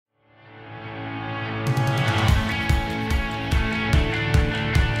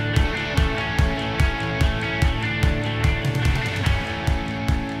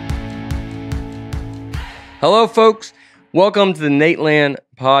Hello, folks. Welcome to the Nateland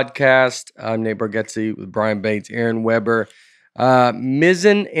podcast. I'm Nate Bargatze with Brian Bates, Aaron Weber.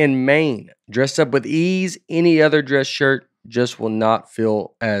 Mizzen and Main. Dressed up with ease. Any other dress shirt just will not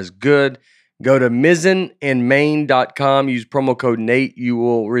feel as good. Go to mizzenandmain.com. Use promo code Nate. You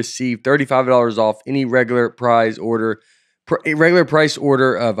will receive $35 off any regular price order of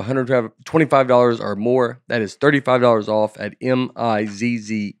 $125 or more. That is $35 off at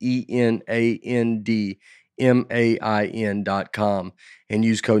mizzenandmain.com and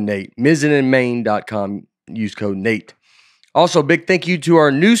use code Nate. Mizzenandmain.com. Use code Nate. Also, big thank you to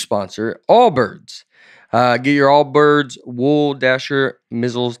our new sponsor, Allbirds. Get your Allbirds wool dasher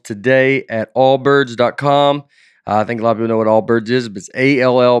mizzles today at allbirds.com. I think a lot of people know what Allbirds is, but it's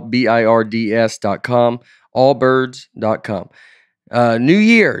ALLBIRDS.com. Allbirds.com. New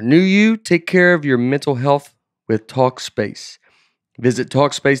year, new you. Take care of your mental health with Talkspace. Visit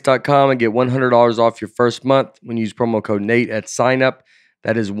Talkspace.com and get $100 off your first month when you use promo code Nate at sign up.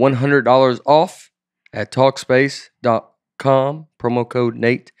 That is $100 off at Talkspace.com, promo code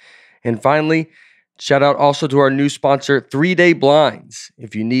Nate. And finally, shout out also to our new sponsor, 3 Day Blinds.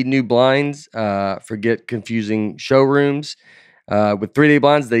 If you need new blinds, forget confusing showrooms. With 3 Day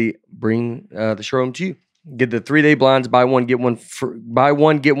Blinds, they bring the showroom to you. Get the 3 Day Blinds, buy one, get one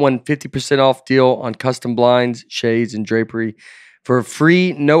 50% off deal on custom blinds, shades, and drapery. For a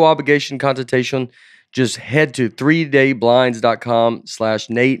free, no obligation consultation, just head to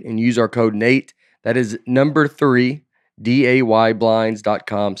 3dayblinds.com/Nate and use our code Nate. That is number 3,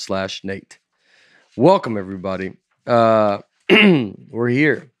 dayblinds.com/Nate. Welcome, everybody. We're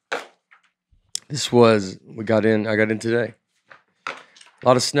here. I got in today. A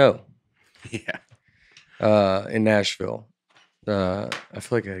lot of snow. Yeah. In Nashville. I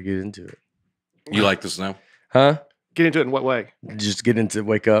feel like I gotta get into it. You like the snow? Huh? Get into it in what way? Just get into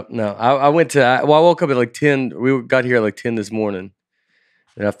wake up. No, I woke up at like 10. We got here at like 10 this morning.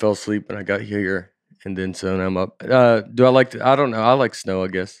 And I fell asleep and I got here. And then so now I'm up. Do I like I don't know. I like snow, I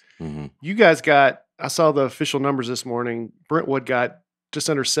guess. Mm-hmm. You guys I saw the official numbers this morning. Brentwood got just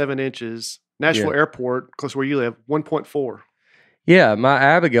under 7 inches. Nashville Airport, close to where you live, 1.4. Yeah,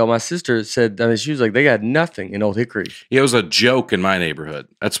 my sister said, she was like, they got nothing in Old Hickory. Yeah, it was a joke in my neighborhood.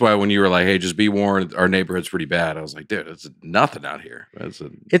 That's why when you were like, hey, just be warned, our neighborhood's pretty bad. I was like, dude, it's nothing out here. It's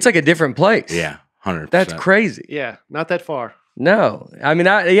like a different place. Yeah, 100%. That's crazy. Yeah, not that far. No. I mean,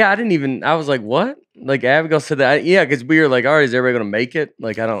 I was like, what? Like Abigail said that. Yeah, because we were like, all right, is everybody going to make it?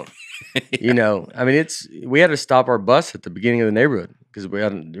 Like, I don't, we had to stop our bus at the beginning of the neighborhood because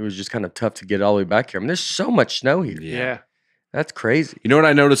it was just kind of tough to get all the way back here. I mean, there's so much snow here. Yeah. That's crazy. You know what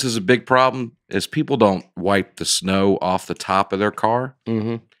I notice is a big problem is people don't wipe the snow off the top of their car.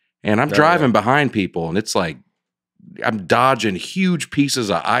 Mm-hmm. And I'm driving behind people, and it's like I'm dodging huge pieces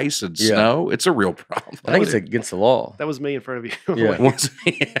of ice and snow. It's a real problem. I think it's against the law. That was me in front of you. Yeah.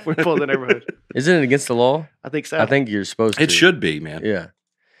 We pulled the neighborhood. Isn't it against the law? I think so. I think you're supposed to. It should be, man. Yeah.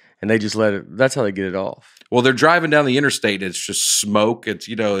 And they just let it. That's how they get it off. Well, they're driving down the interstate. And it's just smoke. It's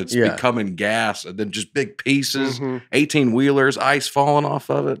becoming gas, and then just big pieces, 18-wheelers, ice falling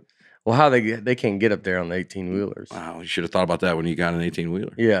off of it. Well, how they can't get up there on the 18-wheelers? Wow, you should have thought about that when you got an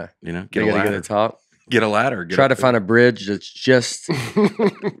 18-wheeler. Yeah, Get a ladder. Get to the top. Get a ladder. Try to find a bridge that's just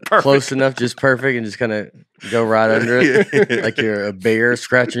close enough, just perfect, and just kind of go right under it, like you're a bear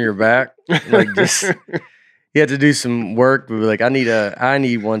scratching your back. Like just. You have to do some work. We were like, I need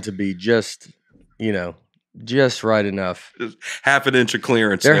one to be just right enough. Just half an inch of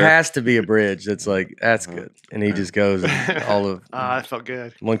clearance. There has to be a bridge that's like, that's good. And he just goes all of that felt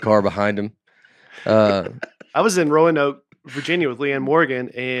good. One car behind him. I was in Roanoke, Virginia with Leanne Morgan,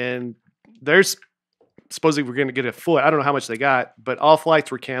 and there's supposedly we're going to get a full, I don't know how much they got, but all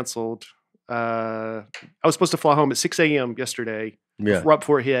flights were canceled. I was supposed to fly home at 6 a.m. yesterday, right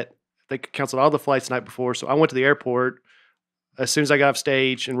before it hit. They canceled all the flights the night before. So I went to the airport as soon as I got off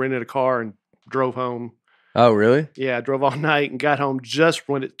stage and rented a car and drove home. Oh, really? Yeah, I drove all night and got home just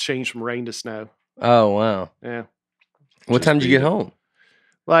when it changed from rain to snow. Oh, wow. Yeah. What time did you get home?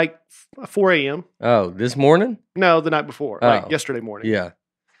 Like 4 a.m. Oh, this morning? No, the night before, like yesterday morning. Yeah.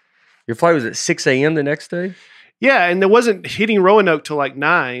 Your flight was at 6 a.m. the next day? Yeah, and it wasn't hitting Roanoke till like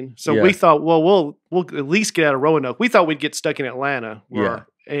 9. So we thought, well, we'll at least get out of Roanoke. We thought we'd get stuck in Atlanta.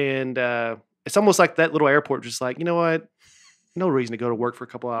 And it's almost like that little airport, just like, you know what? No reason to go to work for a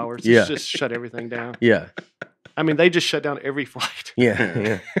couple of hours. Let's just shut everything down. Yeah. I mean, they just shut down every flight.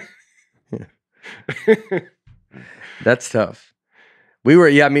 Yeah. That's tough. It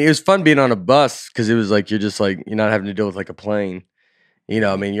was fun being on a bus because it was like, you're not having to deal with like a plane. You're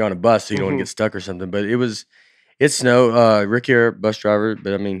on a bus, so you don't want to get stuck or something. But it was It snowed. Ricky, our bus driver,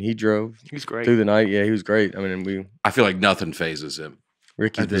 but I mean, he drove. He's great through the night. Yeah, he was great. I mean, I feel like nothing phases him.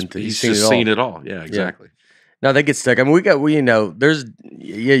 Ricky's he's seen it all. Yeah, exactly. Yeah. No, they get stuck. I mean,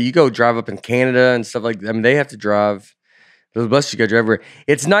 you go drive up in Canada and stuff like that. I mean, they have to drive. Those buses you got to drive everywhere.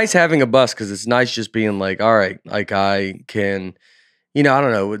 It's nice having a bus because it's nice just being like, all right, like I can, I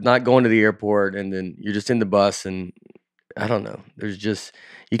don't know, not going to the airport and then you're just in the bus and I don't know. There's just,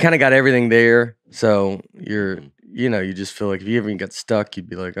 you kind of got everything there. So you just feel like if you ever got stuck, you'd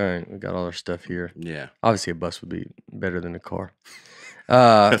be like, all right, we got all our stuff here. Yeah. Obviously, a bus would be better than a car.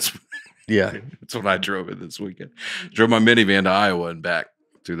 That's what I drove in this weekend. Drove my minivan to Iowa and back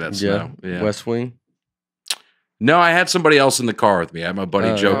through that snow. Yeah. West Wing? No, I had somebody else in the car with me. I had my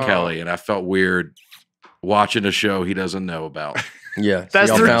buddy Joe Kelly, and I felt weird watching a show he doesn't know about. Yeah. So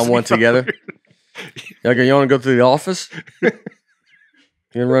y'all found one together? Okay, you want to go through the office? You want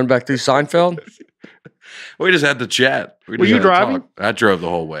to run back through Seinfeld? We just had to chat. Were you driving? I drove the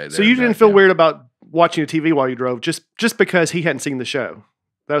whole way. So you didn't feel weird about watching the TV while you drove, just because he hadn't seen the show?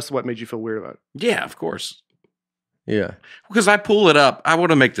 That's what made you feel weird about it? Yeah, of course. Yeah. Because I pull it up. I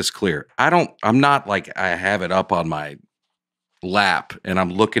want to make this clear. I'm not like I have it up on my lap and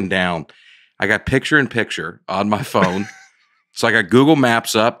I'm looking down. I got picture in picture on my phone. So I got Google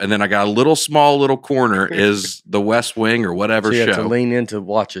Maps up, and then I got a small little corner is the West Wing or whatever so you show. Have to lean in to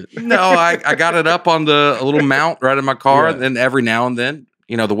watch it. No, I got it up on a little mount right in my car, and then every now and then,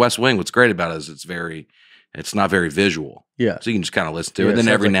 the West Wing. What's great about it is it's not very visual. Yeah, so you can just kind of listen to it. And then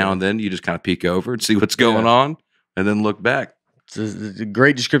every now and then, you just kind of peek over and see what's going on, and then look back. It's a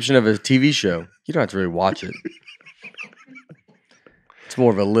great description of a TV show. You don't have to really watch it. It's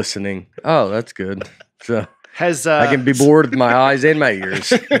more of a listening. Oh, that's good. So. I can be bored with my eyes and my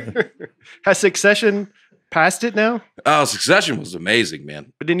ears. Has Succession passed it now? Oh, Succession was amazing,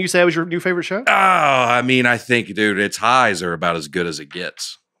 man. But didn't you say it was your new favorite show? Oh, I mean, I think, dude, its highs are about as good as it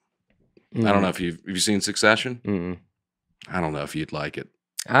gets. I don't know if have you seen Succession? Mm-mm. I don't know if you'd like it.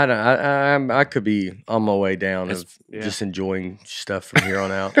 I could be on my way down of just enjoying stuff from here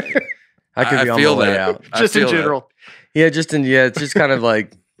on out. I could be on my way out. Just in general. Yeah, it's just kind of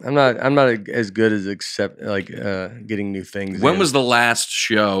like I'm not as good as getting new things. When was the last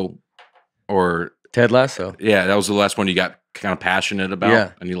show or Ted Lasso? Yeah, that was the last one you got kind of passionate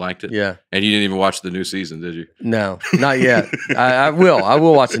about and you liked it? Yeah. And you didn't even watch the new season, did you? No, not yet. I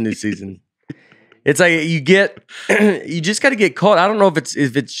will watch the new season. It's like you just got to get caught. I don't know if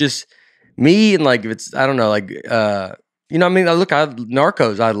it's just me and like if it's I don't know like I mean,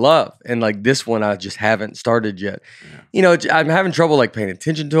 Narcos I love, and like this one I just haven't started yet. Yeah. I'm having trouble like paying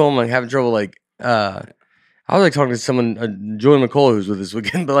attention to them. I'm having trouble like I was like talking to someone, Julian McCullough, who's with this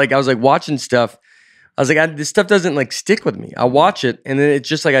weekend, but like I was like watching stuff. I was like, this stuff doesn't like stick with me. I watch it, and then it's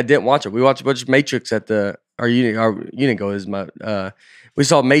just like I didn't watch it. We watched a bunch of Matrix at our Unico is my. We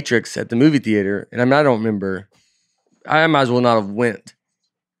saw Matrix at the movie theater, and I don't remember. I might as well not have went.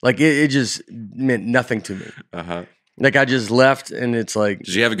 Like it just meant nothing to me. Uh-huh. Like I just left, and it's like.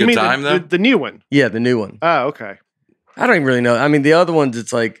 Did you have a good time though? The new one. Yeah, the new one. Oh, okay. I don't even really know. I mean, the other ones,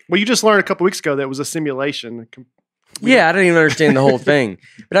 it's like. Well, you just learned a couple weeks ago that it was a simulation. Yeah, I didn't even understand the whole thing,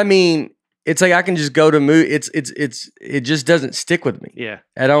 but I mean, it's like I can just go to movie. It just doesn't stick with me. Yeah,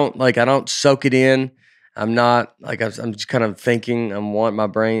 I don't soak it in. I'm not like I'm just kind of thinking. My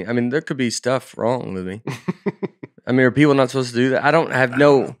brain. I mean, there could be stuff wrong with me. I mean, are people not supposed to do that? I don't have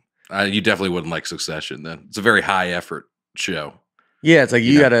no. You definitely wouldn't like Succession then. It's a very high effort show. Yeah, it's like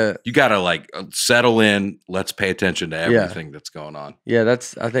you gotta like settle in. Let's pay attention to everything that's going on. Yeah,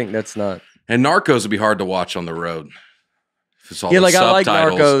 I think that's not. And Narcos would be hard to watch on the road. If it's all like subtitles, I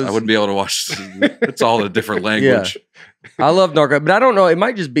like Narcos. I wouldn't be able to watch. It's all a different language. Yeah. I love Narcos, but I don't know. It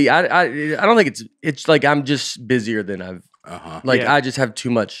might just be. I don't think it's like I'm just busier than I've. I just have too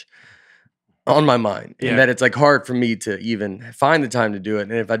much on my mind, and that it's like hard for me to even find the time to do it.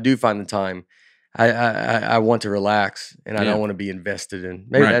 And if I do find the time, I want to relax, and I don't want to be invested in.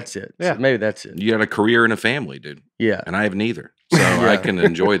 Maybe that's it. Yeah. So maybe that's it. You got a career and a family, dude. Yeah, and I have neither, so I can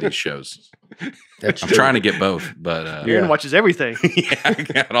enjoy these shows. I'm trying to get both, but Aaron watches everything. Yeah, I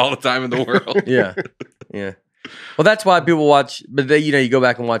got all the time in the world. Yeah. Well, that's why people watch. But they, you go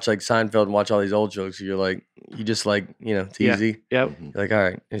back and watch like Seinfeld and watch all these old jokes. So you're like, it's easy. Yeah. You're like, all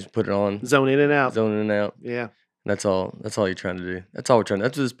right, just put it on. Zone in and out. Yeah. That's all you're trying to do. That's all we're trying to.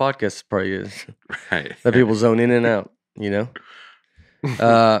 That's what this podcast probably is. Right. Let people zone in and out.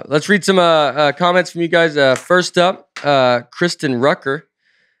 Let's read some comments from you guys. First up, Kristen Rucker.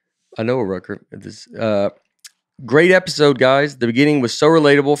 I know a Rucker. This great episode, guys. The beginning was so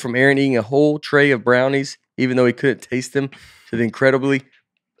relatable, from Aaron eating a whole tray of brownies, even though he couldn't taste them, to the incredibly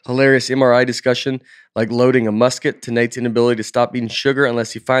Hilarious MRI discussion, like loading a musket, to Nate's inability to stop eating sugar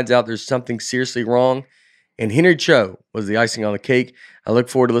unless he finds out there's something seriously wrong. And Henry Cho was the icing on the cake. I look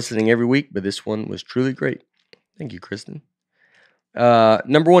forward to listening every week, but this one was truly great. Thank you, Kristen.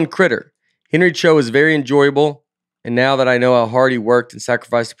 Number one critter. Henry Cho is very enjoyable, and now that I know how hard he worked and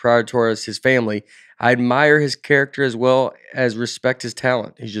sacrificed to prioritize his family, I admire his character as well as respect his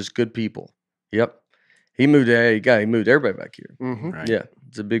talent. He's just good people. Yep. He moved everybody back here. Mm-hmm. Right. Yeah,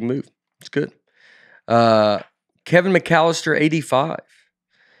 it's a big move. It's good. Kevin McAllister, 85.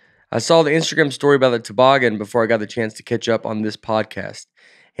 I saw the Instagram story about the toboggan before I got the chance to catch up on this podcast.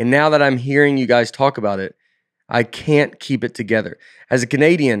 And now that I'm hearing you guys talk about it, I can't keep it together. As a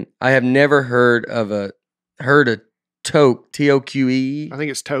Canadian, I have never heard a toque, T-O-Q-E, I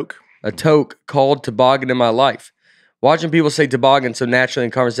think it's toque. a toque called toboggan in my life. Watching people say toboggan so naturally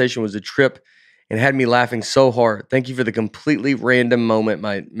in conversation was a trip and had me laughing so hard. Thank you for the completely random moment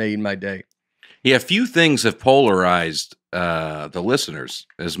made my day. Yeah, few things have polarized the listeners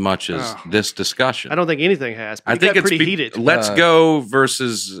as much as this discussion. I don't think anything has. But I think it's pretty heated. Let's go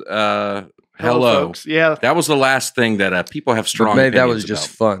versus hello. Folks. Yeah. That was the last thing that people have strong. Maybe that was opinions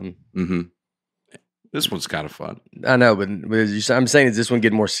just about. fun. Mm-hmm. This one's kind of fun. I know, but I'm saying, is this one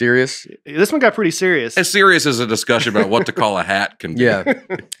getting more serious? This one got pretty serious. As serious as a discussion about what to call a hat can be. Yeah.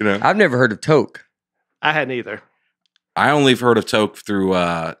 You know, I've never heard of toque. I hadn't either. I only have heard of toque through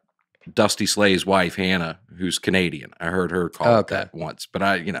Dusty Slay's wife, Hannah, who's Canadian. I heard her call it that once, but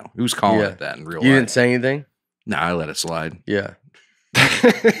who's calling it that in real life? You didn't say anything? No, I let it slide. Yeah.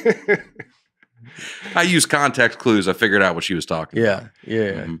 I used context clues. I figured out what she was talking about.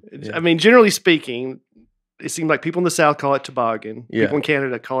 Yeah. Mhm. Yeah. I mean, generally speaking, it seemed like people in the South call it toboggan. Yeah. People in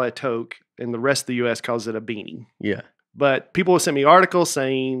Canada call it toque, and the rest of the U.S. calls it a beanie. Yeah. But people have sent me articles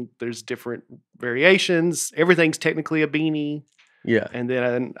saying there's different variations. Everything's technically a beanie, Yeah. and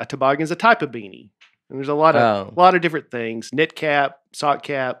then a toboggan is a type of beanie. And there's a lot of different things: knit cap, sock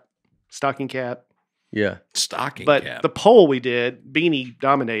cap, stocking cap. Yeah. Stocking But cap. the poll we did, beanie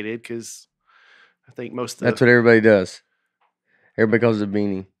dominated because I think most of the That's what everybody does. Everybody calls it a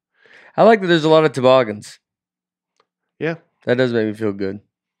beanie. I like that there's a lot of toboggans. Yeah. That does make me feel good.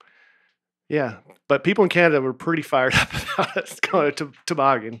 Yeah, but people in Canada were pretty fired up about it. Calling it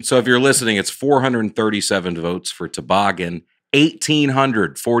toboggan. So if you're listening, it's 437 votes for toboggan,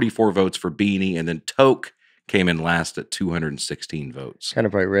 1,844 votes for beanie, and then toque came in last at 216 votes. Kind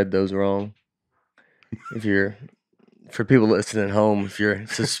of probably read those wrong. For people listening at home, if you're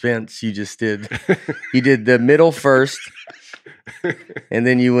suspense, you did the middle first, and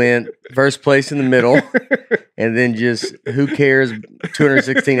then you went first place in the middle, and then just who cares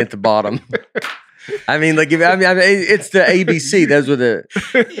 216 at the bottom. I mean, it's the ABC. That's what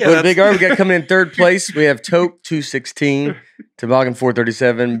with Big R. We got coming in third place. We have toque 216, toboggan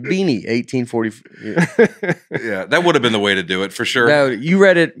 437, beanie 1840. Yeah, that would have been the way to do it for sure. Now, you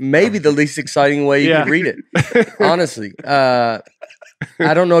read it maybe the least exciting way you could read it. Honestly, I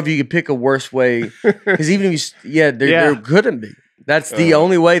don't know if you could pick a worse way, because even if there couldn't be. That's the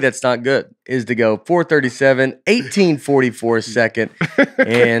only way that's not good, is to go 437, 1844 second,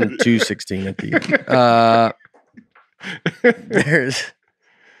 and 216 at the end. There's,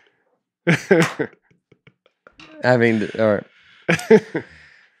 I mean, all right.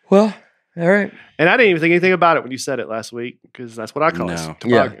 Well, all right. And I didn't even think anything about it when you said it last week, because that's what I call it,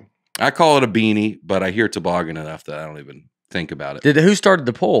 toboggan. I call it a beanie, but I hear toboggan enough that I don't even think about it. Who started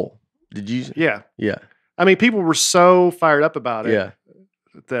the poll? Did you? Yeah. Yeah. I mean, people were so fired up about it Yeah.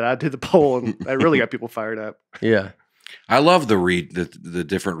 that I did the poll, and I really got people fired up. Yeah. I love the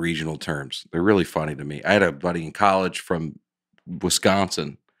different regional terms. They're really funny to me. I had a buddy in college from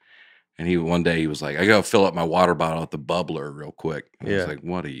Wisconsin, and one day he was like, "I go fill up my water bottle at the bubbler real quick." I was like,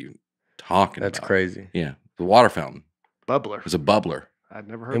 "What are you talking about?" That's crazy. Yeah, the water fountain. Bubbler. It's a bubbler. I'd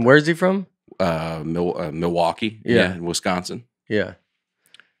never heard. And where's he from? Milwaukee. Yeah. In Wisconsin. Yeah.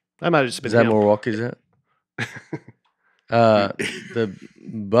 I might have just been Is that him. Milwaukee's that? The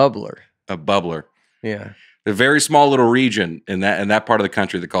bubbler. A bubbler. Yeah. A very small little region in that part of the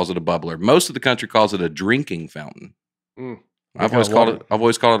country that calls it a bubbler. Most of the country calls it a drinking fountain. Mm. I've always called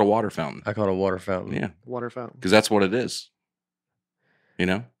it a water fountain. I call it a water fountain. Yeah, Water fountain. because that's what it is. You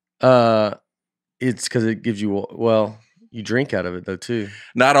know. It's because it gives you you drink out of it though too.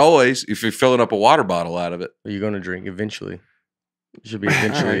 Not always. If you're filling up a water bottle out of it, You're going to drink eventually. It should be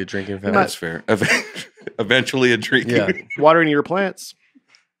eventually a drinking fountain. that's fair. Eventually, a drinking. Yeah. Watering your plants.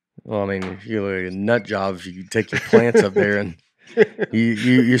 Well, I mean, if you look like a nut job, if you take your plants up there and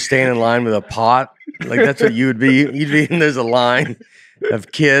you're standing in line with a pot, like that's what you would be. You'd be, and there's a line,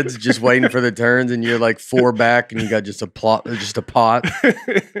 of kids just waiting for their turns, and you're like 4 back, and you got just a pot,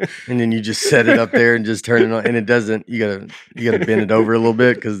 and then you just set it up there and just turn it on, and it doesn't. You gotta bend it over a little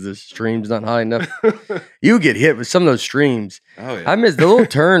bit because the stream's not high enough. You get hit with some of those streams. Oh yeah. I missed the little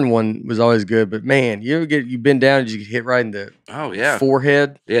turn one was always good, but man, you bend down and you get hit right in the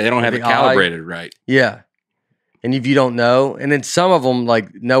forehead. Yeah, they don't have it calibrated right. Yeah. And if you don't know, and then some of them, like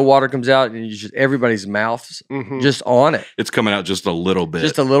no water comes out, and you just everybody's mouth's just on it. It's coming out just a little bit.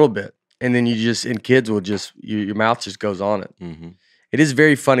 Just a little bit. And then and kids will just, your mouth just goes on it. Mm-hmm. It is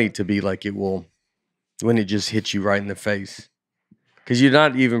very funny to be like it will, when it just hits you right in the face. Because you're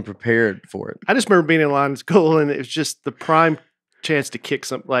not even prepared for it. I just remember being in line in school, and it was just the prime chance to kick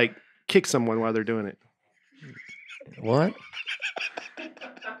someone while they're doing it. What?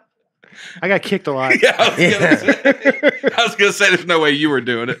 I got kicked a lot. Yeah, I was gonna say there's no way you were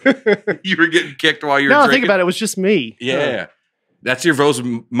doing it. You were getting kicked while you were drinking. Think about it. It was just me. Yeah. That's your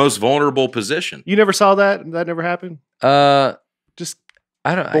most vulnerable position. You never saw that? That never happened? Just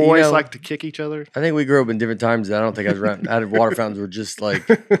I don't. Boys like to kick each other. I think we grew up in different times. I don't think I was around. Out of water fountains were just like.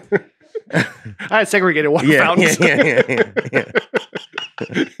 I had segregated water fountains.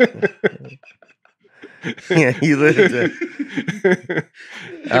 Yeah, you lived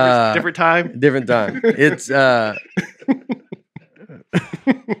different time. Different time. It's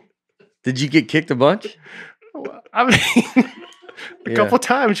Did you get kicked a bunch? I mean, a couple of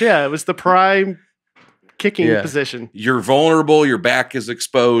times. Yeah, it was the prime kicking position. You're vulnerable. Your back is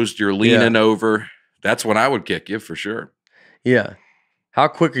exposed. You're leaning over. That's when I would kick you for sure. Yeah. How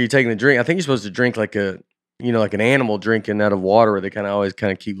quick are you taking the drink? I think you're supposed to drink like an animal drinking out of water, where they always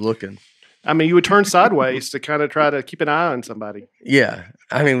keep looking. I mean, you would turn sideways to kind of try to keep an eye on somebody. Yeah.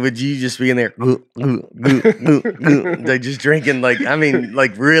 I mean, would you just be in there, they just drinking,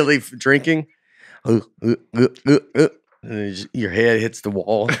 really drinking? And your head hits the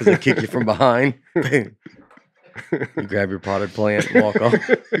wall because they kick you from behind. You grab your potted plant and walk off.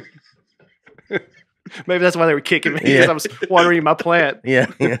 Maybe that's why they were kicking me, because I was watering my plant. Yeah.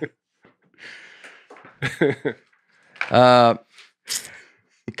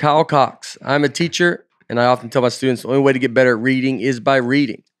 Kyle Cox. I'm a teacher, and I often tell my students the only way to get better at reading is by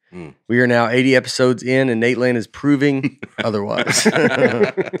reading. We are now 80 episodes in, and Nateland is proving otherwise.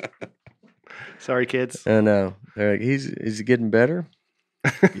 Sorry, kids. I know. They're like, is he getting better?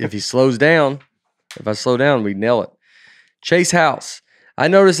 If he slows down, if I slow down, we nail it. Chase House. I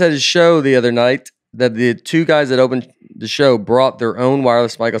noticed at his show the other night that the 2 guys that opened the show brought their own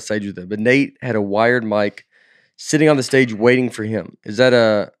wireless mic on stage with them, but Nate had a wired mic sitting on the stage waiting for him. Is that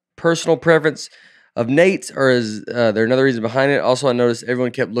a personal preference of Nate's, or is there another reason behind it? Also, I noticed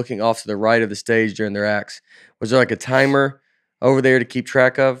everyone kept looking off to the right of the stage during their acts. Was there like a timer over there to keep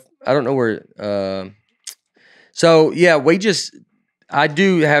track of? I don't know where. So yeah, I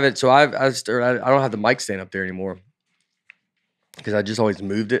do have it. So I don't have the mic stand up there anymore because I just always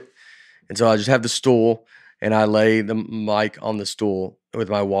moved it, and so I just have the stool and I lay the mic on the stool with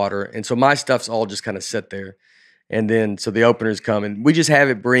my water, and so my stuff's all just kind of set there. And then, so the openers come, and we just have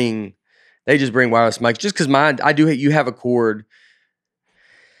it they just bring wireless mics. Just because you have a cord.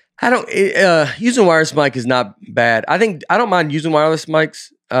 Using wireless mic is not bad. I don't mind using wireless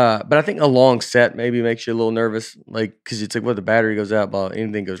mics, but I think a long set maybe makes you a little nervous, because it's like, what, the battery goes out, but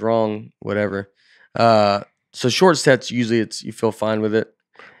anything goes wrong, whatever. So short sets, usually you feel fine with it.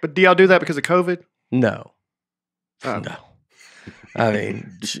 But do y'all do that because of COVID? No. No. I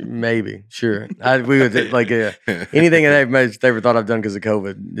mean, maybe, sure. We would anything that they've ever thought I've done because of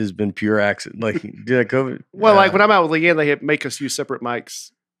COVID has been pure accident. Like, did I COVID? Well, when I'm out with Leanne, they make us use separate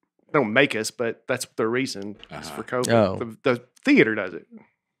mics. They don't make us, but that's the reason. It's for COVID. Oh. The theater does it.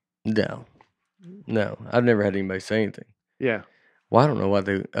 No, I've never had anybody say anything. Yeah. Well, I don't know why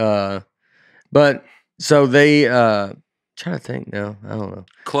they. But so they. Trying to think now. I don't know.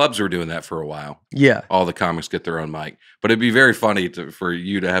 Clubs were doing that for a while. Yeah. All the comics get their own mic. But it'd be very funny for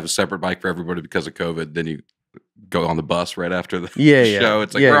you to have a separate mic for everybody because of COVID. Then you go on the bus right after the show.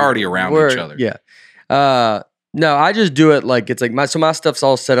 It's like we're already around each other. Yeah. No, I just do it like it's like my stuff's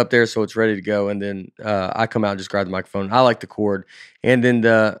all set up there, so it's ready to go. And then I come out and just grab the microphone. I like the cord. And then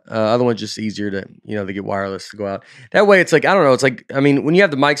the other one's just easier to get wireless to go out. That way it's like, I don't know. It's like, I mean, when you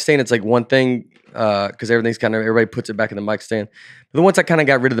have the mic stand, it's like one thing. Because everybody puts it back in the mic stand. But then once I kind of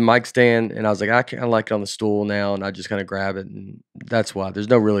got rid of the mic stand, and I was like, I kind of like it on the stool now, and I just kind of grab it, and that's why. There's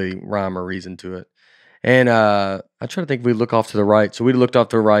no really rhyme or reason to it. And I try to think if we look off to the right. So we looked off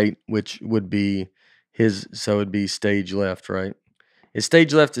to the right, which would be so it'd be stage left, right? Is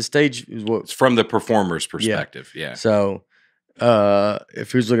stage left? Is what? It's from the performer's perspective, yeah. So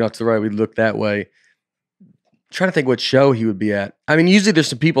if he was looking off to the right, we'd look that way. trying to think what show he would be at. I mean, usually there's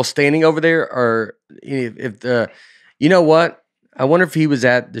some people standing over there, or if the, you know what? I wonder if he was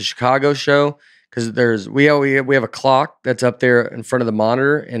at the Chicago show, because we have a clock that's up there in front of the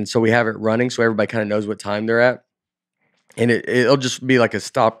monitor, and so we have it running so everybody kind of knows what time they're at, and it'll just be like a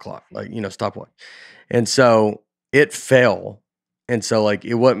stop clock, like stopwatch, and so it fell, and so like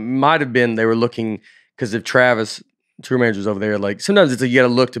what might have been they were looking, because if Travis, tour manager's over there, like sometimes it's you got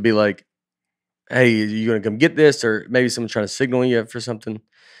to look to be like, hey, you gonna come get this, or maybe someone's trying to signal you for something.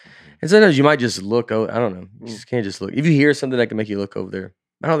 And sometimes you might just look. I don't know. You just can't just look. If you hear something that can make you look over there,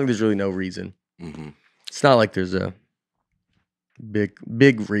 I don't think there's really no reason. Mm-hmm. It's not like there's a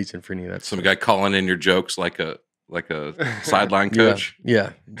big reason for any of that. Some guy calling in your jokes like a sideline coach.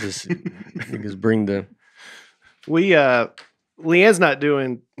 Yeah. Just bring the. Leanne's not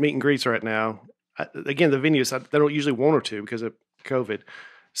doing meet and greets right now. Again, the venues they don't usually want her to because of COVID.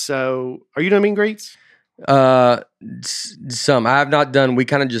 So, are you doing meet and greets? Some I have not done. We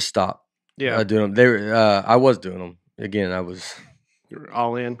kind of just stopped. Yeah, doing them. I was doing them again. You're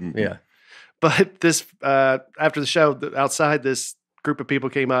all in. Yeah. But this after the show, outside, this group of people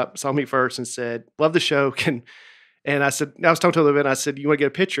came up, saw me first, and said, "Love the show." And I said, I was talking to them, and I said, "You want to get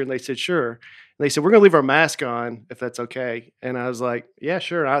a picture?" And they said, "Sure." And they said, "We're going to leave our mask on if that's okay." And I was like, "Yeah,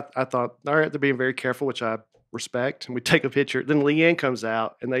 sure." I thought, all right, they're being very careful, which I respect. And we take a picture. Then Leanne comes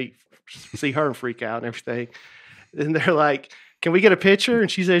out, and they see her and freak out and everything. And they're like, "Can we get a picture?" And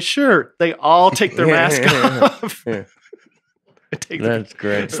she says, "Sure." They all take their mask off. Yeah. That's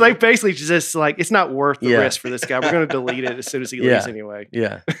great. So they basically just like, it's not worth the risk for this guy. We're going to delete it as soon as he leaves anyway.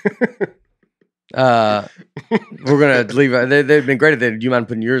 Yeah. We're going to leave. They've been great at that. Do you mind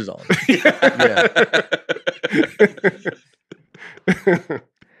putting yours on? Yeah.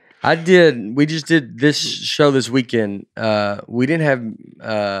 We just did this show this weekend. We didn't have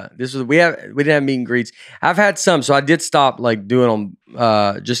we didn't have meet and greets. I've had some, so I did stop like doing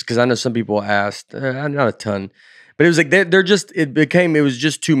them just because I know some people asked. Not a ton. But it was like it was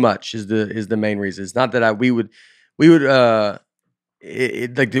just too much is the main reason. It's not that we're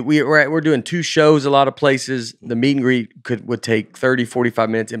doing 2 shows a lot of places. The meet and greet would take 30, 45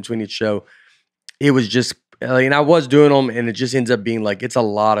 minutes in between each show. It was just and I was doing them, and it just ends up being like it's a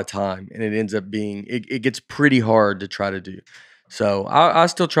lot of time, and it ends up being it gets pretty hard to try to do. So I'll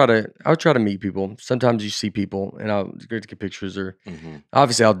try to meet people. Sometimes you see people, and it's great to get pictures, or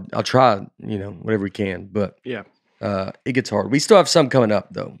obviously I'll try whatever we can, but yeah. It gets hard. We still have some coming up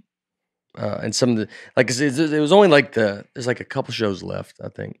though, and some of the it was only like there's like a couple shows left, I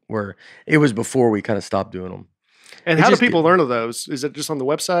think, where it was before we kind of stopped doing them. And how do people learn of those? Is it just on the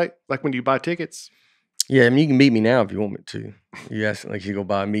website, like when you buy tickets? Yeah, I mean you can meet me now if you want me to. You ask like you go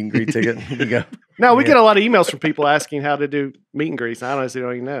buy a meet and greet ticket. You go. No, we get a lot of emails from people asking how to do meet and greets. I honestly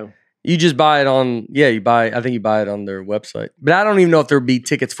don't even know. You just buy it on, I think you buy it on their website. But I don't even know if there'll be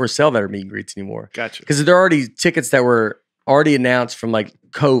tickets for sale that are meet and greets anymore. Gotcha. Because there are already tickets that were already announced from like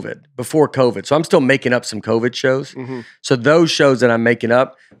before COVID. So I'm still making up some COVID shows. Mm-hmm. So those shows that I'm making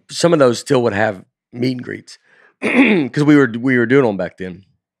up, some of those still would have meet and greets. Because we were doing them back then.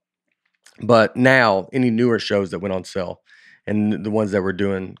 But now, any newer shows that went on sale and the ones that we're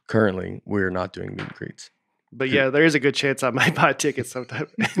doing currently, we're not doing meet and greets. But yeah, there is a good chance I might buy a ticket sometime,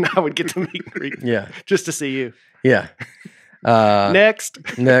 and I would get to meet and greet. Yeah, just to see you. Yeah. Next.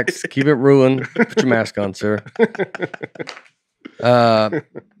 Keep it ruling. Put your mask on, sir.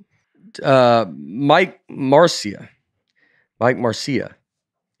 Mike Marcia. Marcia.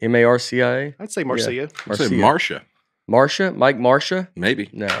 I'd say Marcia. Yeah. I'd say Marcia. Marcia? Mike Marcia? Maybe.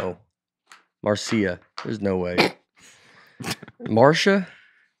 No. Marcia. There's no way. Marcia?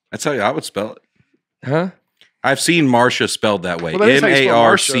 That's how I would spell it. Huh? I've seen Marcia spelled that way. Well,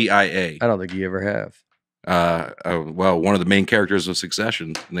 Marcia. I don't think you ever have. Well, one of the main characters of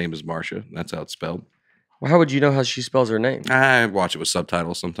Succession, name is Marcia. That's how it's spelled. Well, how would you know how she spells her name? I watch it with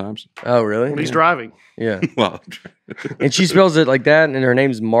subtitles sometimes. Oh, really? When he's driving. Yeah. Well, and she spells it like that, and her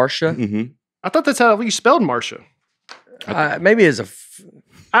name's Marcia? Mm-hmm. I thought that's how you spelled Marcia. Maybe as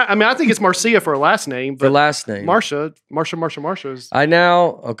I mean, I think it's Marcia for a last name. But the last name. Marcia is...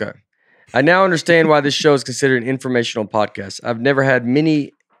 I now understand why this show is considered an informational podcast. I've never had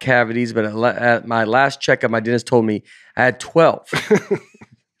many cavities, but at my last checkup, my dentist told me I had 12.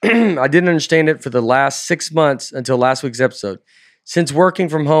 I didn't understand it for the last 6 months until last week's episode. Since working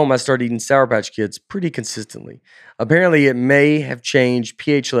from home, I started eating Sour Patch Kids pretty consistently. Apparently, it may have changed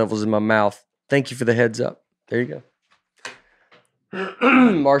pH levels in my mouth. Thank you for the heads up. There you go.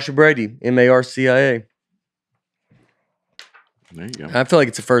 Marcia Brady, Marcia. There you go. I feel like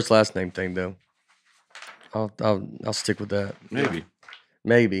it's a first last name thing though. I'll stick with that.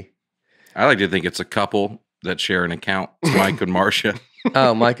 Maybe. I like to think it's a couple that share an account. It's Mike and Marcia.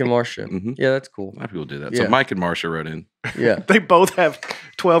 Oh, Mike and Marcia. Mhm. Yeah, that's cool. A lot of people do that. Yeah. So Mike and Marcia wrote in. Yeah. They both have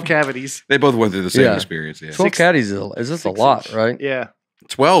 12 cavities. They both went through the same Yeah. experience. Yeah. 12 caddies is this a lot, right? Yeah.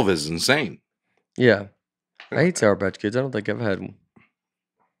 12 is insane. Yeah. I hate Sour Patch Kids. I don't think I've had one.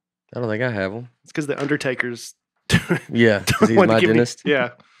 I don't think I have them. It's because the Undertaker's. Yeah, because he's wanted to my give me- dentist.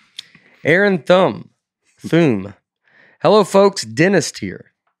 Yeah. Aaron Thum. Hello, folks. Dentist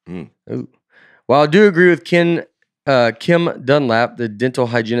here. Mm. Ooh. While I do agree with Kim Dunlap, the dental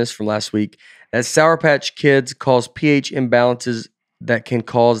hygienist from last week, that Sour Patch Kids cause pH imbalances that can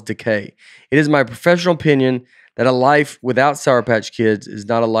cause decay. It is my professional opinion that a life without Sour Patch Kids is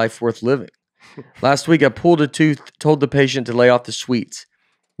not a life worth living. Last week, I pulled a tooth, told the patient to lay off the sweets,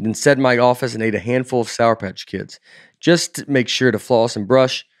 then sat in my office and ate a handful of Sour Patch Kids. Just to make sure to floss and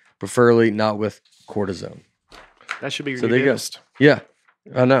brush, preferably not with cortisone. That should be your So new there you go. dentist. Yeah,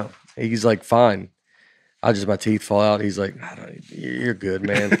 I know. He's like, fine. My teeth fall out. He's like, you're good,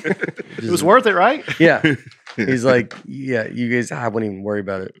 man. It was worth it, right? Yeah. He's like, yeah, you guys, I wouldn't even worry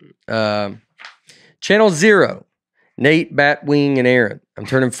about it. Channel 0, Nate, Batwing, and Aaron. I'm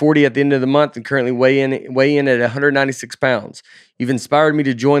turning 40 at the end of the month and currently weigh in at 196 pounds. You've inspired me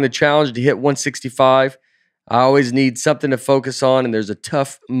to join the challenge to hit 165. I always need something to focus on, and there's a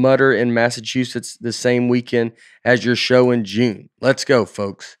Tough Mudder in Massachusetts the same weekend as your show in June. Let's go,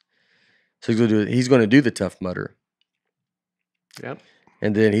 folks. So he's going to do the Tough Mudder. Yep.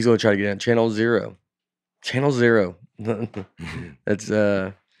 And then he's going to try to get on Channel 0. Channel 0. That's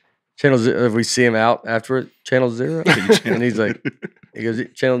Channel 0. If we see him out afterward, Channel 0. And he's like, he goes,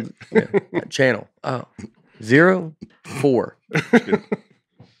 channel. Oh, 0, 4.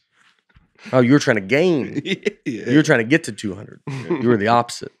 Oh, you were trying to gain. You were trying to get to 200. You were the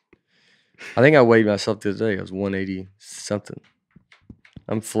opposite. I think I weighed myself the other day. I was 180 something.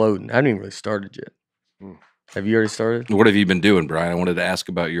 I'm floating. I haven't even really started yet. Have you already started? What have you been doing, Brian? I wanted to ask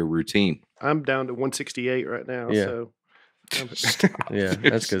about your routine. I'm down to 168 right now. Yeah. So Yeah,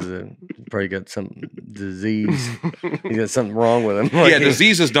 that's because he probably got some disease. He got something wrong with him. Yeah,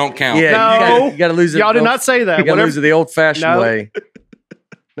 diseases don't count. Yeah, No. you got to lose it. y'all did not say that. You got to lose it the old-fashioned No. way.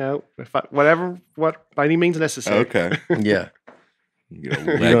 No, what by any means necessary. Okay. Yeah. You get a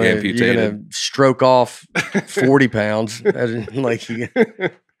leg amputated. You're gonna stroke off 40 pounds. Like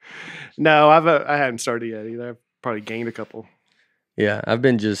No, I haven't started yet either. I've probably gained a couple. yeah, I've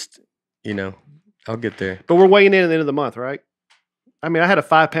been just, I'll get there. But we're weighing in at the end of the month, right? I mean, I had a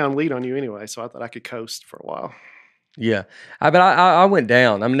 5-pound lead on you anyway, so I thought I could coast for a while. Yeah, but I went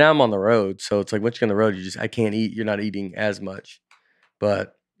down. I mean, now I'm on the road, so it's like once you're on the road, I can't eat. You're not eating as much,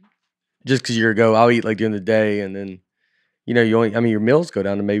 but just because I'll eat like during the day, and then your meals go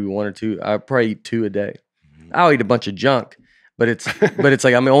down to maybe 1 or 2. I probably eat 2 a day. I'll eat a bunch of junk, but it's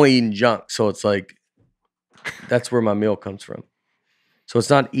like I'm only eating junk, so it's like that's where my meal comes from. So it's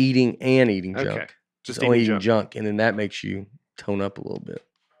not eating and eating junk. Okay, just It's only eating eating junk. junk, and then that makes you tone up a little bit.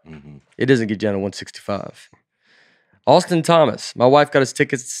 Mm-hmm. It doesn't get you down to 165. Austin Thomas. My wife got us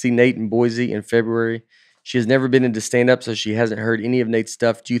tickets to see Nate in Boise in February. She has never been into stand-up, so she hasn't heard any of Nate's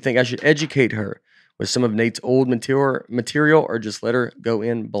stuff. Do you think I should educate her with some of Nate's old material or just let her go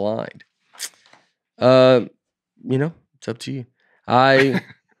in blind? It's up to you. I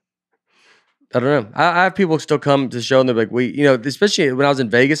don't know. I have people still come to the show and they're like, especially when I was in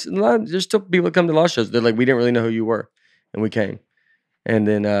Vegas, there's still people that come to a lot of shows. They're like, we didn't really know who you were. And we came. And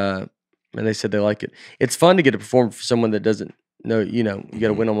then, and they said they like it. It's fun to get to perform for someone that doesn't know, you got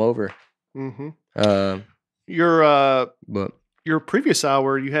to win them over. Mm-hmm. But Your previous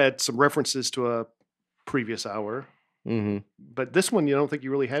hour, you had some references to a previous hour, but this one, you don't think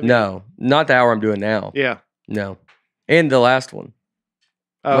you really have? Any? no, not the hour I'm doing now. Yeah. No. And the last one.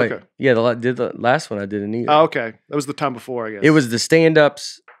 Oh, Wait, okay. Yeah, the last one I didn't either. Oh, okay. That was the time before, I guess. It was the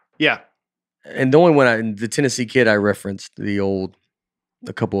stand-ups. Yeah. And the only one the Tennessee Kid, I referenced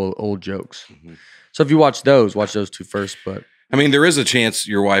a couple of old jokes. Mm-hmm. So if you watch those 2 first. But I mean, there is a chance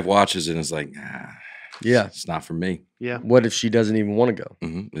your wife watches it and is like, yeah, it's not for me. Yeah. what if she doesn't even want to go?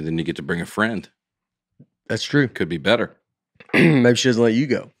 Mm-hmm. And then you get to bring a friend. That's true. Could be better. Maybe she doesn't let you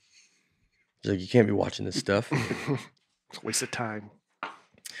go. She's like, you can't be watching this stuff. It's a waste of time.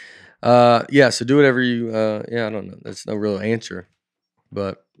 Yeah, so do whatever you, I don't know. That's no real answer.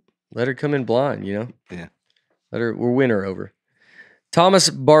 But let her come in blind, Yeah. we'll win her over. Thomas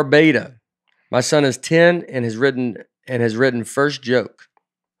Barbada. My son is 10 and has written first joke.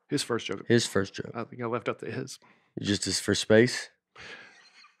 His first joke. His first joke. I think I left out the his. Just as for space.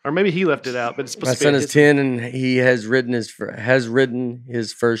 Or maybe he left it out, but it's supposed My to be son his. is 10 and he has written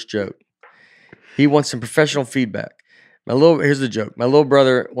his first joke. He wants some professional feedback. Here's the joke. My little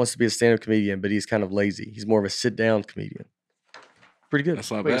brother wants to be a stand-up comedian, but he's kind of lazy. He's more of a sit-down comedian. Pretty good.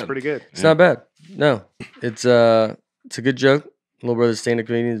 That's not Wait, it's bad. pretty good. It's not bad. No, it's a good joke. Little brother's stand-up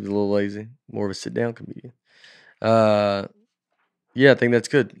comedian is a little lazy. More of a sit-down comedian. Yeah, I think that's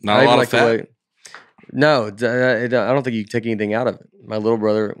good. Not I a even lot of the fat? way. No, I don't think you can take anything out of it. My little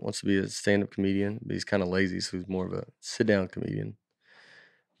brother wants to be a stand-up comedian, but he's kind of lazy, so he's more of a sit-down comedian.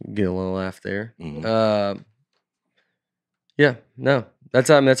 Get a little laugh there. Mhm. Yeah, no, that's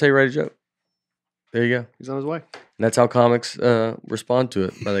how you write a joke. There you go. He's on his way. And that's how comics respond to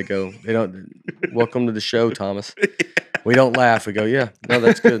it. Where they go, they don't. Welcome to the show, Thomas. We don't laugh. We go, yeah, no,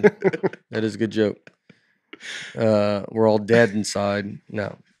 that's good. That is a good joke. We're all dead inside.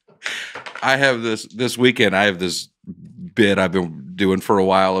 No. I have this weekend. I have this bit I've been doing for a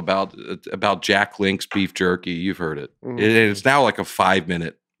while about Jack Link's beef jerky. You've heard it. It's now like a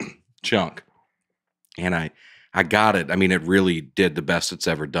 5-minute chunk, and I got it. I mean, it really did the best it's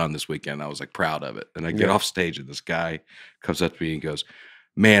ever done this weekend. I was like proud of it. And I get off stage, and this guy comes up to me and goes,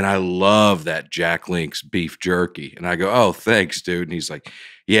 "Man, I love that Jack Link's beef jerky." And I go, "Oh, thanks, dude." And he's like,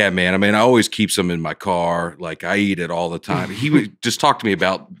 "Yeah, man. I mean, I always keep some in my car. Like, I eat it all the time." He would just talk to me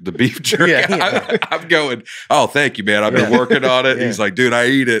about the beef jerky. I'm going, "Oh, thank you, man. I've been working on it." He's like, "Dude, I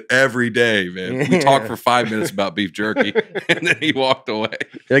eat it every day, man." We talked for 5 minutes about beef jerky, and then he walked away.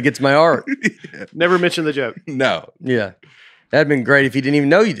 That gets my art. Never mentioned the joke. No. Yeah. That'd been great if he didn't even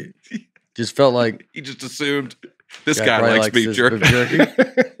know you did. Just felt like He just assumed this guy guy probably likes beef this jerky.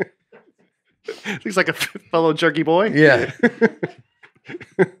 Looks like a fellow jerky boy. Yeah.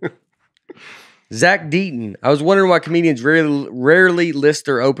 Zach Deaton. I was wondering why comedians rarely list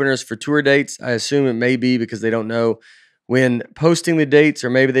their openers for tour dates. I assume it may be because they don't know when posting the dates, or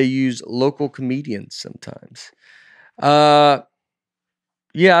maybe they use local comedians sometimes. Yeah,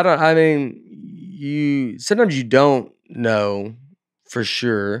 I mean, sometimes you don't know for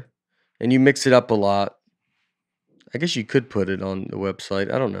sure, and you mix it up a lot. I guess you could put it on the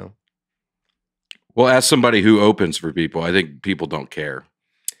website. I don't know. Well, as somebody who opens for people, I think people don't care.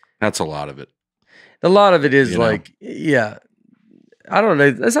 That's a lot of it. A lot of it is You know? like, yeah, I don't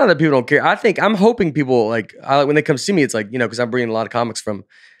know. That's not that people don't care. I'm hoping people when they come see me, it's like, because I'm bringing a lot of comics from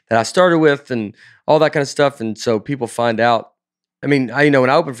that I started with and all that kind of stuff. And so people find out. I mean, when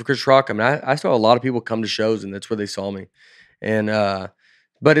I opened for Chris Rock, I mean, I saw a lot of people come to shows, and that's where they saw me. And,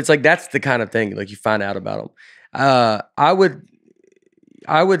 but it's like, that's the kind of thing, like, you find out about them. I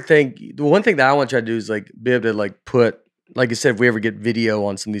would think the one thing that I want to try to do is like be able to like put, like I said, if we ever get video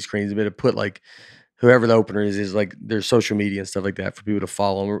on some of these screens, be able to put like whoever the opener is like their social media and stuff like that for people to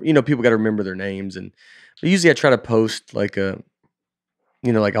follow them. People got to remember their names. And but usually I try to post like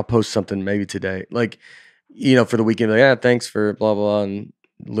like I'll post something maybe today, like, for the weekend, like, yeah, thanks for blah, blah, and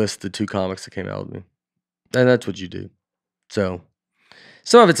list the 2 comics that came out with me. And that's what you do. So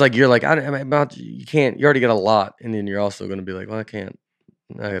some of it's like, you're like, you can't, you already got a lot. And then you're also going to be like, well, I can't.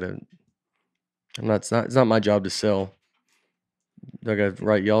 It's not my job to sell. Do I got to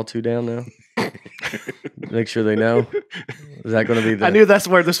write y'all 2 down now? Make sure they know. Is that going to be I knew that's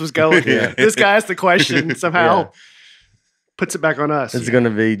where this was going. Yeah. This guy asked the question somehow puts it back on us. It's going to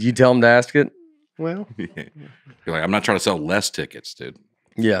be, do you tell them to ask it? Well, You're like, I'm not trying to sell less tickets, dude.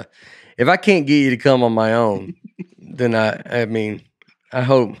 Yeah. If I can't get you to come on my own, then I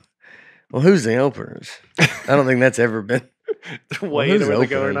hope. Well, who's the openers? I don't think that's ever been. waiting whether to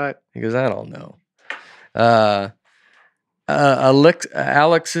go or not. He goes, I don't know.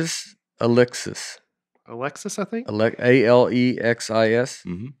 Alexis, I think. Alexis.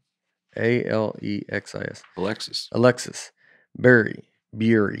 Mm-hmm. Alexis. Alexis.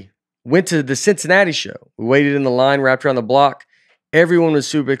 Bury. Went to the Cincinnati show. We waited in the line, wrapped around the block. Everyone was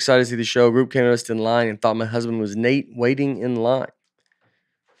super excited to see the show. A group came to us in line and thought my husband was Nate waiting in line.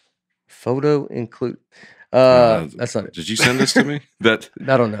 Photo include. That's not it. Did you send this to me? I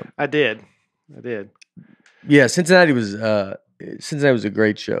don't know. I did. Yeah, Cincinnati was a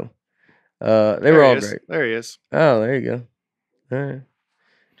great show. They were all great. There he is. Oh, there you go. All right.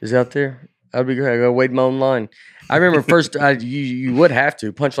 Just out there. That'd be great. I go wait in my own line. I remember first, you would have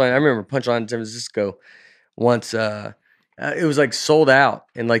to. Punchline. I remember Punchline in San Francisco once. It was like sold out.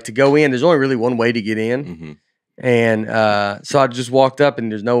 And like to go in, there's only really one way to get in. Mm-hmm. And so I just walked up,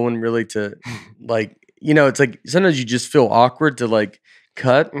 and there's no one really to like, it's like sometimes you just feel awkward to like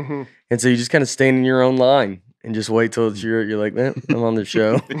cut. Mm-hmm. And so you just kind of stand in your own line and just wait till it's you're like, man, I'm on the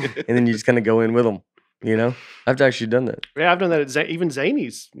show. And then you just kind of go in with them, I've actually done that. Yeah, I've done that at even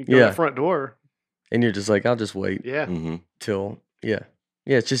Zany's. You go to the front door. And you're just like, I'll just wait Yeah. till, yeah,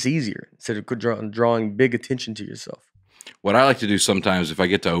 it's just easier instead of drawing big attention to yourself. What I like to do sometimes if I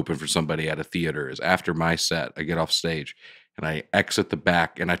get to open for somebody at a theater is after my set, I get off stage and I exit the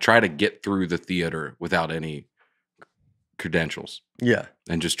back and I try to get through the theater without any credentials Yeah.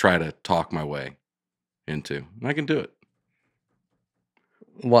 and just try to talk my way into. And I can do it.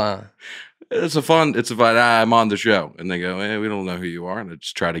 Why? It's a fun, I'm on the show. And they go, hey, we don't know who you are. And I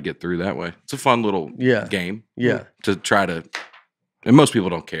just try to get through that way. It's a fun little game. Yeah. To try to, and most people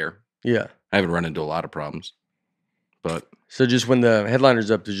don't care. Yeah. I haven't run into a lot of problems. But so just when the headliner's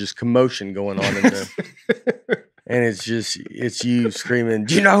up, there's just commotion going on in there. And it's you screaming,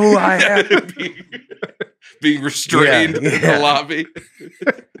 do you know who I am? being restrained in the lobby.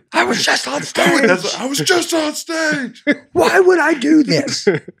 I was just on stage. I was just on stage. Why would I do this?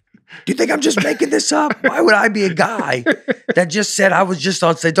 Do you think I'm just making this up? Why would I be a guy that just said I was just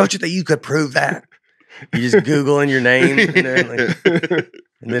on stage? Don't you think you could prove that? You just Googling your name.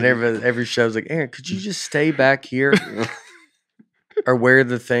 And then every show's like, Aaron, could you just stay back here or wear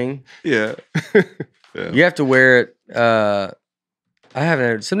the thing? Yeah. You have to wear it. I haven't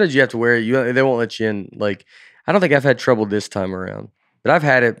heard. Sometimes you have to wear it. They won't let you in. Like, I don't think I've had trouble this time around, but I've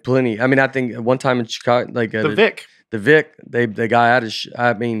had it plenty. I mean, I think one time in Chicago, like the Vic, the guy had to.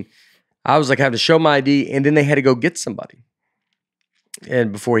 I mean, I was like having to show my ID, and then they had to go get somebody,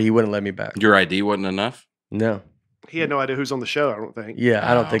 and before he wouldn't let me back. Your ID wasn't enough? No. He had no idea who's on the show, I don't think. Yeah,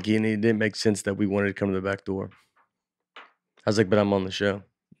 I don't think it didn't make sense that we wanted to come to the back door. I was like, but I'm on the show.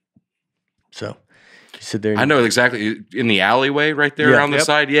 So you sit there. I know exactly. In the alleyway right there on the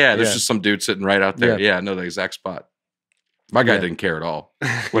side. Yeah, there's Yeah. just some dude sitting right out there. Yeah, I know the exact spot. My guy didn't care at all.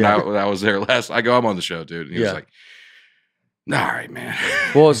 When I was there last, I go, I'm on the show, dude. And he was like, all right, man.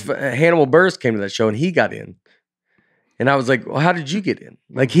 Well, Hannibal Buress came to that show and he got in. And I was like, well, how did you get in?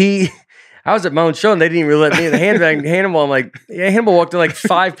 Like I was at my own show and they didn't even let me in. Hannibal, I'm like, yeah, Hannibal walked in like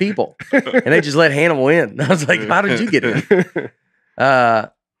 5 people and they just let Hannibal in. I was like, how did you get in?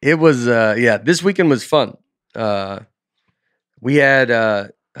 It was, this weekend was fun. We had,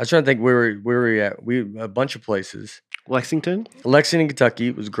 I was trying to think where we at. A bunch of places. Lexington, Kentucky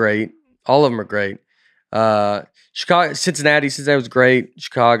was great. All of them are great. Chicago, Cincinnati was great.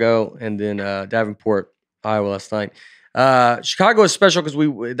 Chicago, and then Davenport, Iowa last night. Chicago is special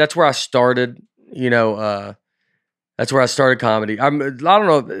because that's where I started. That's where I started comedy. I don't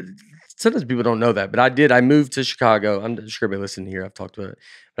know. Sometimes people don't know that, but I did. I moved to Chicago. I'm sure everybody listening here, I've talked about it.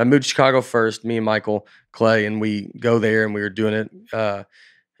 But I moved to Chicago first, me and Michael Clay, and we go there and we were doing it.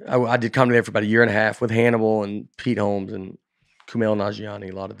 I did comedy there for about a year and a half with Hannibal and Pete Holmes and Kumail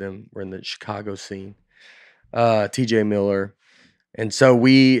Nanjiani. A lot of them were in the Chicago scene. TJ Miller. And so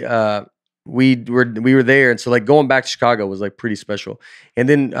we were there. And so like going back to Chicago was like pretty special. And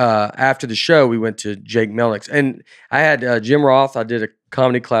then after the show, we went to Jake Melnick's. And I had Jim Roth. I did a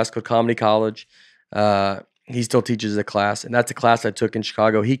comedy class called Comedy College. He still teaches a class. And that's a class I took in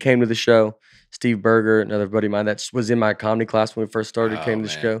Chicago. He came to the show. Steve Berger, another buddy of mine that was in my comedy class when we first started, came to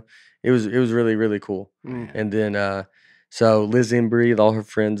the show. It was really, really cool. And then so Liz Embry, all her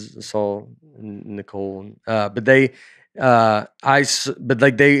friends, Saul and Nicole, it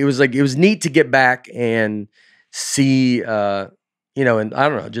was neat to get back and see, and I don't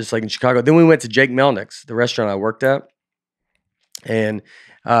know, just like in Chicago. Then we went to Jake Melnick's, the restaurant I worked at, and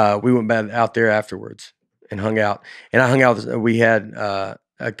we went back out there afterwards and hung out. And I hung out. We had a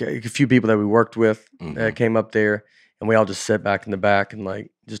few people that we worked with came up there, and we all just sat back in the back and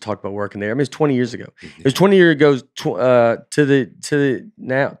like just talked about working there. I mean, it's 20 years ago. It was 20 years ago to the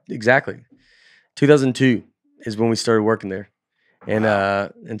now exactly. 2002 is when we started working there,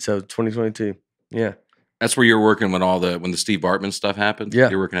 and so 2022, yeah. That's where you're working when the Steve Bartman stuff happened. Yeah,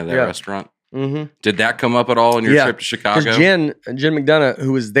 you're working at that restaurant. Mm-hmm. Did that come up at all in your trip to Chicago? Because Jen McDonough,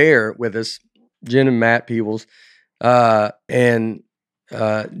 who was there with us, Jen and Matt Peebles, so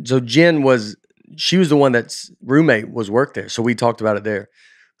Jen was the one that's roommate was worked there. So we talked about it there.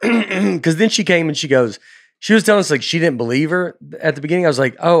 Because then she came and she was telling us like she didn't believe her at the beginning. I was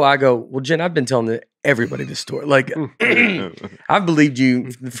like, well, Jen, I've been telling everybody this story. Like, I've believed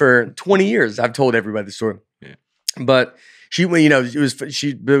you for 20 years. I've told everybody the story. Yeah. But we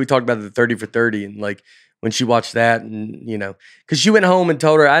talked about the 30 for 30 and like when she watched that and, because she went home and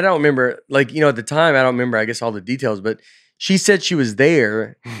told her, I don't remember, like, at the time, I don't remember, I guess, all the details, but she said she was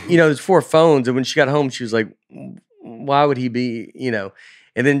there, there's 4 phones. And when she got home, she was like, why would he be,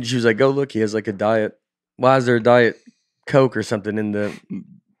 and then she was like, go look, he has like a diet. Why is there a diet Coke or something in the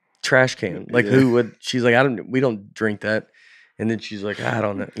trash can? Like who would, she's like, we don't drink that. And then she's like, I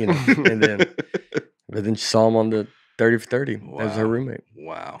don't know, and then she saw him on the 30 for 30 as her roommate.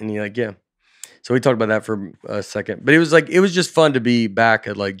 Wow. And you're like, yeah. So we talked about that for a second, but it was just fun to be back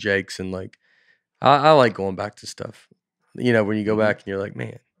at like Jake's and like, I like going back to stuff. You know, when you go back and you're like,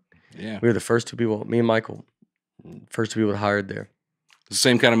 man, Yeah. we were the first two people. Me and Michael, first two people hired there. The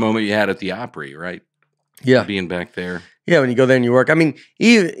same kind of moment you had at the Opry, right? Yeah. Being back there. Yeah, when you go there and you work. I mean,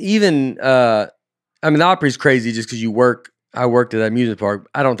 even the Opry's crazy just because you work. I worked at that amusement park.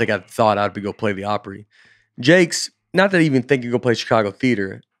 I don't think I thought I'd go play the Opry. Jake's, not that I even think you go play Chicago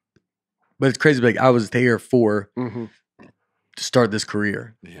theater, but it's crazy. Like, I was there to start this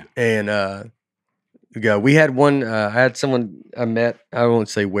career. Yeah. And we had one, I had someone I met, I won't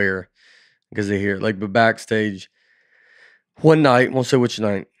say where because they hear it, like, but backstage one night, won't say which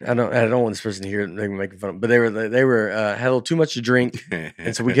night. I don't want this person to hear it. They were making fun of them, but they were had a little too much to drink.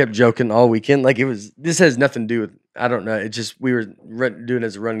 And so we kept joking all weekend. Like, this has nothing to do with, I don't know. It just, we were doing it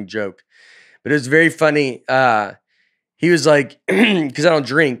as a running joke, but it was very funny. He was like, because I don't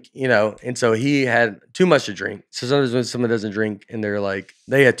drink, you know, and so he had too much to drink. So sometimes when someone doesn't drink and they're like,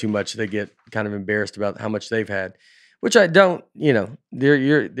 they had too much, they get kind of embarrassed about how much they've had, which I don't, you know,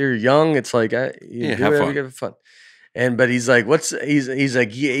 they're young. It's like, have fun. Have fun. But he's like, he's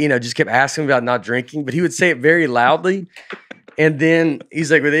like, you know, just kept asking about not drinking, but he would say it very loudly. And then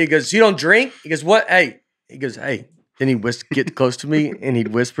he's like, he goes, you don't drink? He goes, what? Hey, he goes, hey. Then he'd get close to me and he'd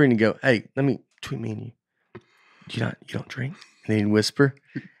whisper and he'd go, hey, between me and you. You don't drink? And he'd whisper.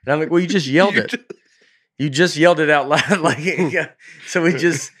 And I'm like, well, you just yelled it. You just yelled it out loud. Like, yeah. So it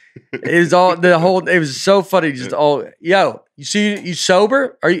was so funny. Just yo, you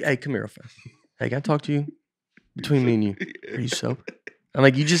sober? Hey, come here real fast. Hey, can I talk to you? Between me and you. Are you sober? I'm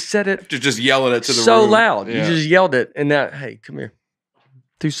like, you just said it. Just yelling it to the so room. loud. Yeah. You just yelled it. And now, hey, come here.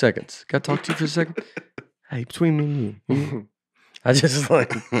 2 seconds. Can I talk to you for a second? Hey, between me and you. I just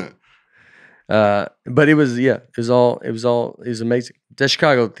like... but it was amazing. The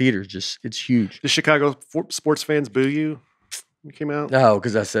Chicago theater it's huge. The Chicago sports fans boo you? You came out? No,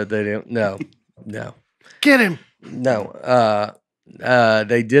 because I said they didn't. No. Get him. No.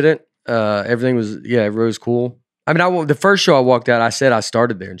 They didn't. Everything was everyone was cool. I mean, the first show I walked out, I said I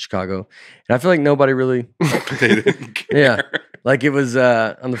started there in Chicago, and I feel like nobody really. They didn't care. Yeah, like it was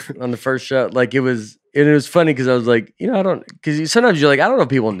on the first show. Like it was funny because I was like, you know, I don't, because sometimes you're like, I don't know if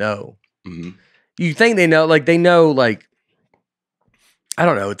people know. Mm-hmm. You think they know, like they know, like I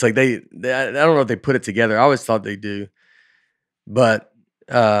don't know. It's like they I don't know if they put it together. I always thought they do, but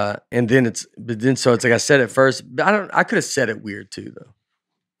then so it's like I said it first. But I could have said it weird too though.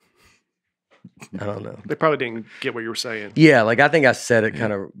 I don't know. They probably didn't get what you were saying. Yeah, like I think I said it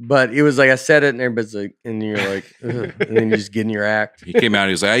kind of, but it was like I said it and everybody's like, and you're like, ugh, and then you just get in your act. He came out and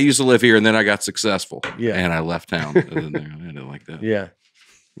he was like, I used to live here and then I got successful. Yeah. And I left town. I didn't like that. Yeah.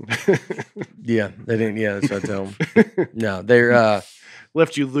 Yeah, they didn't. Yeah, that's what I tell them. No, they're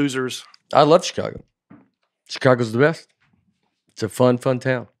left you losers. I love Chicago. Chicago's the best. It's a fun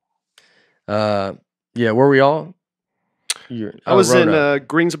town. Yeah, where were we all? I was in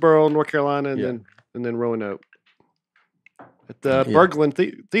Greensboro, North Carolina, and then Roanoke at the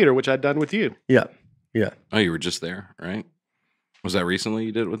Berglund Theater, which I'd done with you. Yeah. Oh, you were just there, right? Was that recently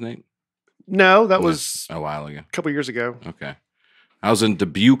you did it with Nate? No, that was a while ago. A couple years ago. Okay. I was in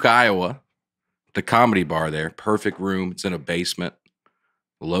Dubuque, Iowa, the Comedy Bar there. Perfect room. It's in a basement,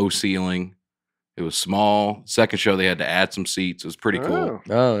 low ceiling. It was small. Second show, they had to add some seats. It was pretty cool.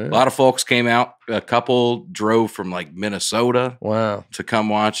 Oh, yeah. A lot of folks came out. A couple drove from like Minnesota. Wow. To come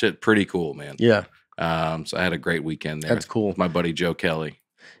watch it. Pretty cool, man. Yeah. So I had a great weekend there. That's cool. With my buddy Joe Kelly.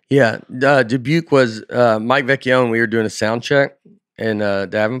 Yeah. Dubuque was Mike Vecchione. We were doing a sound check in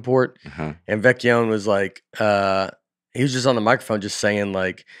Davenport. Uh-huh. And Vecchione was like, he was just on the microphone just saying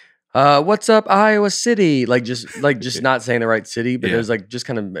like, what's up, Iowa City? Like just not saying the right city, but it was like just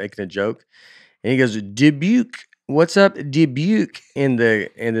kind of making a joke. And he goes, Dubuque, what's up, Dubuque? And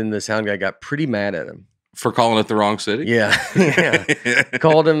then the sound guy got pretty mad at him. For calling it the wrong city? Yeah.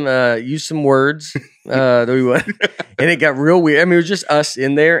 Called him, used some words that we went. And it got real weird. I mean, it was just us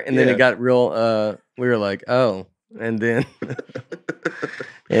in there. And then it got real, we were like, oh. And then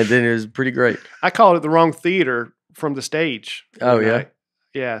it was pretty great. I called it the wrong theater from the stage. Oh, yeah?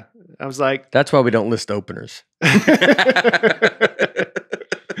 Yeah. I was like. That's why we don't list openers.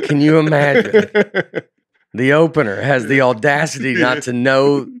 Can you imagine? The opener has the audacity not to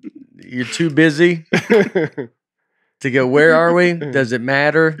know you're too busy to go, where are we? Does it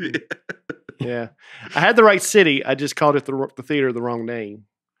matter? Yeah. I had the right city. I just called it the theater the wrong name.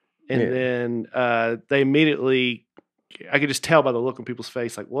 And then they immediately, I could just tell by the look on people's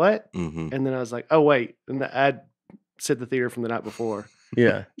face, like, what? Mm-hmm. And then I was like, oh, wait. And I said the theater from the night before.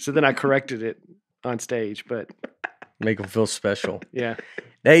 Yeah. So then I corrected it on stage, but. Make them feel special. Yeah.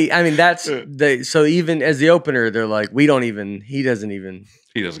 So even as the opener, they're like, he doesn't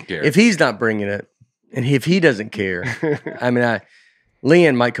care. If he's not bringing it, And if he doesn't care, I mean,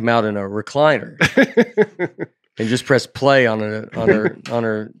 Leanne might come out in a recliner and just press play on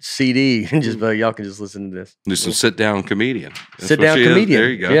her CD and just be like, y'all can just listen to this. Just a sit down comedian. Sit down comedian. There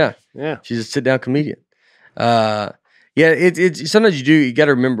you go. Yeah. She's a sit down comedian. It's sometimes you got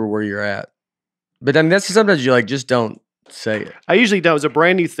to remember where you're at. But I mean, that's sometimes you like just don't say it. I usually don't. It was a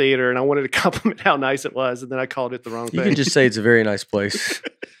brand new theater, and I wanted to compliment how nice it was, and then I called it the wrong thing. You can just say it's a very nice place.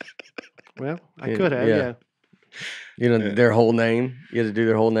 Well, I could have, yeah. You know, their whole name. You had to do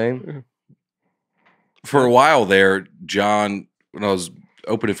their whole name. For a while there, John, when I was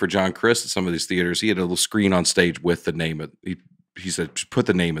opening for John Chris at some of these theaters, he had a little screen on stage with the name of, he said, just put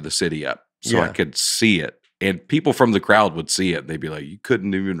the name of the city up so I could see it. And people from the crowd would see it. And they'd be like, you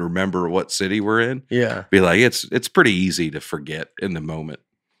couldn't even remember what city we're in? Yeah. Be like, it's pretty easy to forget in the moment.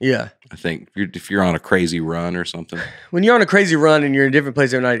 Yeah. I think if you're on a crazy run or something. When you're on a crazy run and you're in a different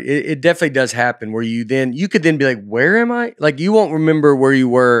place every night, it definitely does happen where you could then be like, where am I? Like you won't remember where you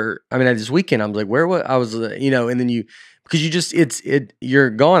were. I mean, this weekend, I was like, where was I was, and then because you just, you're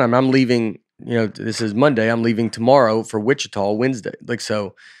gone. I'm leaving, this is Monday. I'm leaving tomorrow for Wichita Wednesday. Like,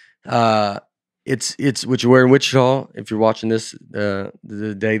 so, it's what you wear in Wichita. If you're watching this,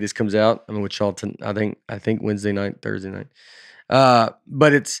 the day this comes out, I'm in Wichita. I think Wednesday night, Thursday night.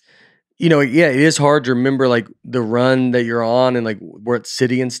 But it's, it is hard to remember like the run that you're on and like what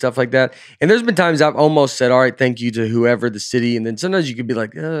city and stuff like that. And there's been times I've almost said, all right, thank you to whoever the city. And then sometimes you could be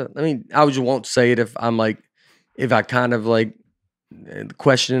like, I just won't say it if I'm like, if I kind of like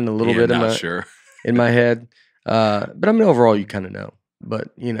question a little bit in my head. But I mean, overall you kind of know, but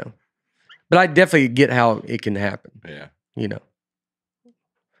but I definitely get how it can happen. Yeah.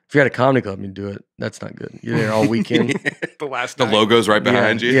 If you're at a comedy club and you do it, that's not good. You're there all weekend. The logo's right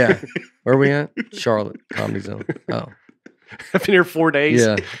behind you. Yeah. Where are we at? Charlotte Comedy Zone. Oh. I've been here 4 days.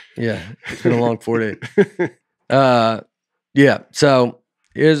 Yeah. It's been a long 4 days. Yeah. So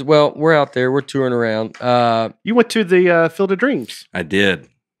we're out there. We're touring around. You went to the Field of Dreams. I did.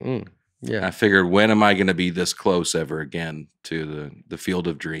 Yeah. I figured, when am I going to be this close ever again to the Field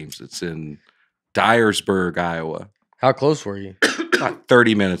of Dreams? It's in Dyersburg, Iowa. How close were you? About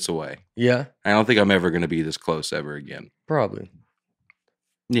 30 minutes away. Yeah. I don't think I'm ever going to be this close ever again. Probably.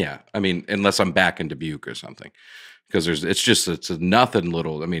 Yeah. I mean, unless I'm back in Dubuque or something. Because it's a nothing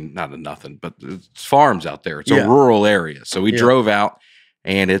little, I mean, not a nothing, but it's farms out there. It's a rural area. So we drove out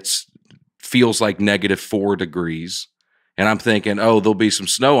and feels like -4 degrees. And I'm thinking, there'll be some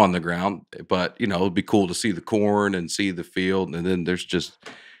snow on the ground, but it'll be cool to see the corn and see the field. And then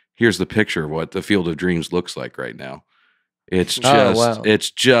here's the picture of what the Field of Dreams looks like right now. It's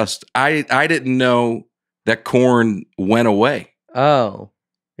just, I didn't know that corn went away. Oh,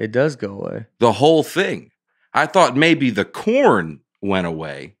 it does go away. The whole thing. I thought maybe the corn went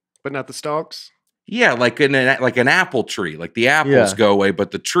away. But not the stalks? Yeah, like an apple tree. Like the apples go away,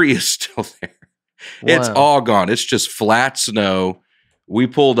 but the tree is still there. Wow. It's all gone. It's just flat snow. We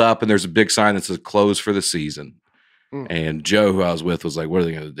pulled up and there's a big sign that says closed for the season. And Joe, who I was with, was like, what are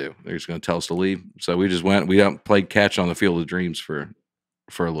they going to do? They're just going to tell us to leave. So we just went. We played catch on the Field of Dreams for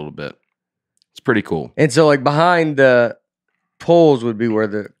a little bit. It's pretty cool. And so like behind the poles would be where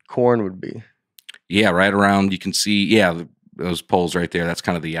the corn would be. Yeah, right around. You can see, those poles right there. That's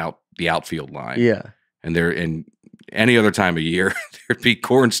kind of the outfield line. Yeah. And they're in any other time of year, there'd be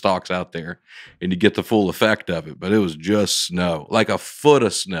corn stalks out there and you get the full effect of it. But it was just snow, like a foot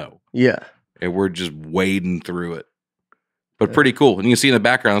of snow. Yeah. And we're just wading through it. But pretty cool. And you can see in the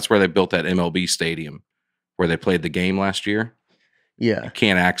background, that's where they built that MLB stadium where they played the game last year. Yeah. You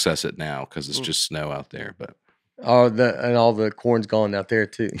can't access it now because it's just snow out there. But all the corn's gone out there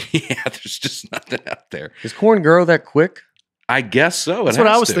too. Yeah, there's just nothing out there. Does corn grow that quick? I guess so. That's what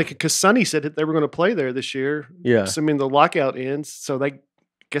I was thinking, because Sonny said that they were going to play there this year. Yeah. So, I mean, the lockout ends, so they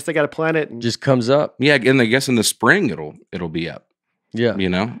guess they got to plant it. And just comes up. Yeah, and I guess in the spring it'll be up. Yeah.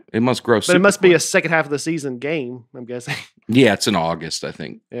 It must grow. But it must be a second half of the season game, I'm guessing. Yeah, it's in August, I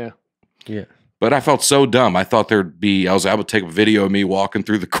think. Yeah. Yeah. But I felt so dumb. I thought I would take a video of me walking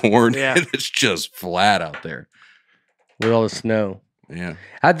through the corn. Yeah. And it's just flat out there. With all the snow. Yeah.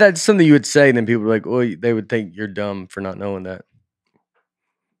 That's something you would say, and then people were like, well, they would think you're dumb for not knowing that.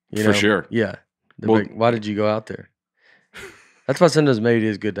 For sure. Yeah. Like, why did you go out there? That's why sometimes maybe it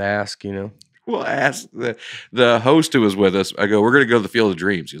is good to ask, Well, I asked the host who was with us, I go, we're going to go to the Field of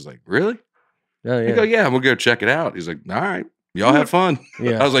Dreams. He's like, really? Oh, yeah. I go, yeah, we'll go check it out. He's like, all right, y'all have fun.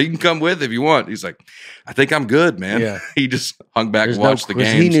 Yeah. I was like, you can come with if you want. He's like, I think I'm good, man. Yeah. He just hung back and watched the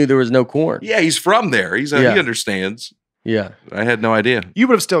games. He knew there was no corn. Yeah, he's from there. He understands. Yeah. I had no idea. You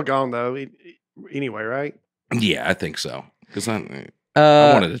would have still gone, though, anyway, right? Yeah, I think so. Because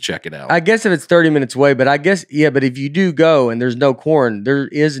I wanted to check it out. I guess if it's 30 minutes away, but I guess, yeah, but if you do go and there's no corn, there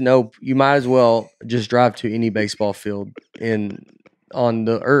is no, you might as well just drive to any baseball field on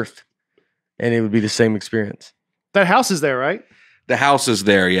the earth and it would be the same experience. That house is there, right? The house is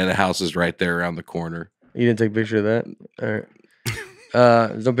there. Yeah, the house is right there around the corner. You didn't take a picture of that? All right.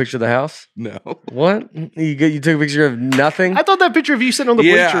 There's no picture of the house? No. What? You took a picture of nothing? I thought that picture of you sitting on the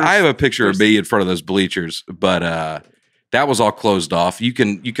bleachers. Yeah, I have a picture of me in front of those bleachers, but that was all closed off. You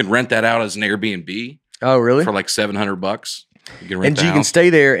can rent that out as an Airbnb. Oh, really? For like $700. You can rent and you can stay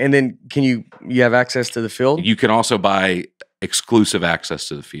there, and then you have access to the field? You can also buy exclusive access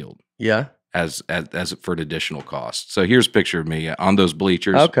to the field. Yeah. As for an additional cost. So here's a picture of me on those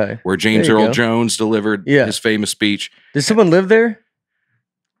bleachers. Okay. Where James Earl Jones delivered his famous speech. Does someone live there?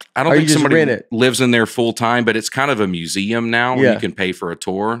 I don't think somebody lives in there full time, but it's kind of a museum now where you can pay for a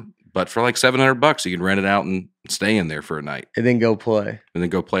tour. But for like $700, you can rent it out and stay in there for a night. And then go play. And then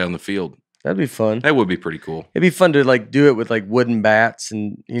go play on the field. That'd be fun. That would be pretty cool. It'd be fun to like do it with like wooden bats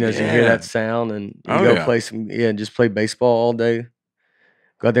and so you hear that sound and you go play just play baseball all day.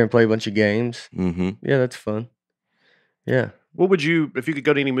 Go out there and play a bunch of games. Mm-hmm. Yeah, that's fun. Yeah. What would you, if you could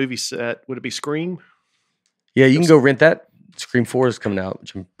go to any movie set, would it be Scream? Yeah, you can go rent that. Scream 4 is coming out,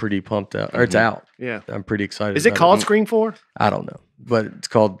 which I'm pretty pumped out. Or it's out. Yeah. I'm pretty excited. Is it called Scream 4? I don't know, but it's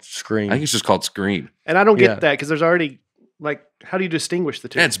called Scream. I think it's just called Scream. And I don't get that because there's already, like, how do you distinguish the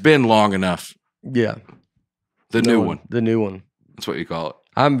two? Yeah, it's been long enough. Yeah. The new one. The new one. That's what you call it.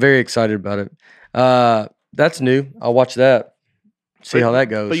 I'm very excited about it. That's new. I'll watch that. See how that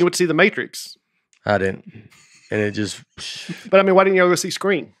goes. But you went to see The Matrix. I didn't. And it just... But I mean, why didn't you go see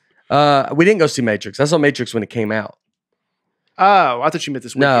Scream? We didn't go see Matrix. I saw Matrix when it came out. Oh, I thought you meant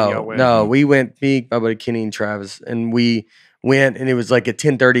this weekend. No, we went, me, my buddy Kenny and Travis, and we went, and it was like at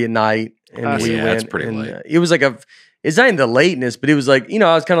 10:30 at night. And we went. That's pretty late. It was like it's not in the lateness, but it was like,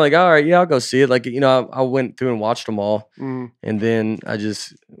 I was kind of like, all right, I'll go see it. Like, I went through and watched them all. Mm. And then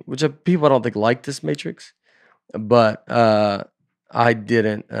people I don't think like this Matrix, but I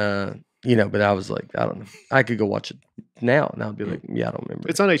didn't, but I was like, I don't know. I could go watch it now, and I'll be like, I don't remember.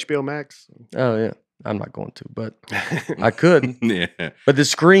 It's on HBO Max. Oh, yeah. I'm not going to, but I could. Yeah. But the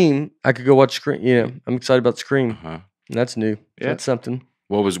Scream, I could go watch Scream. I'm excited about Scream. Uh-huh. And that's new. Yeah. That's something.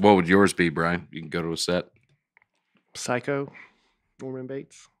 What would yours be, Brian? You can go to a set. Psycho, Norman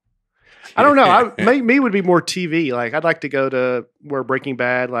Bates. I don't know. Me would be more TV. Like I'd like to go to where Breaking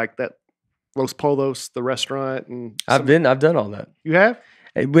Bad, like that Los Polos, the restaurant, and I've done all that. You have?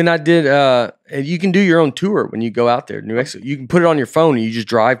 When I did, you can do your own tour when you go out there, New Mexico. You can put it on your phone and you just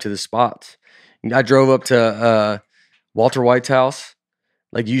drive to the spots. I drove up to Walter White's house.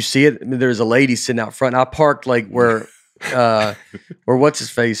 Like you see it. I mean, there's a lady sitting out front. I parked like where what's his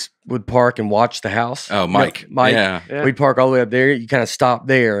face would park and watch the house. Oh, Mike. Mike. Yeah. We'd park all the way up there. You kind of stop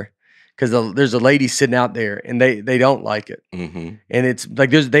there because there's a lady sitting out there and they don't like it. Mm-hmm. And it's like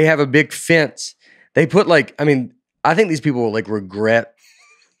they have a big fence. They put like, I mean, I think these people will like regret.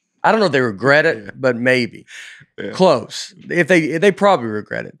 I don't know if they regret it, but maybe close. If they probably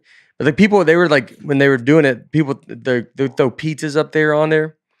regret it. But the people, they were like, when they were doing it, people, they throw pizzas up there on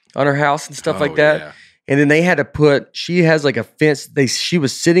her house and stuff like that. Yeah. And then they had to she has like a fence. She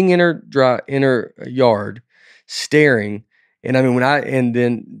was sitting in her yard staring. And I mean, and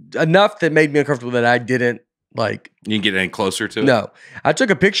then enough that made me uncomfortable that I didn't like. You can get any closer to it? No. I took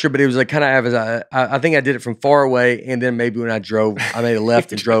a picture, but it was like kind of, I think I did it from far away. And then maybe when I made a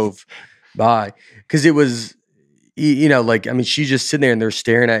left and drove by. Because it was, like, I mean, she's just sitting there and they're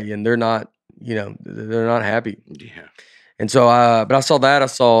staring at you and they're not, they're not happy. Yeah. And so, but I saw that. I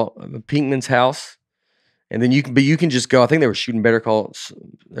saw Pinkman's house. And then you can just go. I think they were shooting Better Call.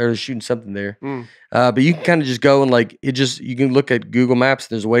 They were shooting something there. Mm. But you can kind of just go and like, you can look at Google Maps.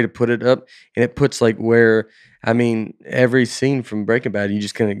 There's a way to put it up and it puts like where, I mean, every scene from Breaking Bad, you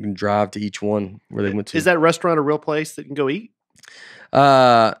just kind of drive to each one where they went to. Is that restaurant a real place that you can go eat?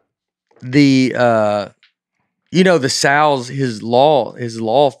 The Sal's his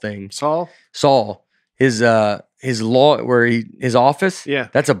law thing. Saul, his law where his office. Yeah,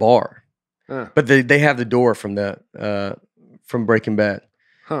 that's a bar. But they have the door from from Breaking Bad.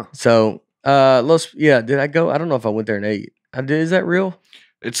 Huh. So did I go? I don't know if I went there and ate. I did. Is that real?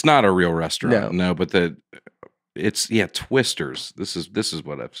 It's not a real restaurant. No, but it's Twisters. This is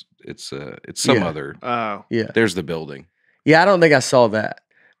what it's some other. Oh. Yeah. There's the building. Yeah, I don't think I saw that.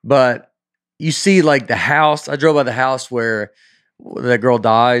 But you see like the house. I drove by the house where that girl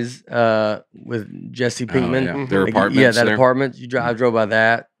dies with Jesse Pinkman. Oh, yeah. Their apartment. Yeah, apartment. I drove by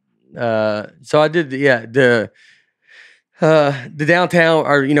that. So I did The downtown,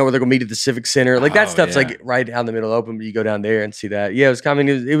 or where they're gonna meet at the Civic Center, like that Oh, stuff's yeah. like right down the middle open, but you go down there and see that. Yeah, it was. I mean,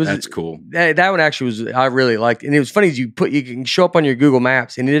 it was That's cool. That one actually was. I really liked, and it was funny. Is you can show up on your Google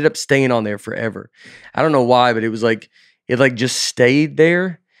Maps, and it ended up staying on there forever. I don't know why, but it was like it like just stayed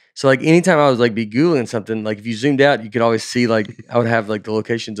there. So like anytime I was like be Googling something, like if you zoomed out, you could always see like I would have like the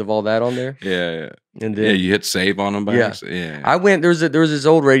locations of all that on there. Yeah. And then You hit save on them by accident. Yeah. I went. There was this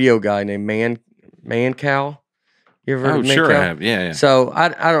old radio guy named Man Cow. You ever heard of Man sure Cow? I have. Yeah. So I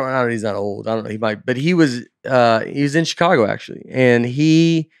don't know. He's not old. I don't know. He might, but he was in Chicago actually, and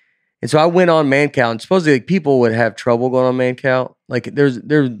so I went on Man Cow, and supposedly like, people would have trouble going on Man Cow. Like there's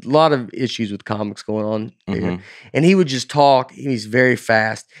a lot of issues with comics going on there, and he would just talk. He's very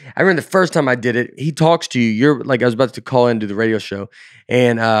fast. I remember the first time I did it. He talks to you. You're like I was about to call into the radio show,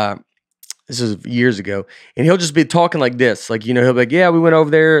 and this is years ago, and he'll just be talking like this. Like he'll be like, "Yeah, we went over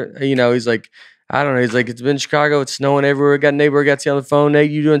there." He's like. I don't know. He's like, it's been Chicago. It's snowing everywhere. Got a neighbor. Got you on the phone. Nate,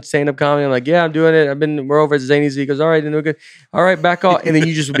 you doing stand-up comedy? I'm like, yeah, I'm doing it. We're over at Zany's. He goes, all right, then we're good. All right, back off. And then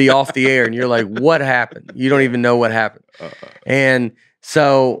you just would be off the air, and you're like, what happened? You don't even know what happened. And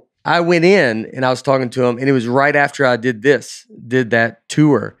so I went in, and I was talking to him, and it was right after I did that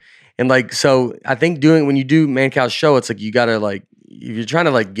tour. And like, so I think when you do Man Cow's show, it's like you got to like, if you're trying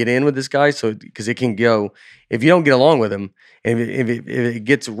to like get in with this guy, so because it can go, if you don't get along with him, and if it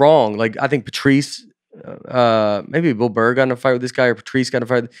gets wrong, like I think Patrice, maybe Bill Burr got in a fight with this guy, or Patrice got in a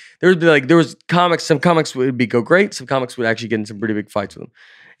fight. There was comics. Some comics would go great. Some comics would actually get in some pretty big fights with him.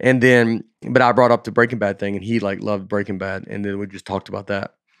 And then, but I brought up the Breaking Bad thing, and he like loved Breaking Bad, and then we just talked about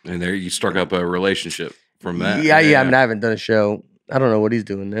that. And there you struck up a relationship from that. Yeah. I mean, I haven't done a show. I don't know what he's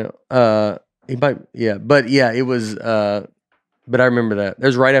doing now. He might, but it was. But I remember that. That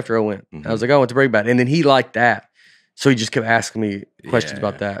was right after I went. I was like, I went to Breaking Bad, and then he liked that, so he just kept asking me questions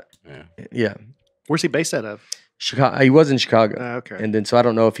about that. Yeah. Where's he based out of? Chicago. He was in Chicago. Okay. And then, so I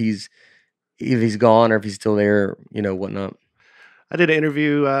don't know if he's gone or if he's still there, whatnot. I did an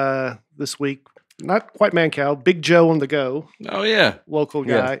interview this week. Not quite Man Cow. Big Joe on the Go. Oh, yeah. Local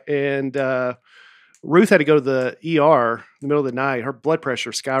guy. Yeah. And Ruth had to go to the ER in the middle of the night. Her blood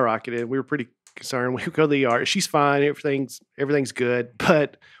pressure skyrocketed. We were pretty concerned. We go to the ER. She's fine. Everything's good.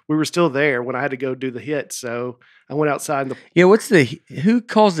 But we were still there when I had to go do the hit. So I went outside. Who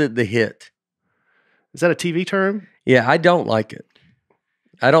calls it the hit? Is that a TV term? Yeah, I don't like it.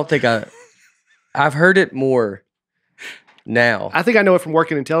 I don't think I've heard it more now. I think I know it from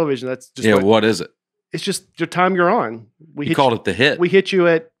working in television. That's just what is it? It's just the time you're on. We called it the hit. We hit you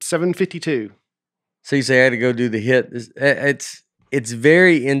at 7:52. So you say I had to go do the hit. It's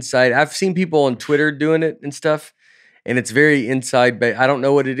very inside. I've seen people on Twitter doing it and stuff, and it's very inside. I don't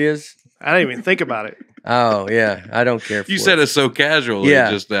know what it is. I didn't even think about it. Oh yeah, I don't care. You said it so casually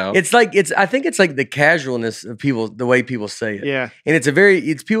just now. It's like I think it's like the casualness of people, the way people say it. Yeah, and it's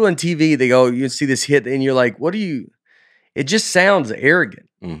people on TV. They go, you see this hit, and you're like, what do you? It just sounds arrogant.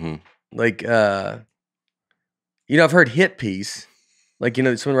 Like I've heard hit piece. Like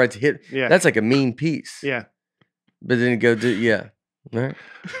someone writes a hit. Yeah, that's like a mean piece. Yeah, but then go do All right.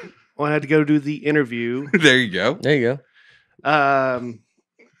 Well, I had to go do the interview. There you go. There you go.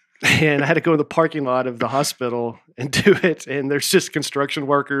 And I had to go in the parking lot of the hospital and do it. And there's just construction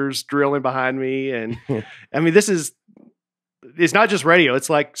workers drilling behind me. And I mean, it's not just radio. It's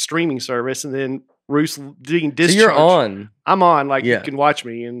like streaming service. And then Ruth being discharged. So you're on. I'm on. Like you can watch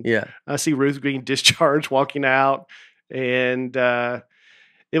me. And I see Ruth being discharged, walking out. And it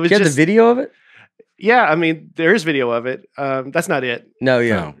was you got the video of it? Yeah. I mean, there is video of it. That's not it. No.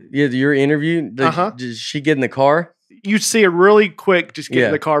 Yeah. Your interview. Did she get in the car? You see it really quick, just get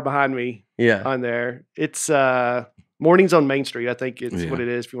in the car behind me on there. It's Mornings on Main Street, I think it's what it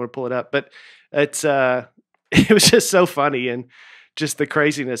is if you want to pull it up. But it's it was just so funny and just the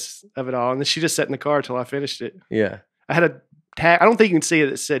craziness of it all. And then she just sat in the car until I finished it. Yeah. I had a tag, I don't think you can see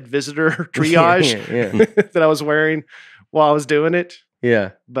it, that said visitor triage that I was wearing while I was doing it.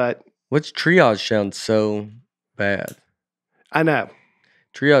 Yeah. But what's triage sounds so bad. I know.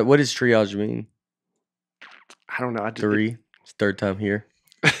 Triage, what does triage mean? I don't know. It's third time here.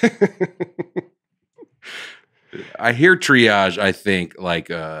 I hear triage, I think, like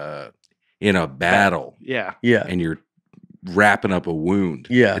in a battle. Yeah. Yeah. And you're wrapping up a wound.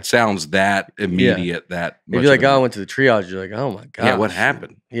 Yeah. It sounds that immediate, that much. If you're like, I went to the triage, you're like, oh my God. Yeah, what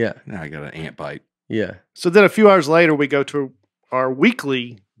happened? Yeah. Now I got an ant bite. Yeah. So then a few hours later, we go to our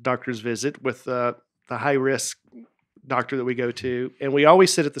weekly doctor's visit with the high risk doctor that we go to, and we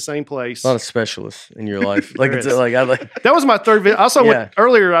always sit at the same place. A lot of specialists in your life. Like it's like I like that was my third visit. Also, went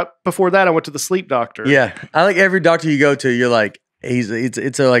earlier before that, I went to the sleep doctor. Yeah, I like every doctor you go to. You're like, He's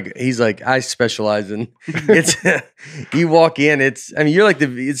like I specialize in it's you walk in, you're like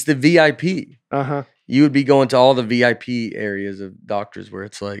it's the VIP. Uh-huh. You would be going to all the VIP areas of doctors where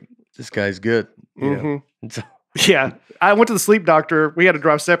it's like this guy's good. You know? And so, Yeah. I went to the sleep doctor. We had to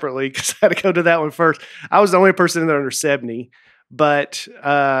drive separately because I had to go to that one first. I was the only person in there under 70, but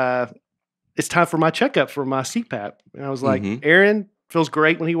it's time for my checkup for my CPAP. And I was like, Aaron feels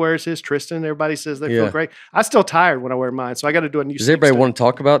great when he wears his. Tristan, everybody says they feel great. I'm still tired when I wear mine, so I got to do a new. Does everybody want to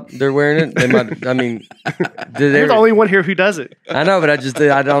talk about they're wearing it? They might. I mean, you're the only one here who does it. I know, but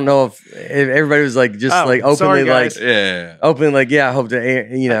I don't know if everybody was like just like openly openly like I hope to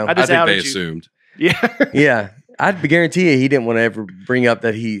I think they assumed. Yeah. I'd guarantee you he didn't want to ever bring up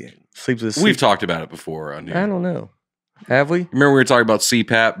that he sleeps with. We've talked about it before on here. I don't know. Have we? Remember we were talking about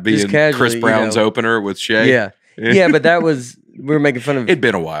CPAP being Chris Brown's opener with Shay? Yeah, but that was we were making fun of. It'd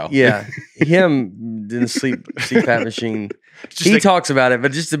been a while. Yeah, him didn't sleep CPAP machine. He talks about it,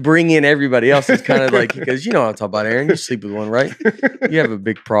 but just to bring in everybody else is kind of like because you know what I'm talking about, Aaron. You sleep with one, right? You have a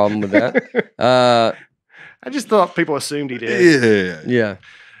big problem with that. I just thought people assumed he did. Yeah.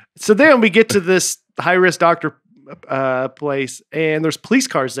 So then we get to this high risk doctor place, and there's police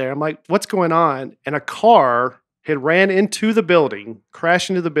cars there. I'm like, what's going on? And a car had ran into the building, crashed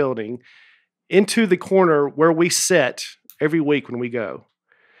into the building, into the corner where we sit every week when we go.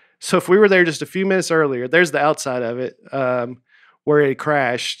 So if we were there just a few minutes earlier, there's the outside of it where it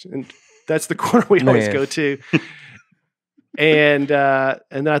crashed, and that's the corner we always go to. And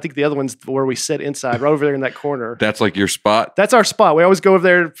then I think the other one's where we sit inside, right over there in that corner. That's like your spot? That's our spot. We always go over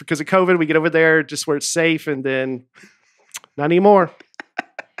there because of COVID. We get over there just where it's safe, and then not anymore.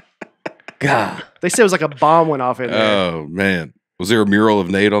 God. They said it was like a bomb went off in there. Oh, man. Was there a mural of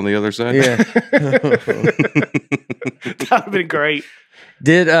Nate on the other side? Yeah. That would have been great.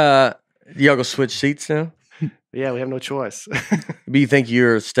 Did y'all go switch seats now? Yeah, we have no choice. Do you think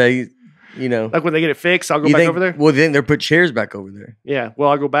you're stay, like when they get it fixed, I'll go back over there? Well, then they'll put chairs back over there. Yeah. Well,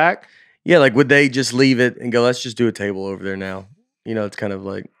 I'll go back? Yeah, like would they just leave it and go, let's just do a table over there now? It's kind of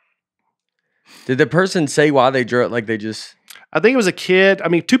like, did the person say why they drove, like they just... I think it was a kid. I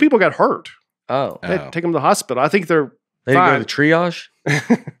mean, 2 people got hurt. Oh. They had to take them to the hospital. I think they didn't go to triage?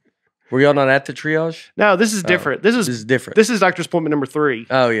 Were y'all not at the triage? No, this is different. This is different. This is doctor's appointment number 3.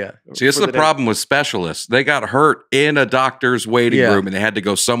 Oh, yeah. See, this is the problem with specialists. They got hurt in a doctor's waiting room and they had to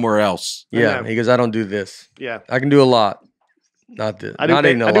go somewhere else. Yeah. He goes, I don't do this. Yeah. I can do a lot. Not this. I do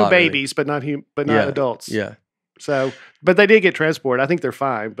babies, really. but not adults. Yeah. So, but they did get transported. I think they're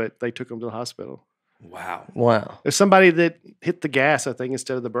fine, but they took them to the hospital. Wow. There's somebody that hit the gas, I think,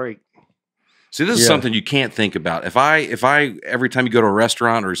 instead of the brake. See, this is something you can't think about. If I every time you go to a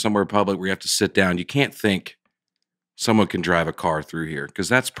restaurant or somewhere public where you have to sit down, you can't think someone can drive a car through here because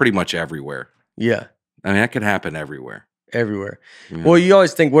that's pretty much everywhere. Yeah. I mean, that could happen everywhere. Everywhere. Yeah. Well, you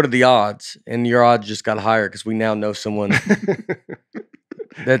always think, what are the odds? And your odds just got higher because we now know someone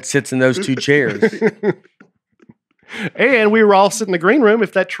that sits in those 2 chairs. And we were all sitting in the green room.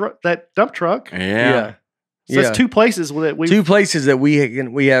 If that dump truck, yeah. So that's 2 places that we 2 places that we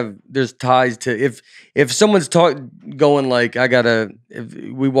have. There's ties to. If someone's going like if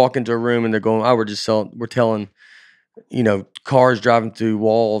we walk into a room and they're going, oh, we're telling, cars driving through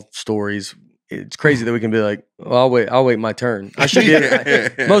wall stories. It's crazy that we can be like, well, I'll wait my turn. I should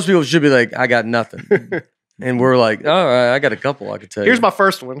be. Most people should be like, I got nothing. And we're like, all right, I got a couple I could tell you. Here's my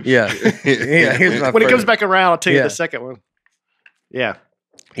first one. Yeah. Here's my when it comes back around, I'll tell you the second one. Yeah.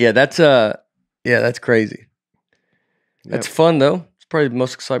 Yeah, that's crazy. That's fun though. It's probably the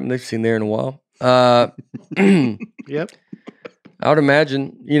most excitement they've seen there in a while. Yep. I would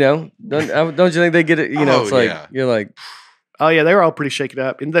imagine, don't you think they get it? It's like you're like, oh yeah, they were all pretty shaken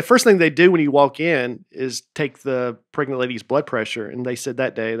up. And the first thing they do when you walk in is take the pregnant lady's blood pressure. And they said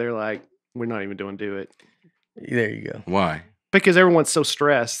that day, they're like, we're not even doing do it. There you go. Why? Because everyone's so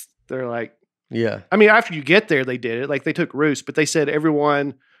stressed. They're like, yeah. I mean, after you get there, they did it. Like they took Roos, but they said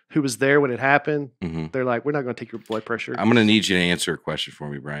everyone who was there when it happened, they're like, we're not going to take your blood pressure. I'm going to need you to answer a question for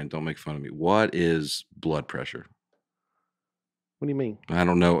me, Brian. Don't make fun of me. What is blood pressure? What do you mean? I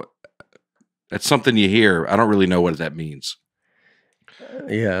don't know. That's something you hear. I don't really know what that means.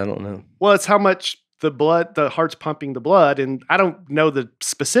 Yeah, I don't know. Well, it's how much the heart's pumping the blood. And I don't know the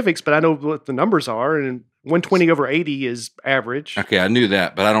specifics, but I know what the numbers are. And 120 over 80 is average. Okay, I knew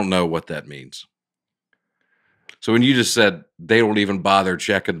that, but I don't know what that means. So when you just said they don't even bother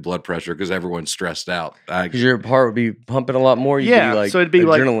checking blood pressure because everyone's stressed out. Because your heart would be pumping a lot more. You'd be like, so it'd be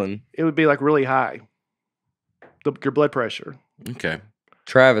adrenaline. Like, it would be like really high, your blood pressure. Okay.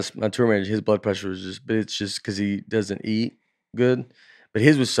 Travis, my tour manager, his blood pressure was but it's just because he doesn't eat good. But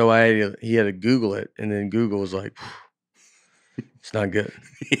his was so high, he had to Google it. And then Google was like, It's not good.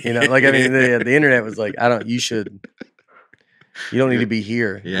 You know, like, I mean, the internet was like, you don't need to be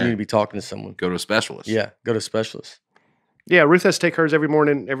here. Yeah. You need to be talking to someone. Go to a specialist. Yeah, go to a specialist. Yeah, Ruth has to take hers every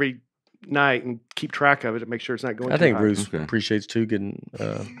morning, every night, and keep track of it to make sure it's not going. I think high. Ruth appreciates too getting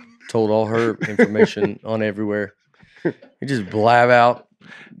told all her information on everywhere. You just blab out,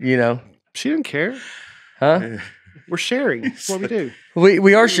 you know. She didn't care. Huh? We're sharing. That's what we do.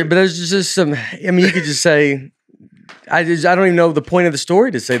 We are sure, but there's just some. I mean, you could just say, I don't even know the point of the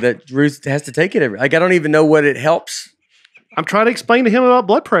story to say that Ruth has to take it every. Like, I don't even know what it helps. I'm trying to explain to him about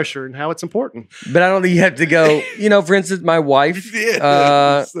blood pressure and how it's important. But I don't think you have to go. You know, for instance, my wife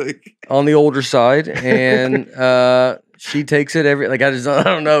on the older side, and she takes it every. Like, I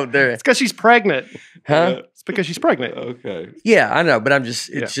don't know. It's because she's pregnant. Huh? It's because she's pregnant. Okay. Yeah, I know, but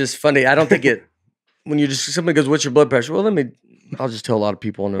it's just funny. I don't think it. When you just somebody goes, "What's your blood pressure?" Well, I'll just tell a lot of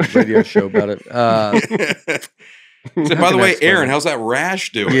people on the radio show about it. So, by the way, Aaron, how's that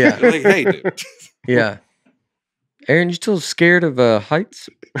rash doing? Yeah. Like, hey, dude. Yeah. Aaron, you still scared of heights?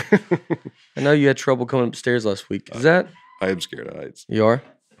 I know you had trouble coming upstairs last week. Is that? I am scared of heights. You are?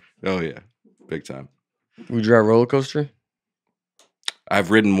 Oh, yeah. Big time. Would you ride a roller coaster?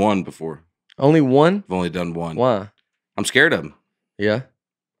 I've ridden one before. Only one? I've only done one. Why? I'm scared of them. Yeah.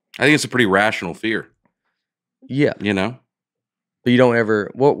 I think it's a pretty rational fear. Yeah. You know? But you don't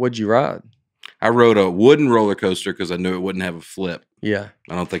ever, what would you ride? I rode a wooden roller coaster because I knew it wouldn't have a flip. Yeah.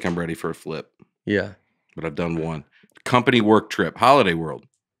 I don't think I'm ready for a flip. Yeah. But I've done one. Company work trip, Holiday World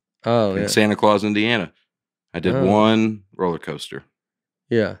Oh, in yeah. Santa Claus, Indiana. I did one roller coaster.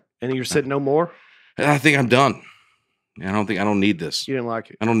 Yeah. And you said no more? I think I'm done. I don't need this. You didn't like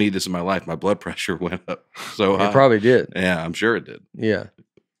it. I don't need this in my life. My blood pressure went up so high. It probably did. Yeah, I'm sure it did. Yeah.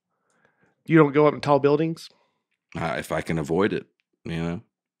 You don't go up in tall buildings? If I can avoid it, you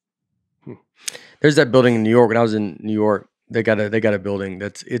know. There's that building in New York. When I was in New York, they got a building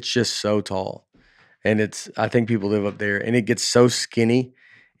it's just so tall. And I think people live up there, and it gets so skinny,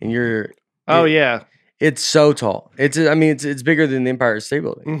 and yeah. It's so tall. It's bigger than the Empire State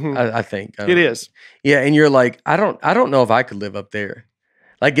Building. Mhm. I think It is. Yeah, and you're like, I don't know if I could live up there.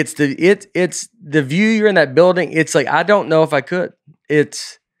 Like, it's the view you're in that building. It's like, I don't know if I could.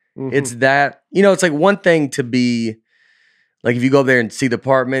 It's that, it's like one thing to be like, if you go up there and see the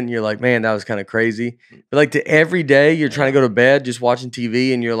apartment, and you're like, man, that was kind of crazy. But like, every day you're trying to go to bed just watching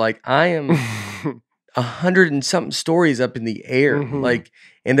TV, and you're like, I am 100 and something stories up in the air. Mhm. Like,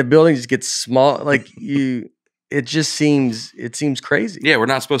 and the building just gets small. Like, it seems crazy. Yeah, we're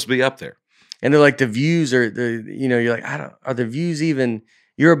not supposed to be up there. And they're like, the views are you're like, are the views even,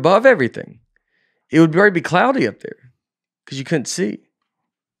 you're above everything. It would probably be cloudy up there because you couldn't see.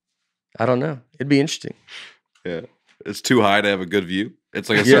 I don't know. It'd be interesting. Yeah. It's too high to have a good view. It's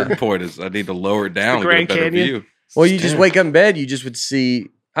like a certain point is I need to lower it down to get a better view. Well, you just wake up in bed, you just would see,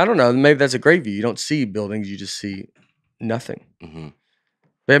 I don't know, maybe that's a great view. You don't see buildings, you just see nothing. Mm-hmm.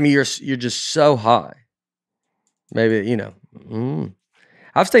 But I mean, you're just so high. Maybe,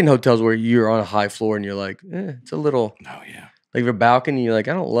 I've stayed in hotels where you're on a high floor and you're like, it's a little, Oh, yeah. like your balcony, you're like,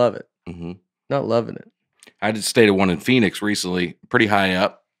 I don't love it. Mm-hmm. Not loving it. I just stayed at one in Phoenix recently, pretty high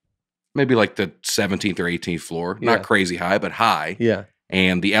up, maybe like the 17th or 18th floor. Yeah. Not crazy high, but high. Yeah.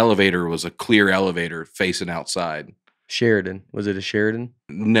 And the elevator was a clear elevator facing outside. Sheridan. Was it a Sheridan?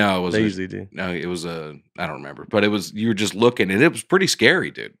 No, it was They usually do. No, it was I don't remember, but you were just looking, and it was pretty scary,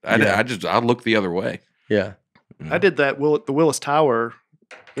 dude. I looked the other way. Yeah. I did that the Willis Tower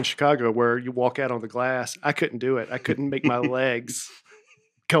in Chicago where you walk out on the glass. I couldn't do it. I couldn't make my legs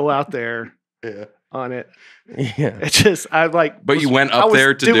go out there on it. Yeah. It just, But you went up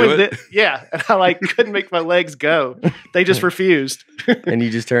there to do it? Yeah. And I couldn't make my legs go. They just refused. And you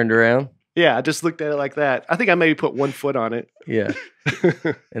just turned around? Yeah. I just looked at it like that. I think I maybe put 1 foot on it. Yeah.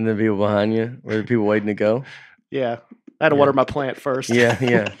 And the people behind you, were the people waiting to go? Yeah. I had to water my plant first. Yeah,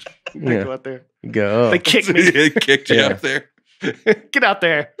 yeah. They go out there. You go, They kicked me. It kicked you Yeah. up there. Get out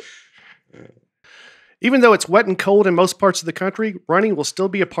there. Even though it's wet and cold in most parts of the country, running will still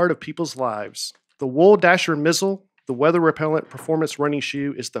be a part of people's lives. The Wool Dasher Mizzle, the weather repellent performance running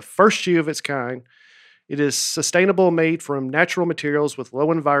shoe, is the first shoe of its kind. It is sustainable, made from natural materials with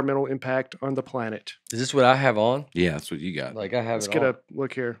low environmental impact on the planet. Is this what I have on? Yeah, that's what you got. Like, I have Let's it get on. a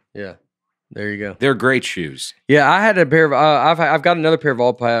look here. Yeah. There you go. They're great shoes. Yeah, I had a pair of. I've got another pair of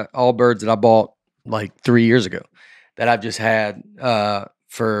all birds that I bought like 3 years ago that I've just had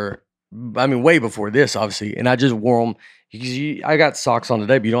for. I mean, way before this, obviously, and I just wore them because I got socks on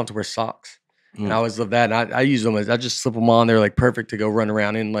today, but you don't have to wear socks. And I always love that. And I use them I just slip them on. They're like perfect to go run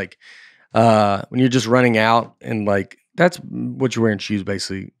around in. Like when you're just running out and like That's what you're wearing shoes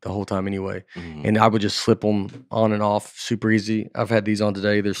basically the whole time anyway. Mhm. And I would just slip them on and off super easy. I've had these on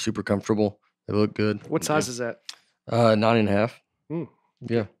today. They're super comfortable. They look good. What size is that? 9.5. Mm.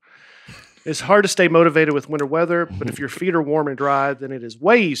 Yeah. It's hard to stay motivated with winter weather, but if your feet are warm and dry, then it is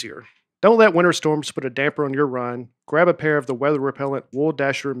way easier. Don't let winter storms put a damper on your run. Grab a pair of the weather repellent wool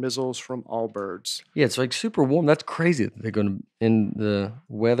dasher mizzles from Allbirds. Yeah, it's like super warm. That's crazy that they're going to in the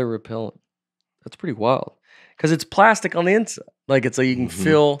weather repellent. That's pretty wild. Because it's plastic on the inside. Like it's like you can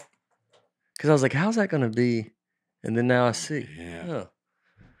feel. Because I was like, how's that going to be? And then now I see. Yeah. Huh.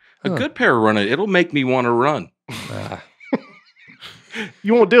 A good pair of running, it'll make me want to run.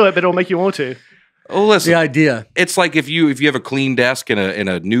 You won't do it, but it'll make you want to. Oh, listen. The idea. It's like if you have a clean desk and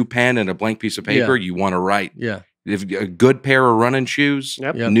a new pen and a blank piece of paper, you want to write. Yeah. If a good pair of running shoes,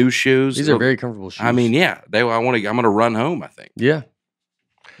 Yep. new shoes. These are very comfortable shoes. I mean, yeah. I'm gonna run home, I think. Yeah.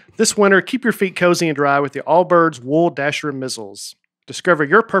 This winter, keep your feet cozy and dry with the Allbirds wool dasher mizzles. Discover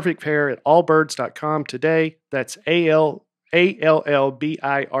your perfect pair at allbirds.com today. That's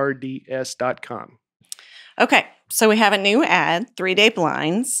ALLBIRDS.com. Okay, so we have a new ad, 3-day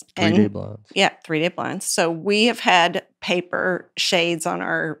blinds. 3-day blinds. Yeah, 3-day blinds. So we have had paper shades on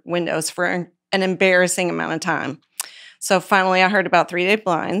our windows for an embarrassing amount of time. So finally I heard about 3-day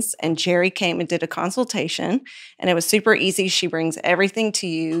blinds, and Jerry came and did a consultation, and it was super easy. She brings everything to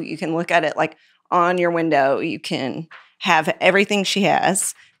you. You can look at it like on your window. You can have everything she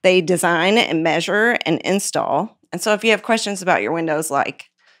has. They design and measure and install. And so if you have questions about your windows, like,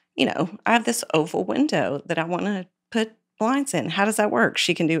 I have this oval window that I want to put blinds in. How does that work?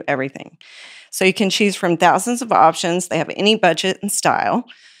 She can do everything. So you can choose from thousands of options. They have any budget and style.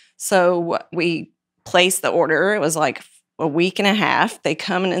 So we placed the order. It was like a week and a half. They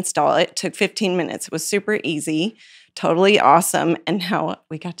come and install it. It took 15 minutes. It was super easy, totally awesome. And now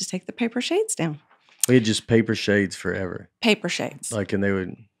we got to take the paper shades down. We had just paper shades forever. Paper shades. Like,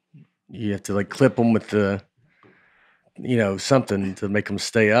 and you have to like clip them with the, something to make them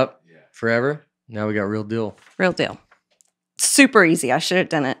stay up forever. Now we got real deal. Real deal. Super easy. I should have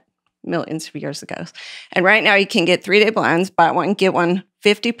done it millions of years ago. And right now you can get 3-day blinds, buy one, get one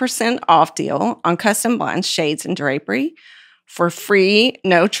 50% off deal on custom blinds, shades, and drapery for free,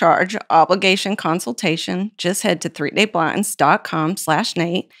 no charge, obligation consultation. Just head to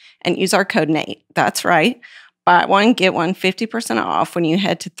 3dayblinds.com/Nate and use our code Nate. That's right. Buy one, get one 50% off when you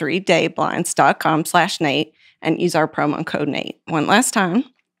head to 3dayblinds.com/Nate and use our promo code Nate. One last time.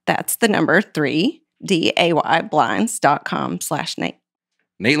 That's the number 3dayblinds.com/Nate.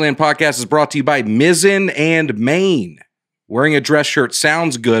 Nateland Podcast is brought to you by Mizzen and Main. Wearing a dress shirt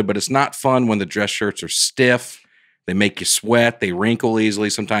sounds good, but it's not fun when the dress shirts are stiff. They make you sweat. They wrinkle easily.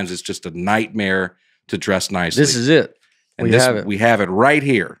 Sometimes it's just a nightmare to dress nicely. This is it. And we have it right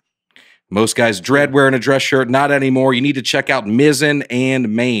here. Most guys dread wearing a dress shirt. Not anymore. You need to check out Mizzen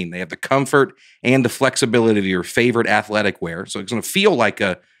and Main. They have the comfort and the flexibility of your favorite athletic wear. So it's going to feel like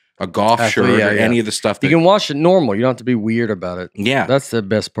a golf shirt or any of the stuff. You can wash it normal. You don't have to be weird about it. Yeah. That's the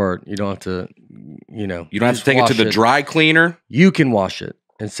best part. You don't have to, You don't have to take it to the dry cleaner. You can wash it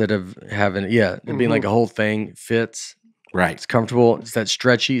instead of having it being like a whole thing. It fits. Right. It's comfortable. It's that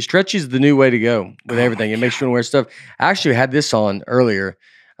stretchy. Stretchy is the new way to go with everything. It makes you want to wear stuff. I actually had this on earlier,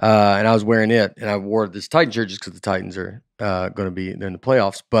 and I was wearing it, and I wore this Titan shirt just because the Titans are going to be in the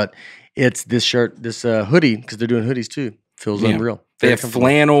playoffs. But it's this shirt, this hoodie, because they're doing hoodies too. Feels unreal. They have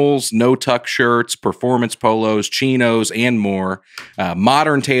flannels, no-tuck shirts, performance polos, chinos, and more.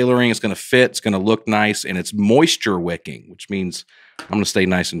 Modern tailoring. It's going to fit. It's going to look nice, and it's moisture wicking, which means I'm going to stay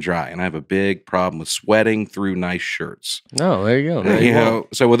nice and dry. And I have a big problem with sweating through nice shirts. No, there you go. There you go.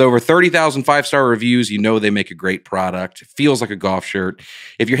 So with over 30,000 five-star reviews, they make a great product. It feels like a golf shirt.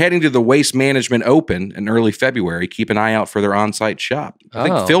 If you're heading to the Waste Management Open in early February, keep an eye out for their on-site shop. I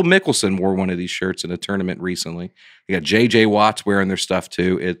think Phil Mickelson wore one of these shirts in a tournament recently. You got J.J. Watts wearing their stuff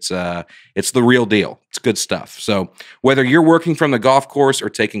too. It's the real deal. It's good stuff. So whether you're working from the golf course or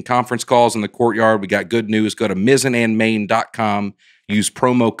taking conference calls in the courtyard, we got good news. Go to mizzenandmain.com. Use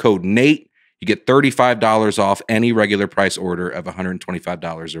promo code Nate. You get $35 off any regular price order of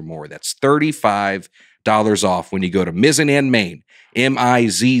 $125 or more. That's $35 off when you go to Mizzen and Main,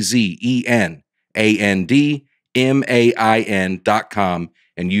 MIZZENANDMAIN.com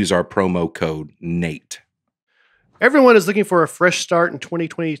and use our promo code Nate. Everyone is looking for a fresh start in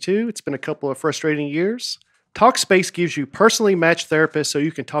 2022. It's been a couple of frustrating years. Talkspace gives you personally matched therapists so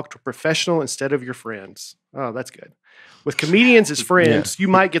you can talk to a professional instead of your friends. Oh, that's good. With comedians as friends, you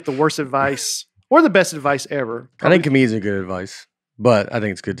might get the worst advice or the best advice ever. I think comedians are good advice, but I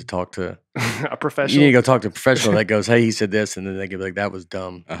think it's good to talk to a professional. You need to go talk to a professional that goes, hey, he said this, and then they can be like, that was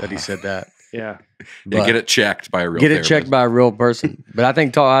dumb that he said that. Yeah. Yeah, get it checked by a real Get it therapist. checked by a real person. But I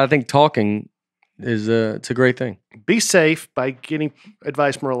think talking is it's a great thing. Be safe by getting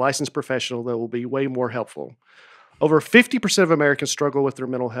advice from a licensed professional that will be way more helpful. Over 50% of Americans struggle with their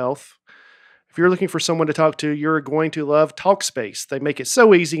mental health. If you're looking for someone to talk to, you're going to love Talkspace. They make it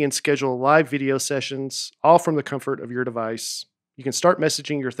so easy and schedule live video sessions, all from the comfort of your device. You can start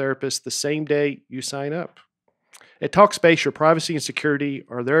messaging your therapist the same day you sign up. At Talkspace, your privacy and security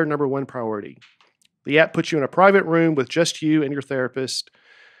are their number one priority. The app puts you in a private room with just you and your therapist.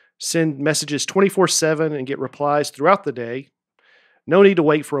 Send messages 24/7 and get replies throughout the day. No need to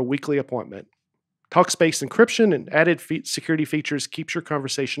wait for a weekly appointment. Talkspace encryption and added security features keeps your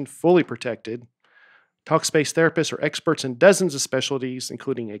conversation fully protected. Talkspace therapists are experts in dozens of specialties,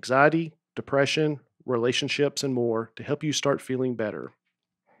 including anxiety, depression, relationships, and more, to help you start feeling better.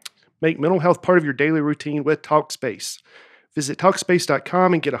 Make mental health part of your daily routine with Talkspace. Visit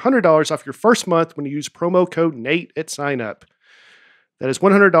Talkspace.com and get $100 off your first month when you use promo code NATE at sign up. That is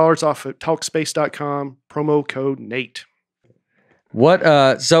 $100 off at Talkspace.com, promo code NATE.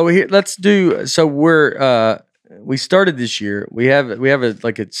 What so here let's do so we started this year. We have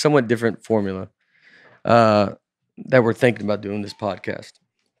a somewhat different formula that we're thinking about doing this podcast.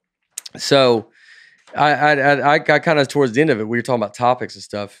 So I kind of towards the end of it, we were talking about topics and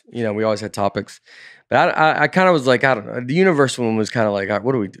stuff. You know, we always had topics. But I kind of was like, I don't know. The universal one was kind of like, all right,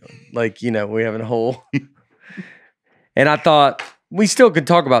 what are we doing? Like, you know, we have a whole and I thought we still could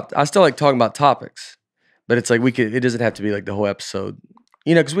talk about I still like talking about topics. But it's like it doesn't have to be like the whole episode,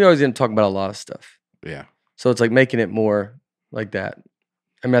 you know, because we always end up talking about a lot of stuff. Yeah. So it's like making it more like that.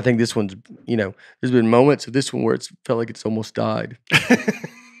 I mean, I think this one's, you know, there's been moments of this one where it's felt like it's almost died.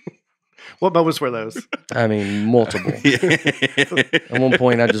 What moments were those? I mean, multiple. At one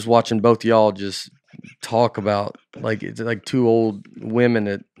point, I just watching both y'all just talk about like it's like two old women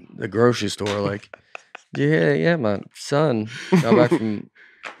at the grocery store, like, yeah, my son got back from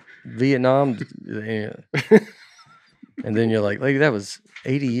Vietnam, and then you're like that was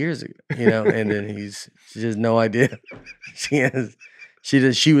 80 years ago, you know, and then she has no idea. She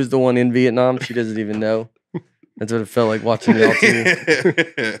was the one in Vietnam. She doesn't even know. That's what it felt like watching y'all too.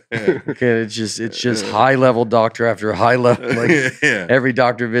 Okay, it's just high level doctor after high level, like every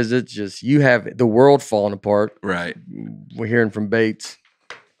doctor visit, just you have the world falling apart. Right. We're hearing from Bates.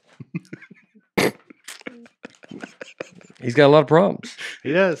 He's got a lot of problems.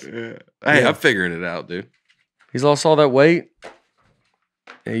 He does. Yeah. Hey, I'm figuring it out, dude. He's lost all that weight.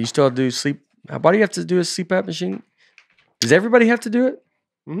 Yeah, you still have to do sleep. Why do you have to do a CPAP machine? Does everybody have to do it?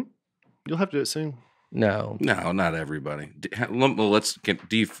 Mm-hmm. You'll have to do it soon. No, not everybody. Do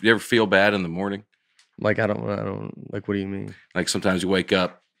you ever feel bad in the morning? Like I don't like. What do you mean? Like sometimes you wake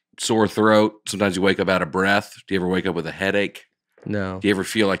up sore throat. Sometimes you wake up out of breath. Do you ever wake up with a headache? No. Do you ever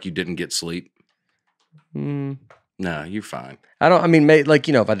feel like you didn't get sleep? Mm. No, you're fine. I don't. I mean, like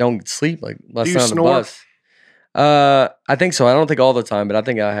if I don't sleep, like last Do you night on the snore? bus. I think so. I don't think all the time, but I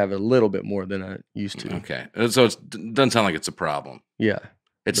think I have a little bit more than I used to. Okay, so it doesn't sound like it's a problem. Yeah.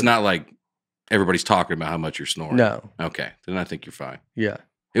 It's not like everybody's talking about how much you're snoring. No. Okay, then I think you're fine. Yeah.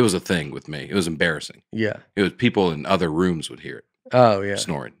 It was a thing with me. It was embarrassing. Yeah. It was people in other rooms would hear it. Oh yeah.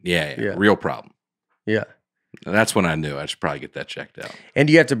 Snoring. Yeah. Yeah. Real problem. Yeah. And that's when I knew I should probably get that checked out. And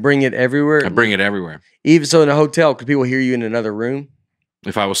do you have to bring it everywhere? I bring it everywhere. Even so, in a hotel, could people hear you in another room?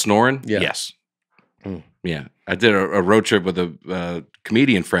 If I was snoring, Yeah. yes. Mm. Yeah. I did a road trip with a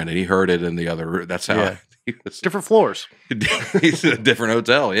comedian friend, and he heard it in the other room. That's how Yeah. he was. Different floors. He's in a different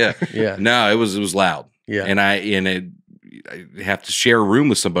hotel. Yeah. Yeah. No, it was loud. Yeah. And I have to share a room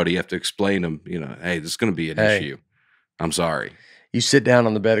with somebody. You have to explain them, hey, this is going to be an issue. I'm sorry. You sit down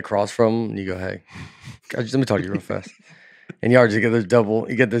on the bed across from them and you go, hey, let me talk to you real fast. And you get those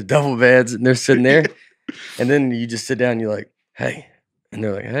double beds and they're sitting there. And then you just sit down and you're like, hey. And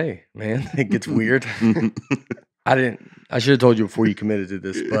they're like, hey, man, it gets weird. I should have told you before you committed to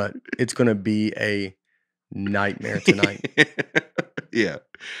this, but it's going to be a nightmare tonight. Yeah.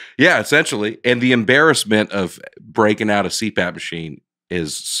 Yeah, essentially. And the embarrassment of breaking out a CPAP machine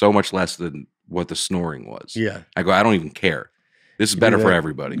is so much less than what the snoring was. Yeah. I go, I don't even care. This is better for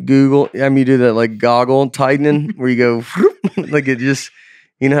everybody. Google, you do that like goggle tightening where you go, like it just,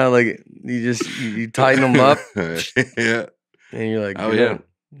 how like you tighten them up. Yeah. And you're like, oh, yeah.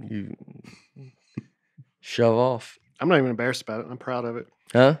 You shove off. I'm not even embarrassed about it. I'm proud of it.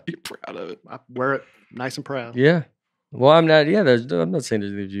 Huh? You're proud of it. I wear it nice and proud. Yeah. Well, I'm not. Yeah, I'm not saying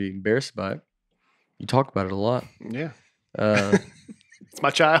there's you embarrassed by it. You talk about it a lot. Yeah. It's my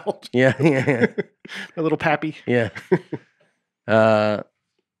child. Yeah. My little pappy. Yeah. No,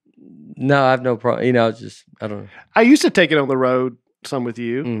 I have no problem. It's just I don't know. I used to take it on the road some with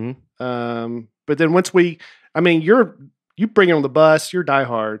you. Mm-hmm. But then once you bring it on the bus, you're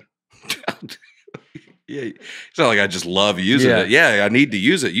diehard. Yeah, it's not like I just love using it. Yeah, I need to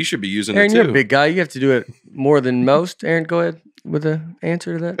use it. You should be using Aaron, it too. you're a big guy. You have to do it more than most. Aaron, go ahead with the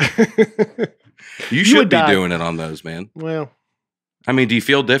answer to that. You should be doing it on those, man. Well, I mean, do you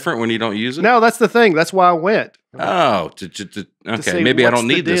feel different when you don't use it? no, that's the thing. That's why I went. Oh, okay. Maybe I don't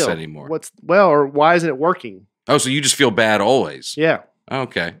need this anymore. Or why isn't it working? Oh, so you just feel bad always? Yeah.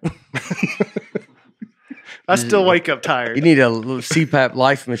 Okay. I still wake up tired. You need a little CPAP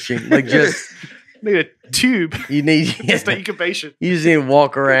life machine. Like just need a tube. You need just an incubation. You just need to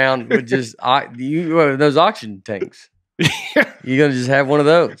walk around with just those oxygen tanks. You're gonna just have one of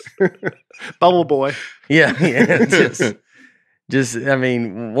those. Bubble boy. Yeah. Just I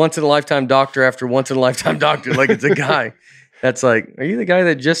mean, once in a lifetime doctor after once in a lifetime doctor. Like it's a guy that's like, are you the guy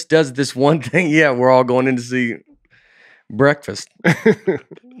that just does this one thing? Yeah, we're all going in to see breakfast.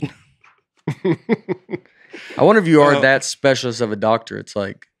 I wonder if you are that specialist of a doctor. It's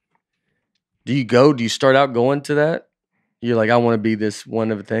like, do you start out going to that? You're like, I want to be this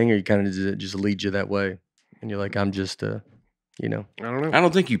one of a thing, or you kind of just lead you that way, and you're like, I'm just, I don't know. I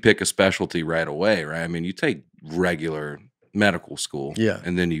don't think you pick a specialty right away, right? I mean, you take regular medical school,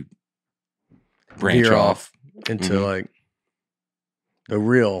 and then you branch off into like the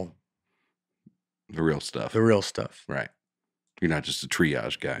real stuff. The real stuff, right? You're not just a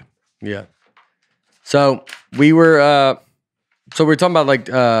triage guy. Yeah. So we were talking about like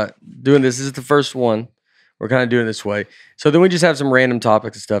doing this. This is the first one. We're kind of doing it this way. So then we just have some random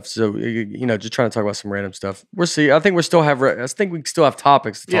topics and stuff. So just trying to talk about some random stuff. We'll see. I think we still have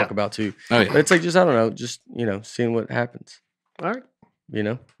topics to talk about too. Oh, yeah. But it's like just I don't know, just seeing what happens. All right.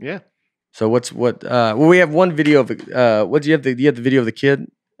 Yeah. So we have one video of what do you have the video of the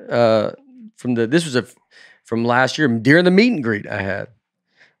kid from last year during the meet and greet I had.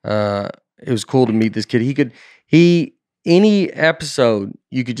 It was cool to meet this kid. Any episode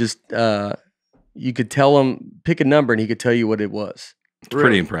you could just you could tell him, pick a number and he could tell you what it was. It's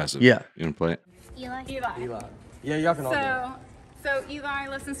pretty impressive. Yeah. You want to play it? Eli. Yeah, y'all can all do it. So Eli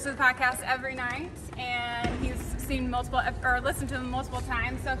listens to the podcast every night, and he's seen listened to them multiple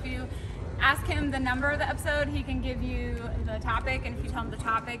times. So if you ask him the number of the episode, he can give you the topic, and if you tell him the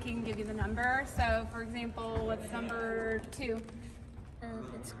topic, he can give you the number. So, for example, what's number 2?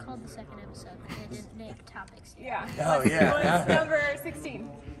 It's called the second episode. They didn't make topics yet. Yeah. Oh yeah. What's number 16?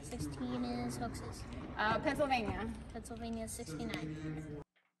 16 is hoaxes. Pennsylvania. Pennsylvania 69.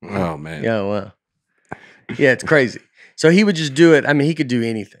 Oh man. Yeah. Wow. Yeah, it's crazy. So he would just do it. I mean, he could do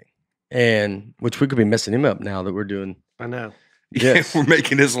anything, and which we could be messing him up now that we're doing. I know. Yes. Yeah, we're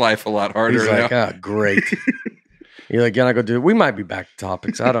making his life a lot harder. He's like, now. Great. You're like, you're not gonna do it. We might be back to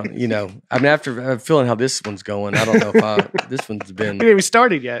topics. I don't, I mean, after feeling how this one's going, I don't know if this one's been. We haven't even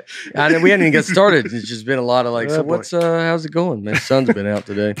started yet. I know we haven't even got started. It's just been a lot of like, Oh, so boy. how's it going, man? Sun's been out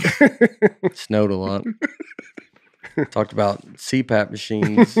today. It snowed a lot. Talked about CPAP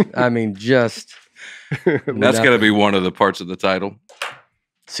machines. I mean, just. That's got to be one of the parts of the title.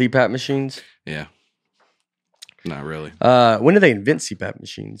 CPAP machines? Yeah. Not really. When did they invent CPAP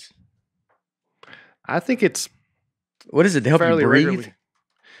machines? I think it's What is it? To help you fairly breathe? regularly.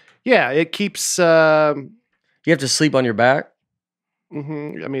 Yeah, it keeps. You have to sleep on your back? I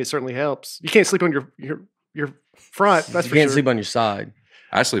mean, it certainly helps. You can't sleep on your front. That's You for can't sure. sleep on your side.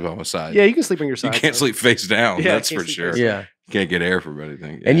 I sleep on my side. Yeah, you can sleep on your You side. can't sleep face down. Yeah, That's can't for sleep sure. face Yeah. Can't get air from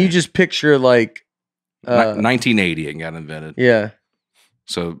anything. And you just picture like. 1980 it got invented. Yeah.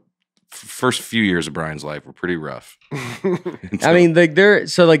 So first few years of Brian's life were pretty rough. I mean, like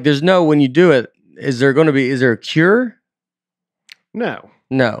there's no, when you do it, is there a cure? No.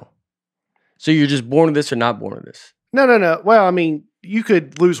 No. So you're just born with this or not born with this? No. Well, I mean, you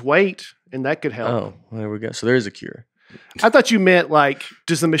could lose weight, and that could help. Oh, well, there we go. So there is a cure. I thought you meant like,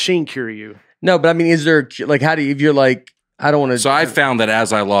 does the machine cure you? No, but I mean, is there a cure? Like, how do you, if you're like, I don't want to. So I found that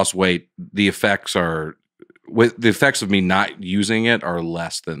as I lost weight, the effects of me not using it are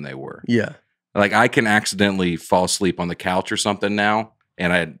less than they were. Yeah. Like I can accidentally fall asleep on the couch or something now,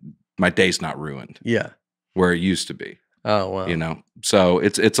 and my day's not ruined. Yeah. Where it used to be. Oh, wow. So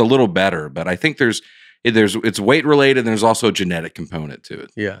it's a little better, but I think it's weight related. And there's also a genetic component to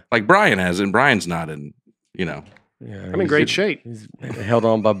it. Yeah. Like Brian has, and Brian's not in. Yeah. I'm in great shape. He's held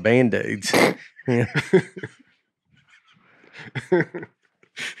on by Band-Aids. Yeah.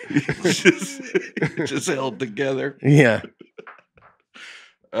 just held together. Yeah.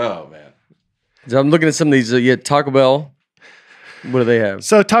 Oh man. So I'm looking at some of these. Taco Bell. What do they have?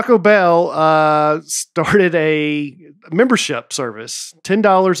 So Taco Bell started a membership service,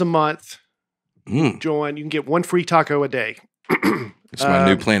 $10 a month. Mm. Join. You can get one free taco a day. It's my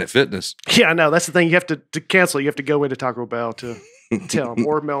new Planet Fitness. Yeah, I know. That's the thing. You have to cancel. You have to go into Taco Bell to tell them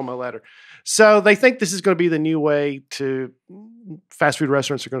or mail them a letter. So they think this is going to be the new way to fast food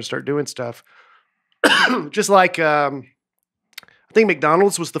restaurants are going to start doing stuff. Just like I think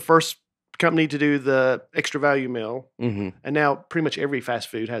McDonald's was the first company to do the extra value meal, and now pretty much every fast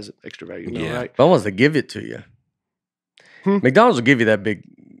food has an extra value meal, right? But wants to give it to you. McDonald's will give you that big.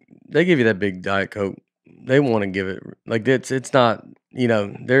 They give you that big Diet Coke. They want to give it like it's not.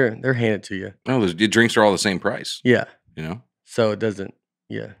 They're handing it to you. Oh, the drinks are all the same price. Yeah. So it doesn't.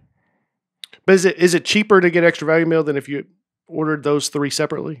 Yeah. But is it cheaper to get extra value meal than if you ordered those 3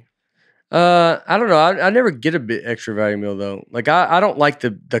 separately? I don't know. I never get a bit extra value meal though. Like I don't like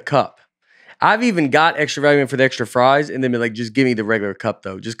the cup. I've even got extra value meal for the extra fries, and then like just give me the regular cup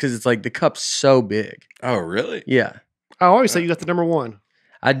though, just because it's like the cup's so big. Oh, really? Yeah. I always say you got the number 1.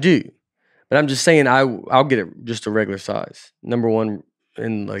 I do, but I'm just saying I'll get it just a regular size, number 1,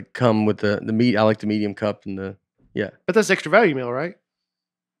 and like come with the meat. I like the medium cup and the But that's extra value meal, right?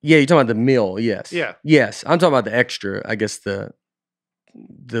 Yeah, you're talking about the meal. Yes. Yeah. Yes, I'm talking about the extra. I guess the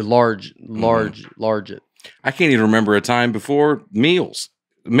large it. I can't even remember a time before meals.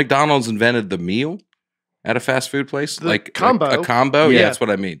 McDonald's invented the meal at a fast food place, The like combo. A combo. Yeah. Yeah, that's what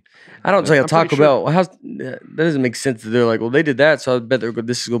I mean. I don't say a I'm pretty Taco sure- Bell. That doesn't make sense. That they're like, well, they did that, so I bet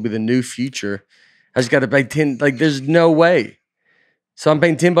this is going to be the new future. I just got to pay 10. Like, there's no way. So I'm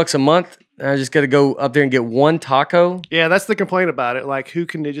paying $10 a month, and I just got to go up there and get 1 taco. Yeah, that's the complaint about it. Like, who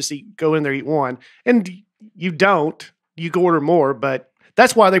can they just go in there, eat 1? And you don't. You go order more, but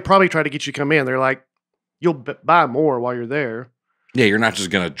that's why they probably try to get you to come in. They're like, you'll buy more while you're there. Yeah, you're not just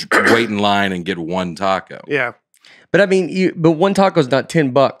gonna wait in line and get 1 taco. Yeah. But I mean, but 1 taco is not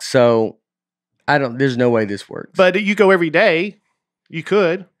 $10, so there's no way this works. But you go every day. You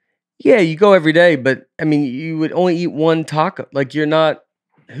could. Yeah, you go every day, but I mean, you would only eat 1 taco. Like,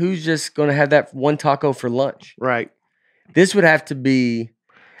 who's just going to have that 1 taco for lunch? Right. This would have to be,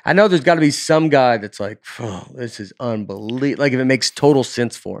 I know there's got to be some guy that's like, oh, this is unbelievable. Like, if it makes total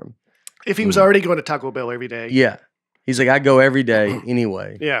sense for him. If he was already going to Taco Bell every day. Yeah. He's like, I go every day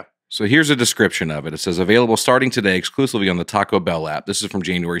anyway. Yeah. So here's a description of it. It says available starting today exclusively on the Taco Bell app. This is from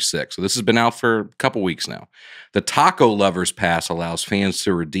January 6th. So this has been out for a couple weeks now. The Taco Lovers Pass allows fans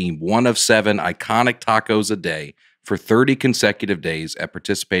to redeem 1 of 7 iconic tacos a day for 30 consecutive days at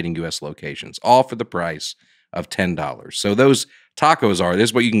participating U.S. locations, all for the price of $10. So those tacos this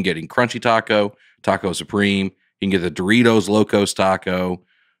is what you can get in Crunchy Taco, Taco Supreme. You can get the Doritos Locos Taco,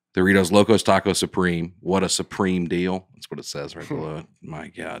 Doritos Locos Taco Supreme. What a supreme deal. That's what it says right below it. My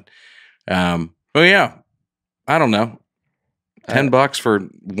God. But yeah, I don't know. $10 for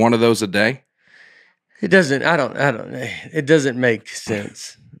 1 of those a day. It doesn't, it doesn't make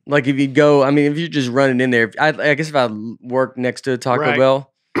sense. Like if you go, I mean, if you're just running in there, I guess if I work next to a Taco Right.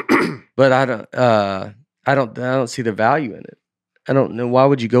 Bell, but I don't see the value in it. I don't know. Why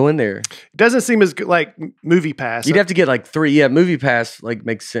would you go in there? It doesn't seem as good like Movie Pass. You'd have to get like 3. Yeah, Movie Pass like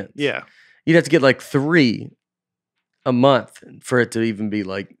makes sense. Yeah. You'd have to get like 3 a month for it to even be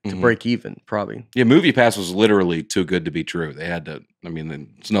like to break even, probably. Yeah, Movie Pass was literally too good to be true. They had to, I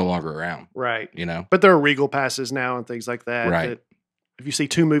mean, it's no longer around, Right. you know? But there are Regal passes now and things like that. Right. that if you see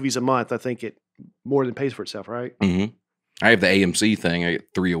 2 movies a month, I think it more than pays for itself, right? Mm-hmm. I have the AMC thing. I get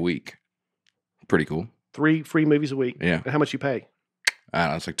 3 a week. Pretty cool. 3 free movies a week. Yeah. And how much you pay? I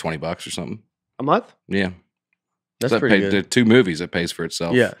don't know. It's like $20 or something. A month? Yeah. That's So that pretty paid- good. the 2 movies, it pays for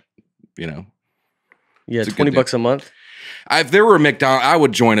itself. Yeah. You know? Yeah, It's a good $20 a month. If there were a McDonald's, I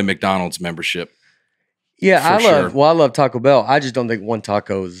would join a McDonald's membership. Yeah, For I love Taco Bell. I just don't think 1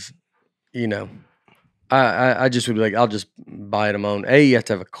 taco is, I just would be like, I'll just buy it on my own. You have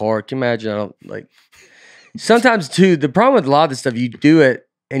to have a card. Can you imagine? I don't like. Sometimes too, the problem with a lot of this stuff, you do it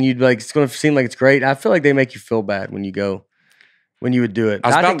and you'd like, it's going to seem like it's great. I feel like they make you feel bad when you go, when you would do it. I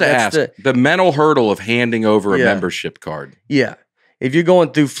was about think to that's ask the mental hurdle of handing over a Yeah. membership card. Yeah. If you're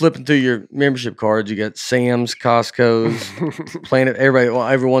going through flipping through your membership cards, you got Sam's, Costco's, Planet.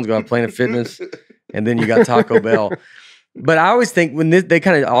 Everyone's got Planet Fitness, and then you got Taco Bell. But I always think when they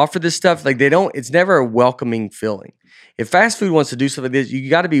kind of offer this stuff, like it's never a welcoming feeling. If fast food wants to do something like this, it's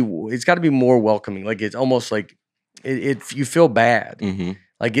got to be more welcoming. Like it's almost like you feel bad. Mm-hmm.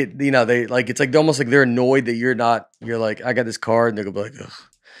 Like it's like almost like they're annoyed that you're like, I got this card, and they're gonna be like, ugh.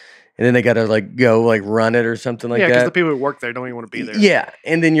 And then they got to like go like run it or something like yeah, that. because the people who work there don't even want to be there. Yeah,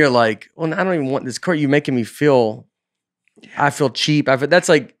 and then you're like, well, I don't even want this card. You're making me feel. I feel cheap. That's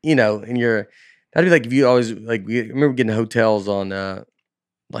like and that'd be like if you always like. I remember getting hotels on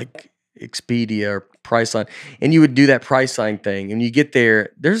like Expedia or Priceline, and you would do that Priceline thing, and you get there.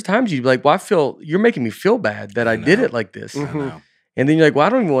 There's times you'd be like, well, you're making me feel bad that I did know. it like this, I know. And then you're like, well, I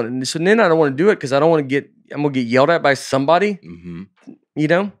don't even want to. So then I don't want to do it because I don't want to I'm going to get yelled at by somebody, you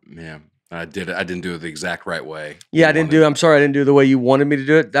know? Yeah. I didn't do it the exact right way. Yeah, I'm sorry, I didn't do it the way you wanted me to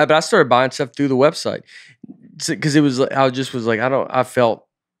do it. But I started buying stuff through the website because I felt,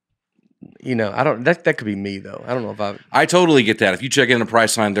 you know, that could be me though. I don't know if I totally get that. If you check in a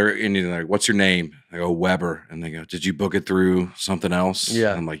price line, they're like, what's your name? I go, Weber. And they go, did you book it through something else?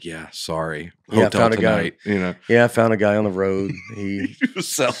 Yeah. I'm like, yeah, sorry. Yeah, Hotel found tonight, a guy. you know. Yeah, I found a guy on the road. He was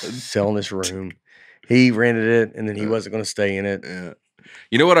selling this room. He rented it, and then he wasn't going to stay in it. Yeah.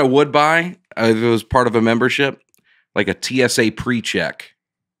 You know what I would buy if it was part of a membership? Like a TSA pre-check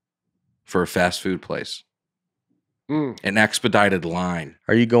for a fast food place. An expedited line.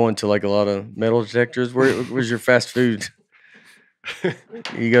 Are you going to like a lot of metal detectors? Where's your fast food?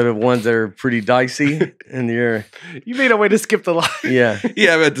 You go to ones that are pretty dicey, and you made a way to skip the line. Yeah.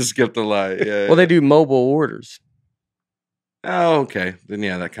 Yeah, I meant to skip the line. Yeah. Well, they do mobile orders. Oh, okay. Then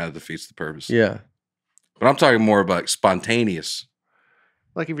yeah, that kind of defeats the purpose. Yeah. But I'm talking more about spontaneous.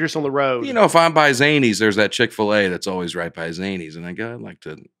 Like if you're just on the road. You know, if I'm by Zany's, there's that Chick-fil-A that's always right by Zany's. And I go, I'd like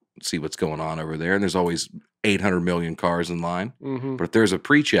to see what's going on over there. And there's always 800 million cars in line. But if there's a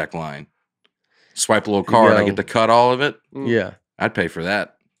pre-check line, swipe a little card, I get to cut all of it. Yeah. I'd pay for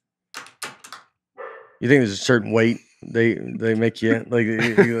that. You think there's a certain weight they make you, like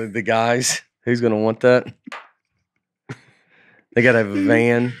the guys? Who's going to want that? They got to have a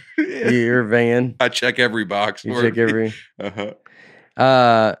van. Your van. I check every box. You check every.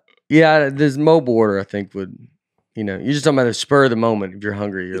 Yeah, this mobile order, I think, would, you know, you're just talking about a spur of the moment. If you're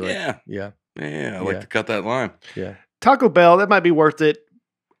hungry, you're like, yeah. I like to cut that line. Yeah. Taco Bell, that might be worth it.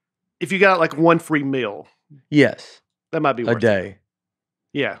 If you got like one free meal. Yes. That might be worth a day.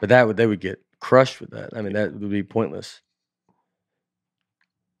 Yeah. But they would get crushed with that. I mean, that would be pointless.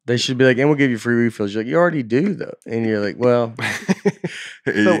 They should be like, and we'll give you free refills. You're like, you already do though. And you're like, well,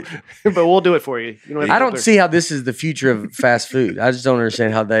 but we'll do it for you. I don't see how this is the future of fast food. I just don't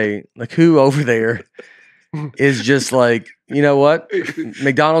understand how who over there is just like, you know what?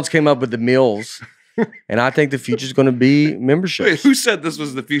 McDonald's came up with the meals. And I think the future is going to be memberships. Wait, who said this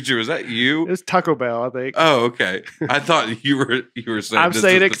was the future? Was that you? It's Taco Bell, I think. Oh, okay. I thought you were saying. I'm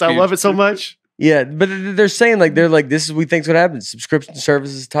saying it because I love it so much. Yeah, but they're saying this is we think's what happens. Subscription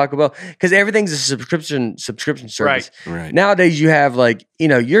services, Taco Bell, because everything's a subscription service. Right. Nowadays, you have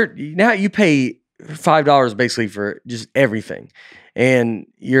you pay $5 basically for just everything, and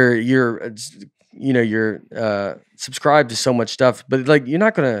you're subscribed to so much stuff. But like, you're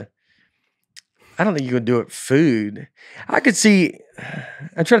not gonna. I don't think you can do it food. I could see.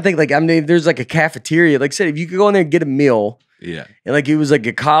 I'm trying to think. Like, I mean, if there's like a cafeteria. Like I said, if you could go in there and get a meal. Yeah. And like it was like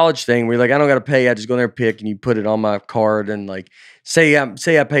a college thing where you're like, I don't got to pay. I just go in there and pick, and you put it on my card, and like say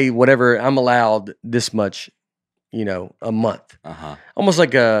I pay whatever I'm allowed this much, a month. Almost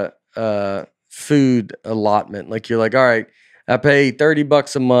like a food allotment. Like you're like, all right, I pay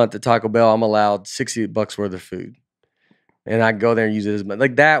 $30 a month at Taco Bell. I'm allowed $60 worth of food. And I can go there and use it as much.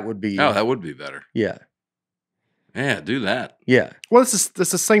 Like that would be. Oh, that would be better. Yeah. Yeah, do that. Yeah. Well, it's the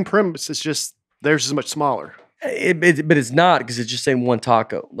same premise. It's just theirs is much smaller. But it's not, because it's just saying one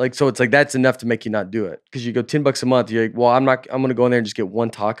taco. Like, so it's like that's enough to make you not do it. Because you go $10 a month. You're like, well, I'm going to go in there and just get one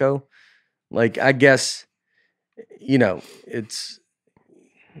taco. Like, I guess, it's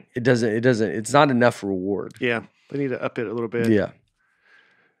not enough reward. Yeah. They need to up it a little bit. Yeah.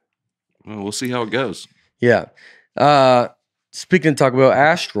 Well, we'll see how it goes. Yeah. Speaking of Taco Bell,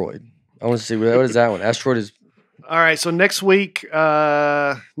 Asteroid. I want to see what is that one? Asteroid is. All right. So next week,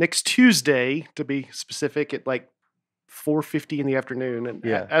 next Tuesday, to be specific, at like 4:50 in the afternoon, and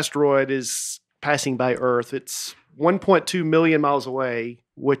Asteroid is passing by Earth. It's 1.2 million miles away,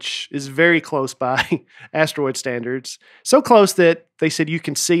 which is very close by asteroid standards. So close that they said you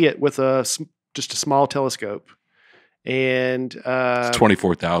can see it with just a small telescope. And it's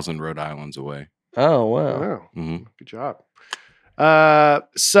 24,000 Rhode Islands away. Oh, wow. Wow. Mm-hmm. Good job.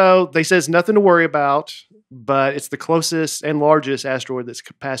 So they say it's nothing to worry about, but it's the closest and largest asteroid that's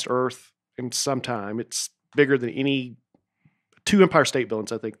passed Earth in some time. It's bigger than any two Empire State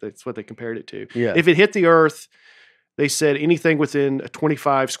Buildings. I think that's what they compared it to. Yeah. If it hit the Earth, they said anything within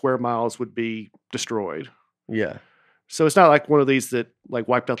 25 square miles would be destroyed. Yeah. So it's not like one of these that like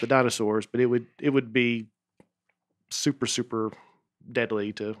wiped out the dinosaurs, but it would be super, super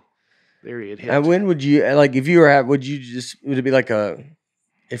deadly to the area it hit. And when would you, like, if you were would it be like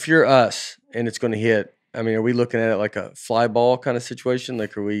if you're us and it's going to hit, I mean, are we looking at it like a fly ball kind of situation?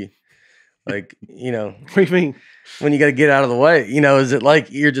 Like, are we, like, What do you mean? When you got to get out of the way, is it like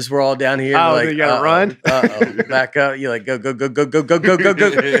we're all down here? Oh, like, you got to run? Back up. You're like, go.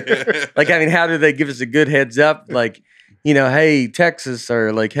 Like, I mean, how do they give us a good heads up? Like, you know, hey, Texas,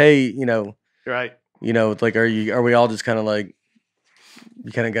 or like, hey, Right. like, are we all just kind of like,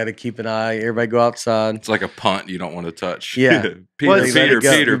 you kind of got to keep an eye. Everybody go outside. It's like a punt you don't want to touch. Yeah. Peter, Well, it's- Let it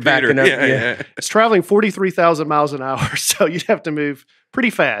go. Peter. You're backing up, yeah. It's traveling 43,000 miles an hour, so you'd have to move pretty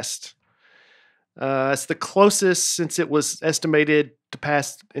fast. It's the closest since it was estimated to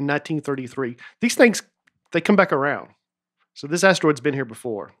pass in 1933. These things, they come back around. So this asteroid's been here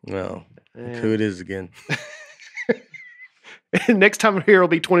before. Well, And who it is again. next time here will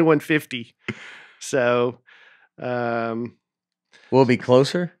be 2150. So Will it be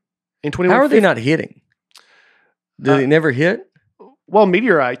closer? in How are 2150, they not hitting? Do they never hit? well,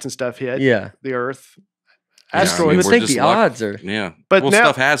 meteorites and stuff hit Yeah. the Earth. Yeah, I Asteroids. mean, You would we're think just the luck- odds are. Yeah. But Well, now-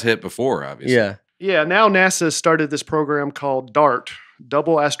 stuff has hit before, obviously. Yeah. Yeah, now NASA started this program called DART,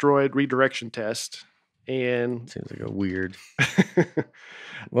 Double Asteroid Redirection Test. And Seems like a weird.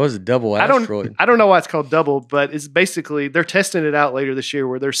 What was a double I asteroid? don't know why it's called double, but it's basically they're testing it out later this year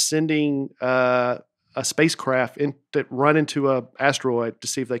where they're sending a spacecraft to run into a asteroid to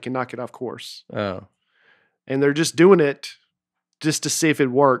see if they can knock it off course. Oh. And they're just doing it just to see if it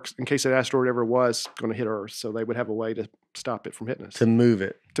works in case that asteroid ever was going to hit Earth. So they would have a way to stop it from hitting us. To move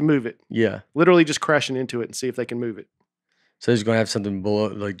it. To move it. Yeah. Literally just crashing into it and see if they can move it. So he's going to have something below,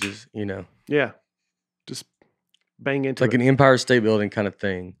 like just, Yeah. Just bang into like it. an Empire State Building kind of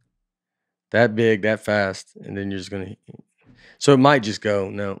thing. That big, that fast. And then you're just going to. So it might just go,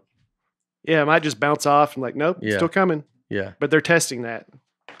 no. Yeah, it might just bounce off and like, nope, Yeah. still coming. Yeah. But they're testing that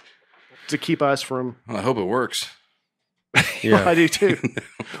to keep us from. Well, I hope it works. Yeah. I do too.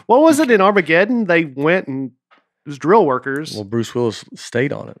 What was it in Armageddon? They went and it was drill workers. Well, Bruce Willis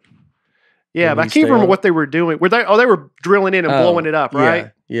stayed on it. yeah, didn't but I he can't stay remember on what they were doing. Were they? Oh, they were drilling in and Oh, blowing it up,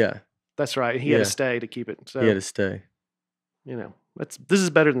 right? Yeah. That's right. And he had Yeah. to stay to keep it. So He had to stay. this is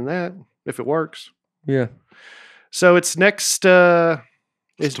better than that if it works. Yeah. So it's next.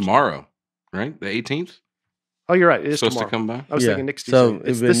 It's tomorrow, right? The 18th? Oh, you're right. It is Supposed tomorrow. to come by? I was Yeah. thinking next Tuesday. So It's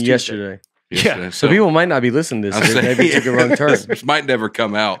it's this been Tuesday. yesterday. Yeah. So people might not be listening to I'm this. saying, Maybe it took a wrong turn. This might never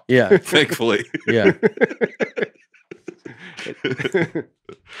come out, Yeah. thankfully. Yeah.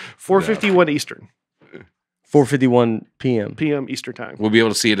 4:51 Eastern 4:51 p.m. p.m. Eastern time. We'll be able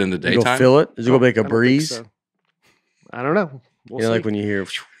to see it in the You go daytime. feel it? Is it going to make I a don't think breeze? so. I don't know. We'll Like see. when you hear,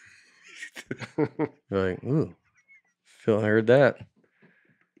 you're like, ooh, heard that.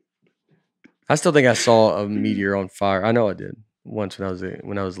 I still think I saw a meteor on fire. I know I did once when I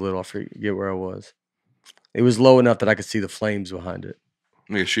was little. I forget where I was. It was low enough that I could see the flames behind it.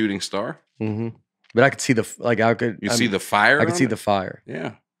 Like a shooting star. Mm-hmm. But I could see You see the fire? I could on see it? the fire.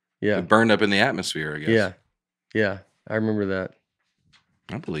 Yeah. Yeah. It burned up in the atmosphere, I guess. Yeah. Yeah. I remember that.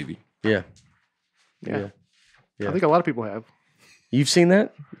 I believe you. Yeah. Yeah. Yeah. I think a lot of people have. You've seen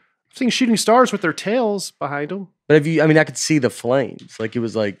that? I've seen shooting stars with their tails behind them. But I could see the flames. Like it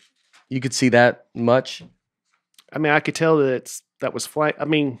was like, you could see that much? I mean, I could tell that was flight. I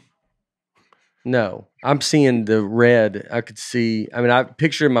mean, No, I'm seeing the red. I could see. I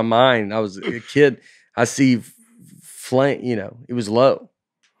picture in my mind. I was a kid. I see flame. It was low.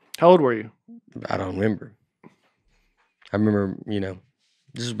 how old were you? I don't remember. I remember.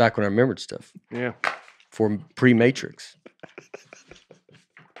 This is back when I remembered stuff. Yeah. For pre-Matrix.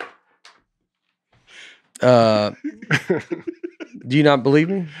 Do you not believe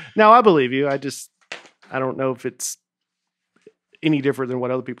me? No, I believe you. I don't know if it's any different than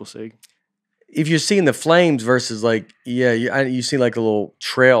what other people see. If you're seeing the flames versus you see like a little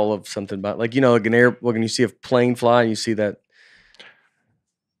trail of something, but like like when you see a plane fly and you see that.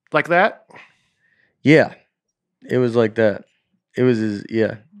 Like that? Yeah, it was like that. It was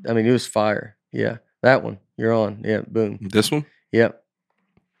it was fire. Yeah, that one. You're on. Yeah, boom. This one? Yep.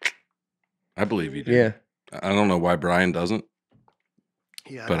 I believe you do. Yeah. I don't know why Brian doesn't,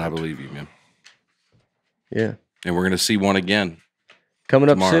 Yeah. but I believe you, man. Yeah. And we're going to see one again. Coming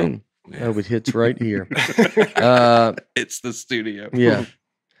up Tomorrow. soon. I Yeah. hope it hits right here. It's the studio. Yeah.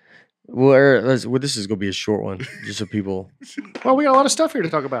 Well, this is gonna be a short one, just so people. Well, we got a lot of stuff here to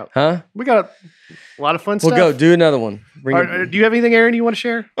talk about. Huh? We got a lot of fun We'll stuff. go do another one. Bring it. Do you have anything, Aaron, you want to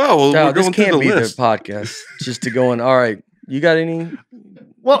share? Oh, well, No, we're this going through can't the be list. the podcast. Just to go on. All right, you got any?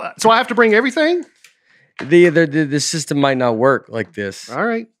 Well, so I have to bring everything? The system might not work like this. All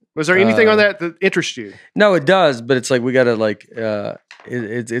right. Was there anything on that interests you? No, it does, but it's like we gotta like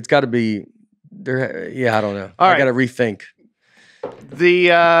it's got to be there. Yeah, I don't know. All I right. gotta rethink. The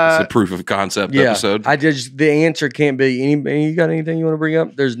It's a proof of concept Yeah, episode. the answer can't be any. You got anything you want to bring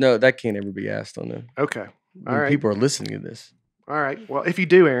up? That can't ever be asked on there. okay. All When right. people are listening to this. All right. Well, if you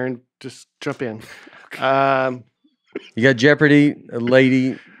do, Aaron, just jump in. You got Jeopardy, a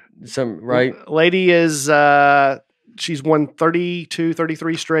lady, right? Lady is she's won 32,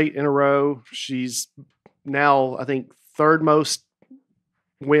 33 straight in a row. She's now, I think, third most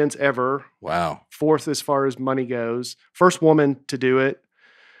wins ever. Wow. Fourth as far as money goes. First woman to do it.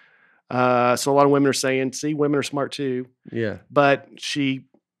 So a lot of women are saying, see, women are smart too. Yeah. But she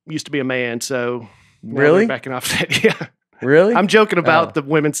used to be a man, so now Really? they're backing off that. Yeah. Really? I'm joking about Oh. the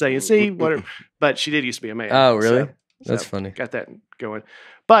women saying, see, whatever. But she did used to be a man. Oh, really? So That's funny. got that going.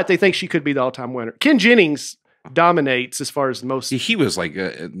 But they think she could be the all-time winner. Ken Jennings dominates as far as the most. He was like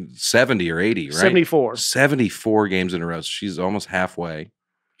 70 or 80, right? 74. 74 games in a row. She's almost halfway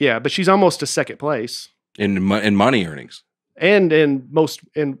Yeah, but she's almost to second place. in money earnings. And in most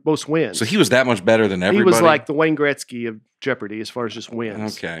wins. So he was that much better than everybody. He was like the Wayne Gretzky of Jeopardy as far as just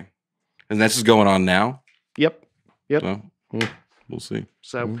wins. Okay. And this is going on now? Yep. So, we'll see.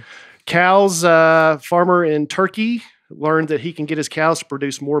 So cows, farmer in Turkey learned that he can get his cows to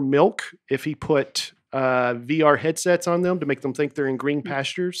produce more milk if he put VR headsets on them to make them think they're in green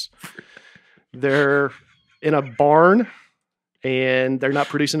pastures. They're in a barn and they're not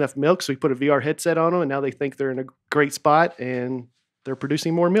producing enough milk. So he put a VR headset on them and now they think they're in a great spot and they're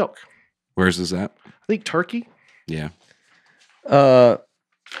producing more milk. Where's this at? I think Turkey. Yeah. All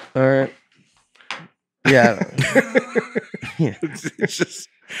right. Yeah. It's just,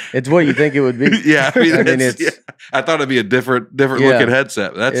 It's what you think it would be. yeah. I mean, I mean, that's- it's- I thought it'd be a different Yeah. looking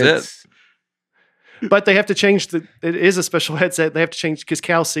headset. That's it. It's- But they have to change it is a special headset. They have to change because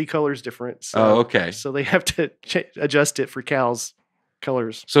cows see colors different. So, Oh, okay. So they have to adjust it for cows'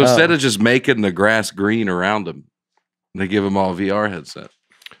 colors. So instead Oh. of just making the grass green around them, they give them all VR headset.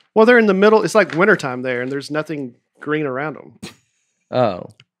 Well, they're in the middle. It's like wintertime there, and there's nothing green around them. Oh.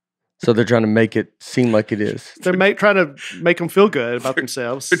 So they're trying to make it seem like it is. They're trying to make them feel good about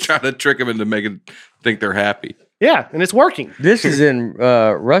themselves. They're trying to trick them into making think they're happy. Yeah, and it's working. This is in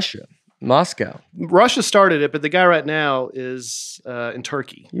Russia, Moscow. Russia started it, but the guy right now is in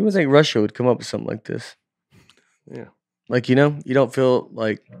Turkey. You would think Russia would come up with something like this. Yeah. Like, you know, you don't feel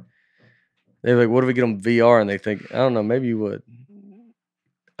like they're like, what if we get them VR? And they think, I don't know, maybe you would.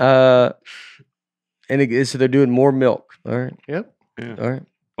 So they're doing more milk. All right. Yep. Yeah. All right.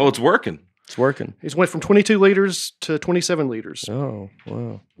 Oh, it's working. It's working. He's went from 22 liters to 27 liters. Oh,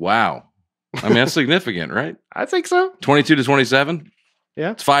 wow. Wow. I mean, that's significant, right? I think so. 22 to 27?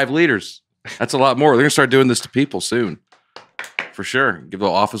 Yeah. It's 5 liters. That's a lot more. They're going to start doing this to people soon. For sure. Give the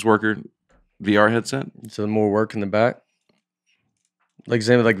office worker VR headset. So more work in the back. Like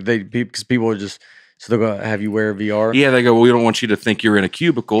same like because people are just so they're gonna have you wear VR. Yeah, they go, well, we don't want you to think you're in a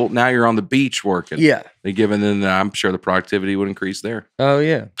cubicle. Now you're on the beach working. Yeah. They give, and then I'm sure the productivity would increase there. Oh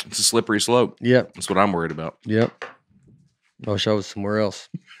yeah. It's a slippery slope. Yep. That's what I'm worried about. Yep. I wish I was somewhere else.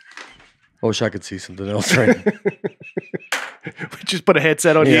 I wish I could see something else right now. Just put a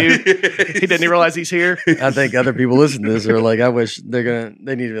headset on Yeah. you. He didn't even realize he's here. I think other people listen to this are like, I wish they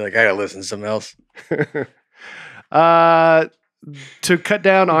need to be like, I gotta listen to something else. To cut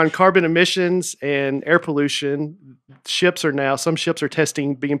down on carbon emissions and air pollution, some ships are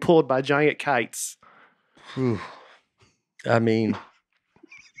testing being pulled by giant kites. Whew. I mean,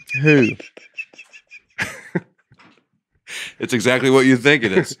 who? It's exactly what you think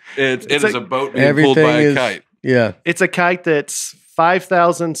it is. It is like a boat being pulled by a kite. Yeah. It's a kite that's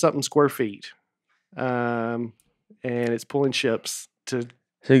 5,000 something square feet. And it's pulling ships to.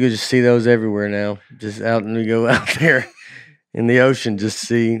 So you can just see those everywhere now. Just out and we go out there in the ocean, just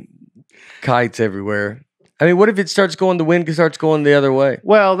see kites everywhere. I mean, what if it starts going, the wind starts going the other way?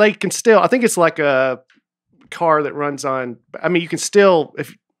 Well, they can still, I think it's like a car that runs on, I mean, you can still,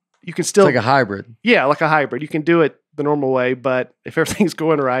 It's like a hybrid. yeah, like a hybrid. You can do it the normal way, but if everything's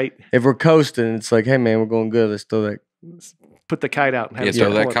going right, If we're coasting, it's like, hey man, we're going good. Let's throw that. put the kite out and have Yeah, it throw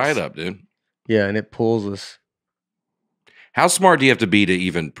pull that us. kite up, dude. Yeah, and it pulls us. How smart do you have to be to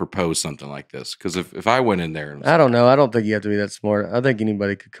even propose something like this? Because if I went in there, and I don't know. I don't think you have to be that smart. I think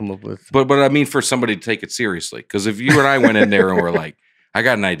anybody could come up with. but I mean for somebody to take it seriously. Because if you and I went in there and were like, I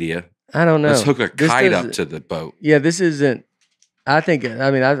got an idea, I don't know. let's hook a This kite up doesn't- to the boat. Yeah, this isn't. I think. I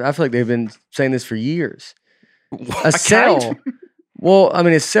mean, I feel like they've been saying this for years. A cell. kite? Well, I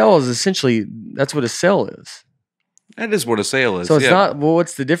mean, a cell is essentially that's what a cell is. That is what a sail is. So it's yeah. not. Well,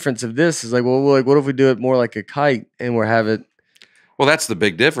 what's the difference of this? Is like, well, like, what if we do it more like a kite and we have it? Well, that's the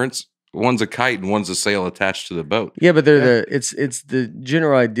big difference. One's a kite and one's a sail attached to the boat. Yeah, but they're it's the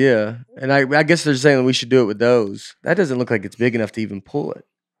general idea, and I guess they're saying that we should do it with those. That doesn't look like it's big enough to even pull it.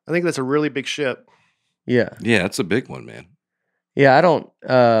 I think that's a really big ship. Yeah, Yeah, that's a big one, man. yeah. I don't.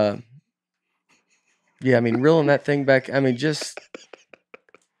 Yeah, I mean, reeling that thing back. I mean, just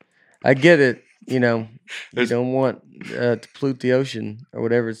I get it. You know, you There's- don't want to pollute the ocean or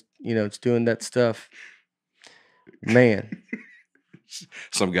whatever. It's, it's doing that stuff. Man.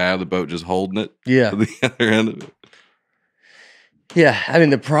 Some guy on the boat just holding it. Yeah. To the other end of it. Yeah. I mean,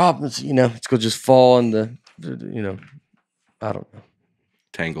 the problem is, it's going to just fall in the, I don't know.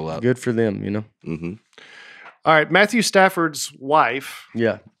 Tangle up. Good for them, Mm-hmm. All right, Matthew Stafford's wife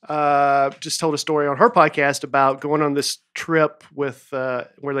Yeah. just told a story on her podcast about going on this trip with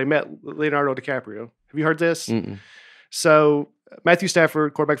where they met Leonardo DiCaprio. Have you heard this? Mm-mm. So Matthew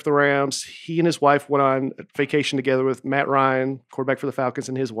Stafford, quarterback for the Rams, he and his wife went on a vacation together with Matt Ryan, quarterback for the Falcons,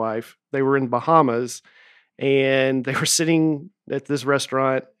 and his wife. They were in Bahamas, and they were sitting at this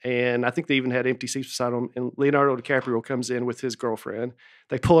restaurant, and I think they even had empty seats beside them. And Leonardo DiCaprio comes in with his girlfriend.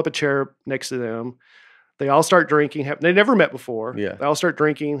 They pull up a chair next to them. They all start drinking. They never met before. Yeah. They all start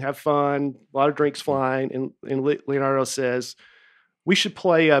drinking, have fun, a lot of drinks flying. And Leonardo says, we should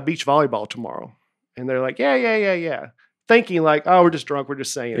play beach volleyball tomorrow. And they're like, yeah. Thinking like, oh, we're just drunk. We're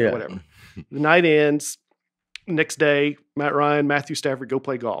just saying it or whatever. The night ends. Next day, Matt Ryan, Matthew Stafford go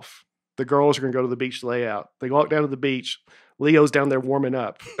play golf. The girls are going to go to the beach to lay out. They walk down to the beach. Leo's down there warming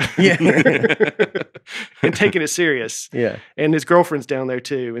up. Yeah. And taking it serious. Yeah. And his girlfriend's down there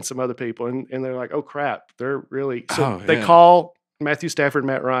too, and some other people. And they're like, oh crap. They're really they yeah. call Matthew Stafford and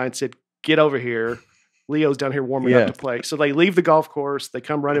Matt Ryan, said, get over here. Leo's down here warming up to play. So they leave the golf course, they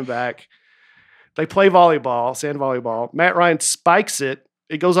come running back. They play volleyball, sand volleyball. Matt Ryan spikes it.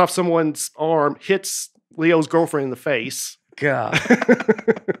 It goes off someone's arm, hits Leo's girlfriend in the face. God.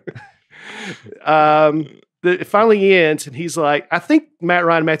 It finally ends, and he's like, I think Matt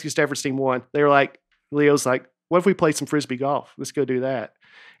Ryan and Matthew Stafford's team won. They were like, Leo's like, what if we play some Frisbee golf? Let's go do that.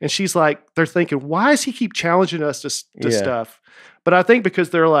 And she's like, they're thinking, why does he keep challenging us to stuff? But I think because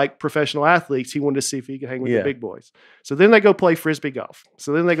they're like professional athletes, he wanted to see if he could hang with the big boys. So then they go play Frisbee golf.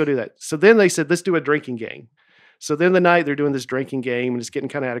 So then they go do that. So then they said, let's do a drinking game. So then the night they're doing this drinking game, and it's getting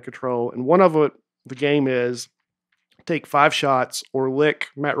kind of out of control. And one of it, the game is take 5 shots or lick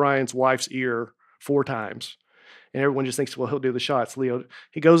Matt Ryan's wife's ear 4 times. And everyone just thinks, well, he'll do the shots. Leo,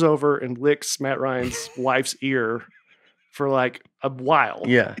 he goes over and licks Matt Ryan's wife's ear for like a while.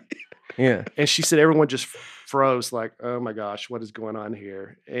 Yeah. Yeah. And she said everyone just froze like, oh my gosh, what is going on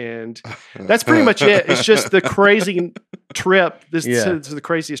here? And that's pretty much it. It's just the crazy trip. This is the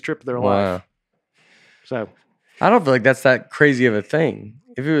craziest trip of their life. So I don't feel like that's that crazy of a thing.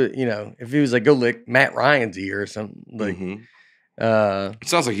 If it was, if he was like, go lick Matt Ryan's ear or something, like, it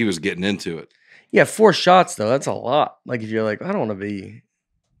sounds like he was getting into it. Yeah, 4 shots though. That's a lot. Like if you're like, I don't want to be.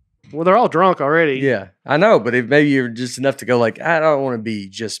 Well, they're all drunk already. Yeah, I know. But if maybe you're just enough to go like, I don't want to be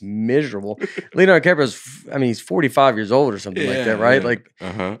just miserable. Leonardo DiCaprio's, he's 45 years old or something like that, right? Yeah. Like,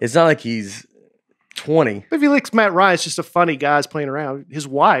 it's not like he's 20. If he licks Matt Ryan, it's just a funny guy's playing around. His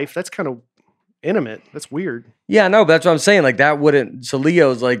wife, that's kind of intimate. That's weird. Yeah, I know. But that's what I'm saying. Like that wouldn't. So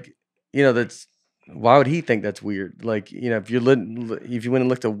Leo's like, that's. Why would he think that's weird? Like, if you went and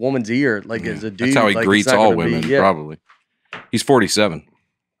licked a woman's ear, like as a dude, that's how he like, greets all women. Probably. He's 47.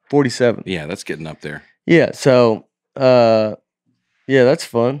 47. Yeah, that's getting up there. Yeah. So, that's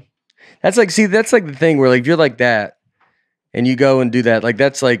fun. That's like, that's like the thing where like if you're like that, and you go and do that, like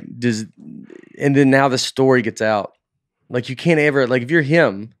that's like and then now the story gets out. Like you can't ever like if you're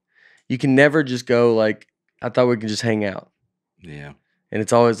him, you can never just go like I thought we could just hang out. Yeah. And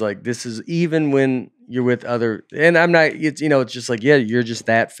it's always like, this is even when you're with other, and I'm not, it's, it's just like, yeah, you're just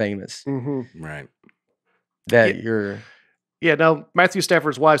that famous. Mm-hmm. Right. That you're. Yeah. Now, Matthew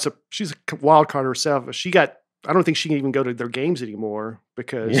Stafford's wife, so she's a wild card herself. I don't think she can even go to their games anymore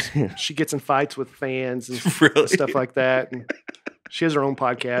because she gets in fights with fans and stuff like that. And she has her own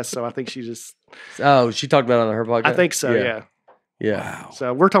podcast. So I think she just. Oh, she talked about it on her podcast? I think so. Yeah. Yeah. Wow.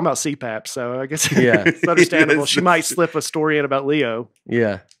 So we're talking about CPAP. So I guess it's understandable. She might slip a story in about Leo.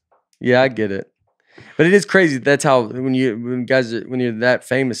 Yeah. Yeah, I get it. But it is crazy. That's how when you're that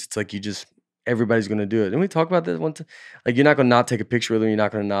famous, it's like everybody's going to do it. Didn't we talk about that one time? Like you're not going to not take a picture with them. You're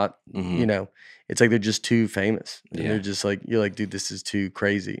not going to not, it's like they're just too famous. And they're just like, you're like, dude, this is too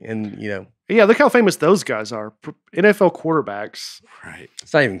crazy. And yeah, look how famous those guys are. NFL quarterbacks. Right.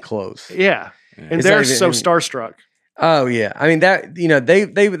 It's not even close. Yeah. And they're so starstruck. Oh yeah, I mean that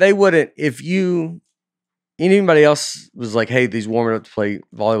they wouldn't if anybody else was like, hey, these warming up to play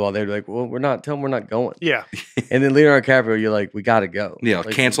volleyball. They'd be like, well, tell them we're not going. Yeah. And then Leonardo DiCaprio, you're like, we got to go. Yeah,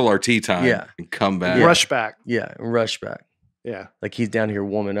 like, cancel our tea time. Yeah. And come back. Yeah. Rush back. Yeah, rush back. Yeah. Like he's down here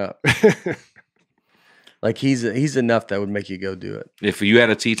warming up. Like he's enough that would make you go do it. If you had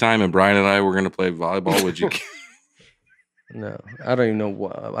a tea time and Brian and I were going to play volleyball, would you? No, I don't even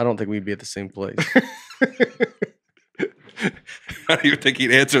know. I don't think we'd be at the same place. I don't even think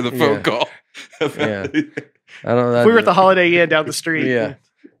he'd answer the phone call. Yeah. I don't know. We were at the Holiday Inn down the street. Yeah.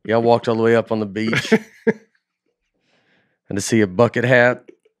 Yeah, I walked all the way up on the beach. and to see a bucket hat.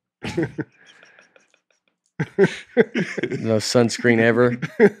 No sunscreen ever.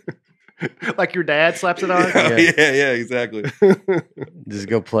 Like your dad slaps it on. Yeah, exactly. Just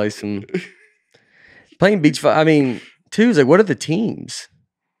go play some. Playing beach. I mean, too, is like, what are the teams?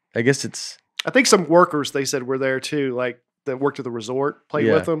 I guess it's. I think some workers they said were there too, like that worked at the resort, played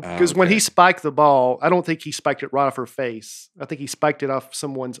Yeah. with them. Because when he spiked the ball, I don't think he spiked it right off her face. I think he spiked it off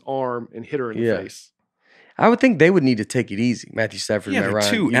someone's arm and hit her in the face. I would think they would need to take it easy. Matthew Stafford, Yeah, Matt they're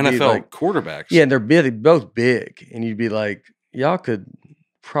Ryan. two You'd be NFL like- quarterbacks. Yeah, and they're both big, and you'd be like, y'all could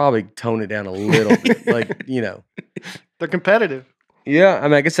probably tone it down a little bit, like They're competitive. Yeah, I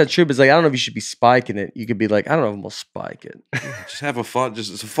mean, I guess that's true. But it's like, I don't know if you should be spiking it. You could be like, I don't know if I'm gonna spike it. Just have a fun.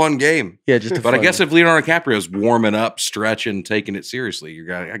 It's a fun game. Yeah, just. But I guess if Leonardo DiCaprio's warming up, stretching, taking it seriously,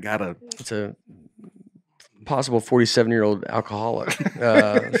 I gotta. It's a possible 47-year-old alcoholic.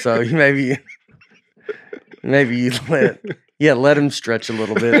 So maybe you let him stretch a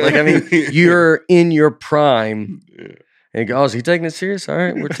little bit. Like, I mean, you're in your prime, and you go, oh, is he taking it serious? All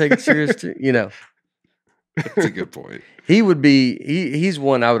right, we're taking it serious too. That's a good point. He would be. He's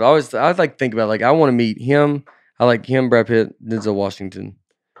one I would always. I'd like think about. Like, I want to meet him. I like him, Brad Pitt, Denzel Washington.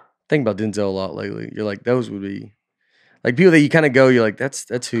 Think about Denzel a lot lately. You're like, those would be like people that you kind of go. You're like,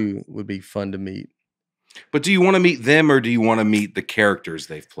 that's who would be fun to meet. But do you want to meet them or do you want to meet the characters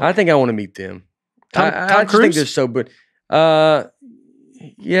they've played? I think I want to meet them. Tom I just think Cruise? they're so good.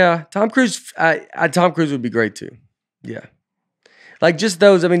 Yeah, Tom Cruise. Tom Cruise would be great too. Yeah, like just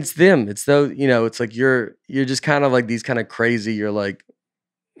those. I mean, it's them. It's those. It's like you're just kind of like these kind of crazy. You're like,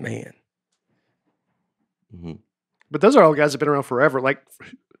 man. Mm-hmm. But those are all guys that have been around forever. Like,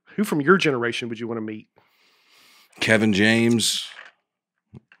 who from your generation would you want to meet? Kevin James.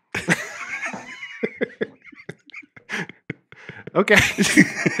 Okay.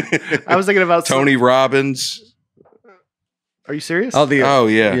 I was thinking about Tony Robbins. Are you serious? Oh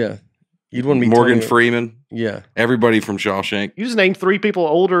yeah. Yeah. You'd want to meet Morgan Tony. Freeman. Yeah. Everybody from Shawshank. You just named 3 people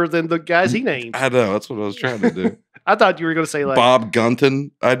older than the guys he named. I know. That's what I was trying to do. I thought you were going to say like Bob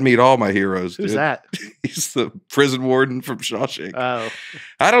Gunton. I'd meet all my heroes. Who's dude. that? He's the prison warden from Shawshank. Oh,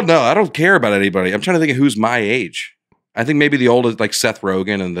 I don't know. I don't care about anybody. I'm trying to think of who's my age. I think maybe the oldest, like Seth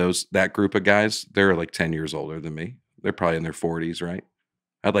Rogen and that group of guys, they're like 10 years older than me. They're probably in their 40s, right?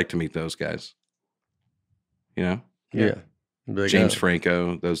 I'd like to meet those guys. Yeah. Be like, James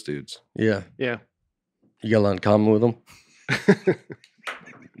Franco, those dudes. Yeah. yeah. You got a lot in common with them.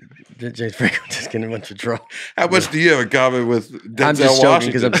 James Franco just getting in a bunch of trouble. How much do you have in common with Denzel I'm just joking Washington?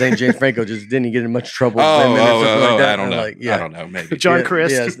 because I'm saying James Franco just didn't he get in much trouble. with Oh, women or something like that? I don't know. Like, yeah. I don't know. Maybe. John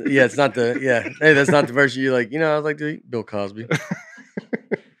Christ. It's not the Hey, that's not the version you're like. I'd like to eat Bill Cosby.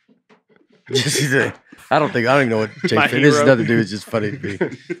 I don't even know what James. My This is hero. nothing to do. It's just funny to be.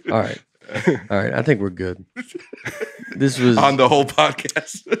 All right. I think we're good. This was on the whole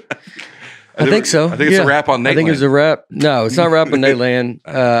podcast. I think so. I think it's a wrap on Nateland. I think it's a wrap. No, it's not a wrap on Nateland.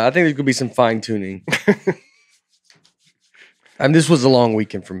 I think there could be some fine tuning. This was a long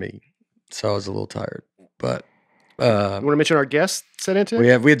weekend for me, so I was a little tired. But You want to mention our guest set into? we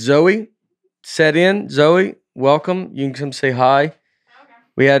had Zoe set in. Zoe, welcome. You can come say hi. Okay.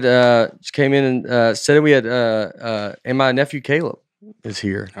 We had she came in and said we had and my nephew Caleb is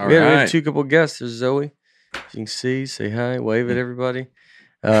here. All we had right. 2 couple guests. There's Zoe. As you can see, say hi, wave at everybody.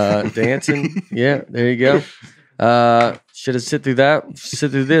 Dancing. Yeah, there you go. Should have sit through that.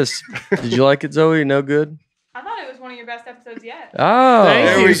 Sit through this. Did you like it, Zoe? No good? I thought it was one of your best episodes yet. Oh,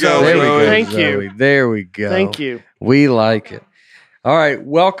 Thank you, Zoe. There we go, Thank you. Zoe. There we go. Thank you. We like it. All right,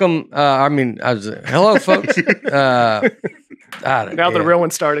 welcome. Hello, folks. Now the real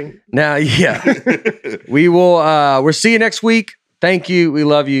one's starting. Now, yeah, we will. We'll see you next week. Thank you. We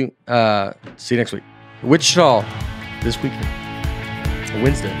love you. See you next week. Wichita this weekend.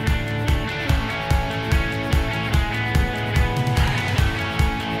 Wednesday.